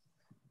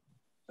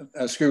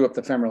a screw up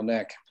the femoral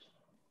neck.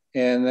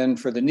 And then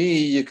for the knee,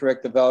 you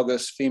correct the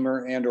valgus,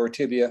 femur, and or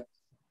tibia.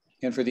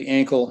 And for the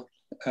ankle,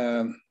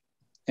 ankle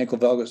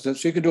valgus.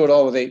 So you can do it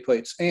all with 8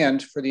 plates.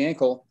 And for the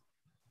ankle,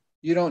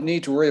 you don't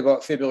need to worry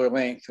about fibular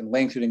length and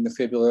lengthening the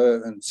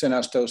fibula and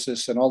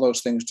synostosis and all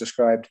those things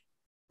described,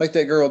 like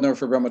that girl with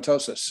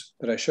neurofibromatosis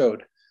that I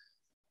showed.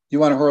 You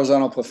want a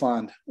horizontal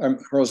plafond,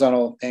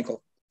 horizontal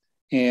ankle.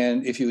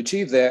 And if you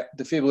achieve that,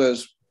 the fibula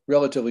is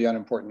relatively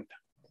unimportant.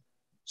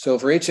 So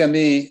for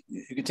HME,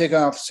 you can take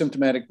off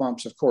symptomatic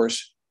bumps, of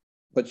course,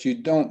 but you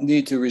don't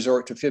need to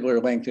resort to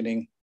fibular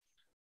lengthening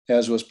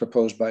as was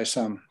proposed by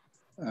some.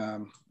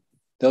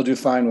 They'll do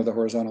fine with a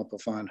horizontal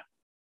plafond.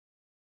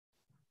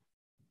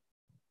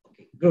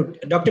 Okay, good.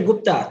 Dr.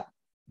 Gupta,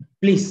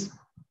 please.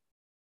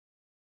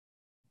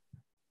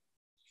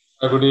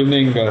 Good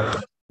evening,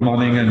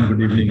 morning and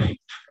good evening.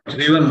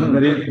 Even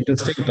very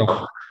interesting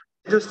talk.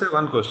 Just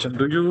one question.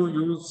 Do you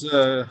use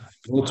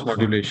growth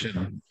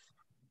modulation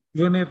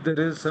even if there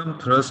is some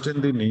thrust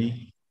in the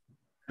knee?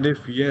 And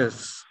if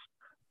yes,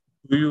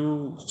 do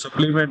you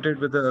supplement it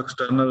with an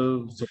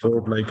external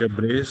support like a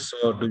brace,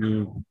 or do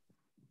you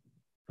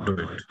do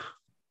it?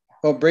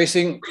 Oh,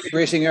 bracing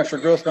after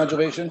growth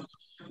modulation?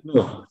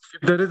 No.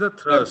 If there is a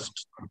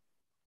thrust,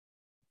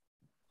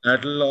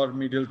 lateral or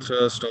medial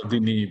thrust of the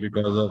knee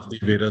because of the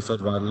varus or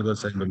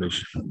valgus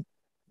angulation,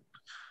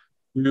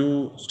 do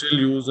you still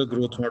use a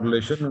growth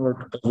modulation,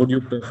 or would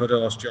you prefer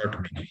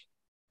osteotomy?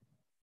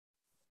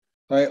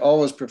 I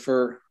always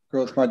prefer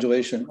growth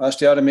modulation.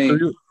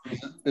 Osteotomy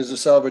is a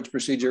salvage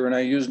procedure, and I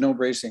use no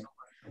bracing.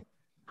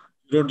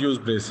 You don't use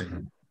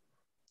bracing?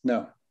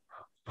 No.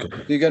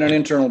 Okay. You get an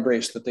internal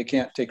brace that they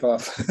can't take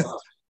off.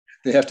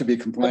 They have to be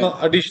compliant. No,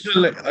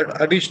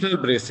 additional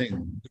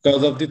bracing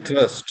because of the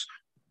thrust.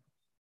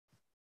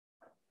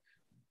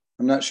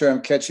 I'm not sure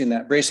I'm catching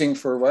that. Bracing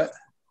for what?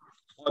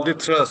 For the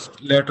thrust,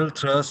 lateral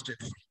thrust.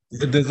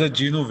 If there's a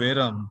genu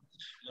varum,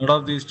 a lot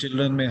of these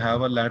children may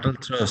have a lateral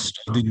thrust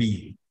of the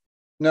knee.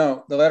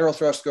 No, the lateral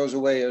thrust goes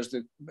away as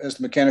the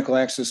mechanical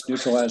axis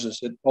neutralizes.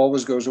 It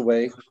always goes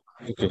away.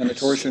 Okay. And the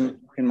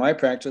torsion in my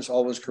practice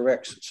always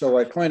corrects. So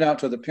I point out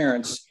to the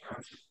parents,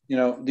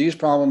 these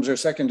problems are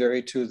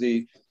secondary to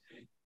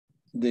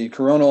the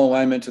coronal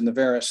alignment in the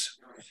varus.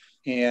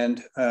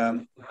 And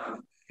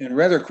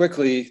rather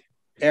quickly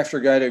after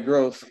guided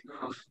growth,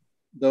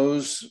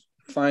 those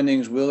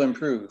findings will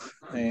improve.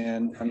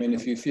 And I mean,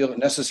 if you feel it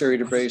necessary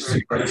to brace,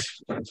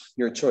 that's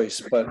your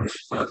choice, but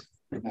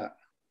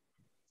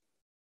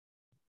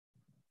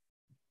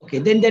Okay,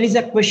 then there is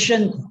a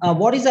question,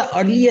 what is the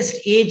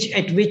earliest age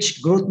at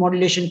which growth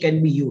modulation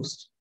can be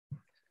used?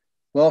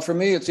 Well, for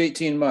me, it's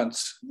 18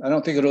 months. I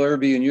don't think it'll ever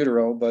be in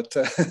utero, but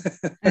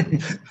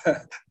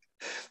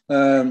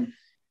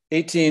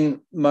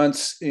 18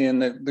 months in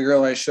the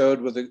girl I showed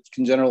with a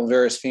congenital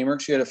varus femur.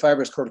 She had a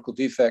fibrous cortical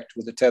defect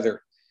with a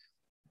tether.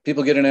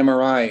 People get an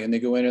MRI and they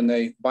go in and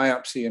they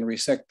biopsy and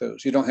resect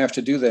those. You don't have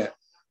to do that.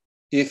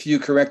 If you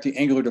correct the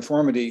angular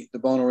deformity, the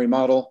bone will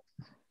remodel,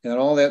 and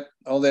all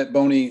that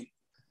bony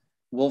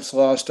Wolff's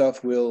Law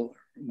stuff will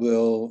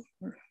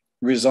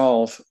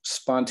resolve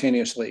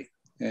spontaneously,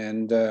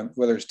 and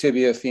whether it's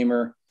tibia,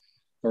 femur,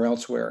 or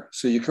elsewhere.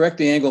 So you correct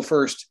the angle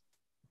first,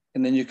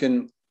 and then you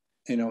can,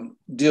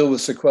 deal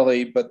with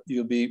sequelae, but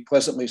you'll be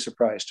pleasantly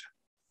surprised.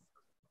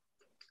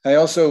 I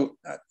also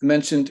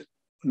mentioned,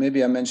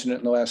 maybe I mentioned it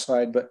in the last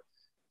slide, but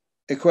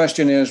the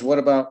question is, what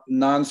about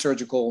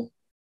non-surgical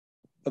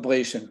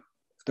ablation?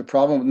 The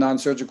problem with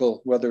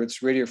non-surgical, whether it's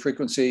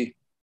radiofrequency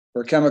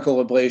or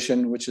chemical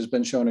ablation, which has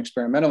been shown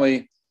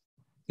experimentally,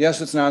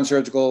 yes, it's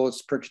non-surgical,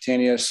 it's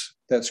percutaneous,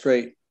 that's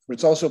great, but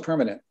it's also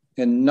permanent.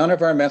 And none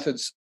of our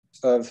methods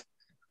of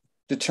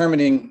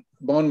determining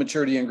bone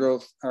maturity and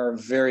growth are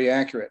very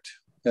accurate,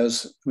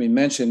 as we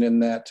mentioned in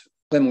that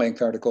limb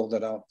length article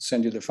that I'll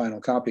send you the final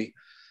copy,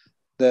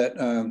 that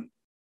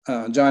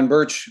John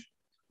Birch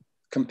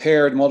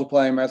compared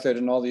multiplying method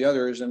and all the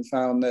others and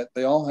found that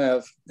they all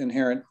have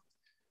inherent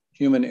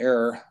human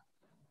error.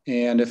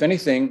 And if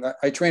anything,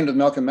 I trained with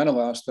Malcolm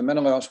Menelaus. The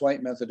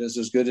Menelaus-White method is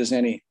as good as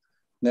any.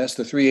 And that's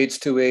the 3/8,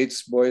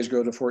 2/8, boys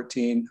grow to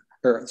 14,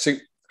 or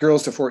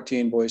girls to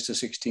 14, boys to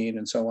 16,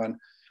 and so on.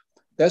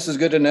 That's as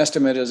good an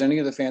estimate as any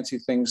of the fancy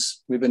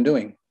things we've been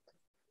doing.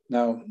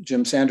 Now,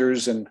 Jim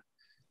Sanders and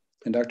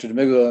Dr.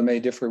 DeMiglia may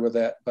differ with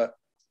that, but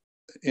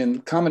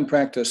in common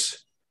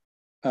practice,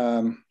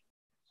 that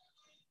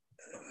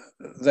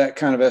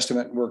kind of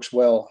estimate works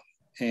well,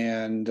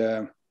 and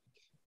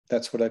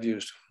that's what I've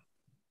used.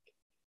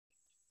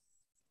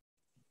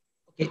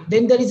 Okay.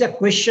 Then there is a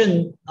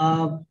question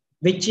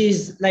which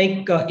is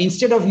like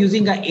instead of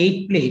using an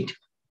 8 plate,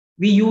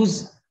 we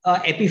use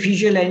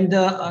epiphyseal and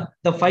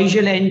the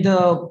physeal and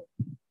the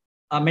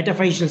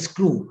metaphyseal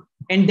screw,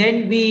 and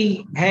then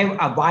we have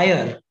a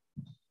wire,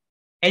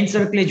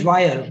 encirclage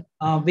wire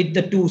with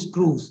the 2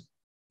 screws.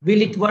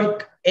 Will it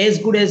work as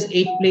good as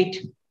 8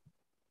 plate?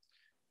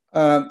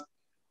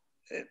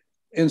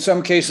 In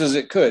some cases,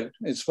 it could.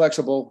 It's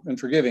flexible and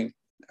forgiving,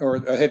 or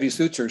a heavy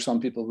suture, some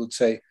people would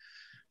say.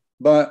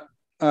 But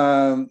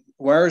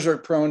wires are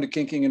prone to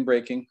kinking and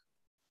breaking.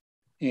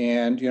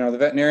 And, you know, the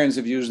veterinarians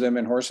have used them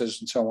in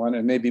horses and so on,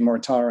 and may be more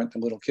tolerant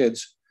than little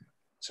kids.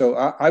 So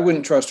I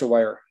wouldn't trust a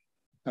wire.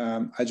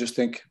 I just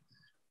think,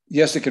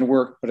 yes, it can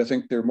work, but I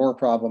think there are more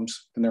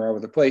problems than there are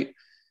with a plate.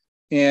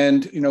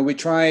 And, you know, we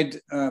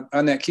tried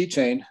on that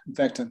keychain. In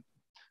fact,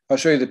 I'll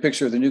show you the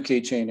picture of the new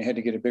keychain. I had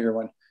to get a bigger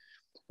one.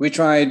 We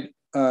tried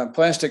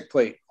plastic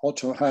plate,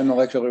 ultra high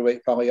molecular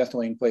weight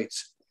polyethylene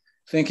plates,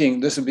 thinking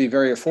this would be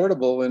very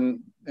affordable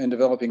in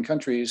developing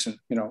countries. And,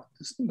 you know,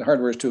 the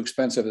hardware is too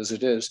expensive as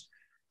it is.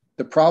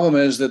 The problem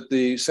is that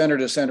the center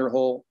to center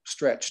hole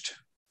stretched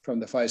from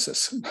the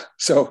physis.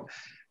 So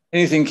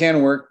anything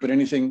can work, but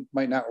anything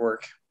might not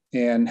work.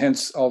 And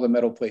hence all the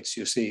metal plates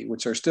you see,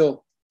 which are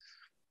still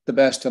the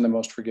best and the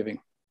most forgiving.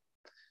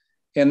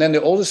 And then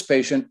the oldest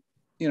patient,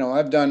 you know,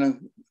 I've done a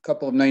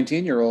couple of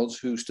 19-year-olds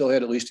who still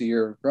had at least a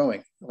year of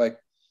growing, like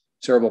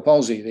cerebral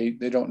palsy.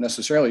 They don't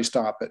necessarily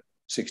stop at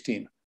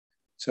 16.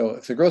 So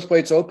if the growth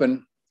plate's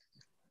open,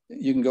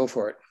 you can go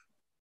for it.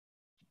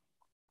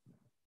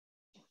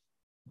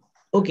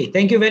 Okay,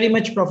 thank you very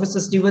much, Professor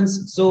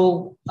Stevens.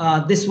 So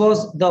this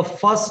was the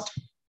first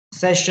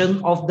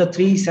session of the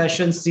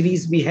 3-session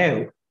series we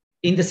have.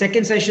 In the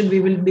second session, we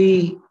will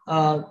be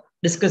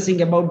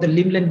discussing about the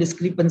limb length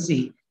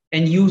discrepancy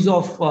and use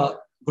of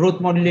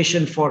growth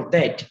modulation for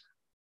that.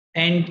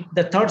 And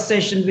the third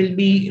session will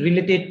be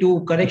related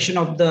to correction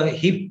of the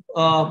hip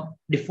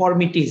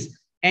deformities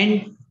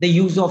and the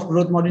use of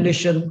growth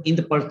modulation in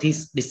the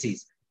Perthes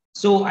disease.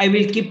 So I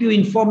will keep you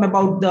informed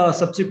about the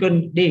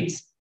subsequent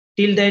dates.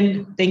 Till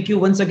then, thank you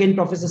once again,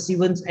 Professor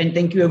Stevens, and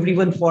thank you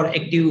everyone for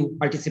active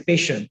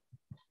participation.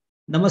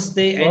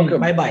 Namaste and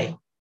bye-bye.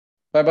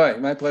 Bye-bye.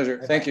 My pleasure.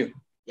 Bye-bye. Thank you.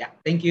 Yeah,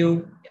 thank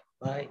you. Yeah,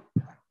 bye.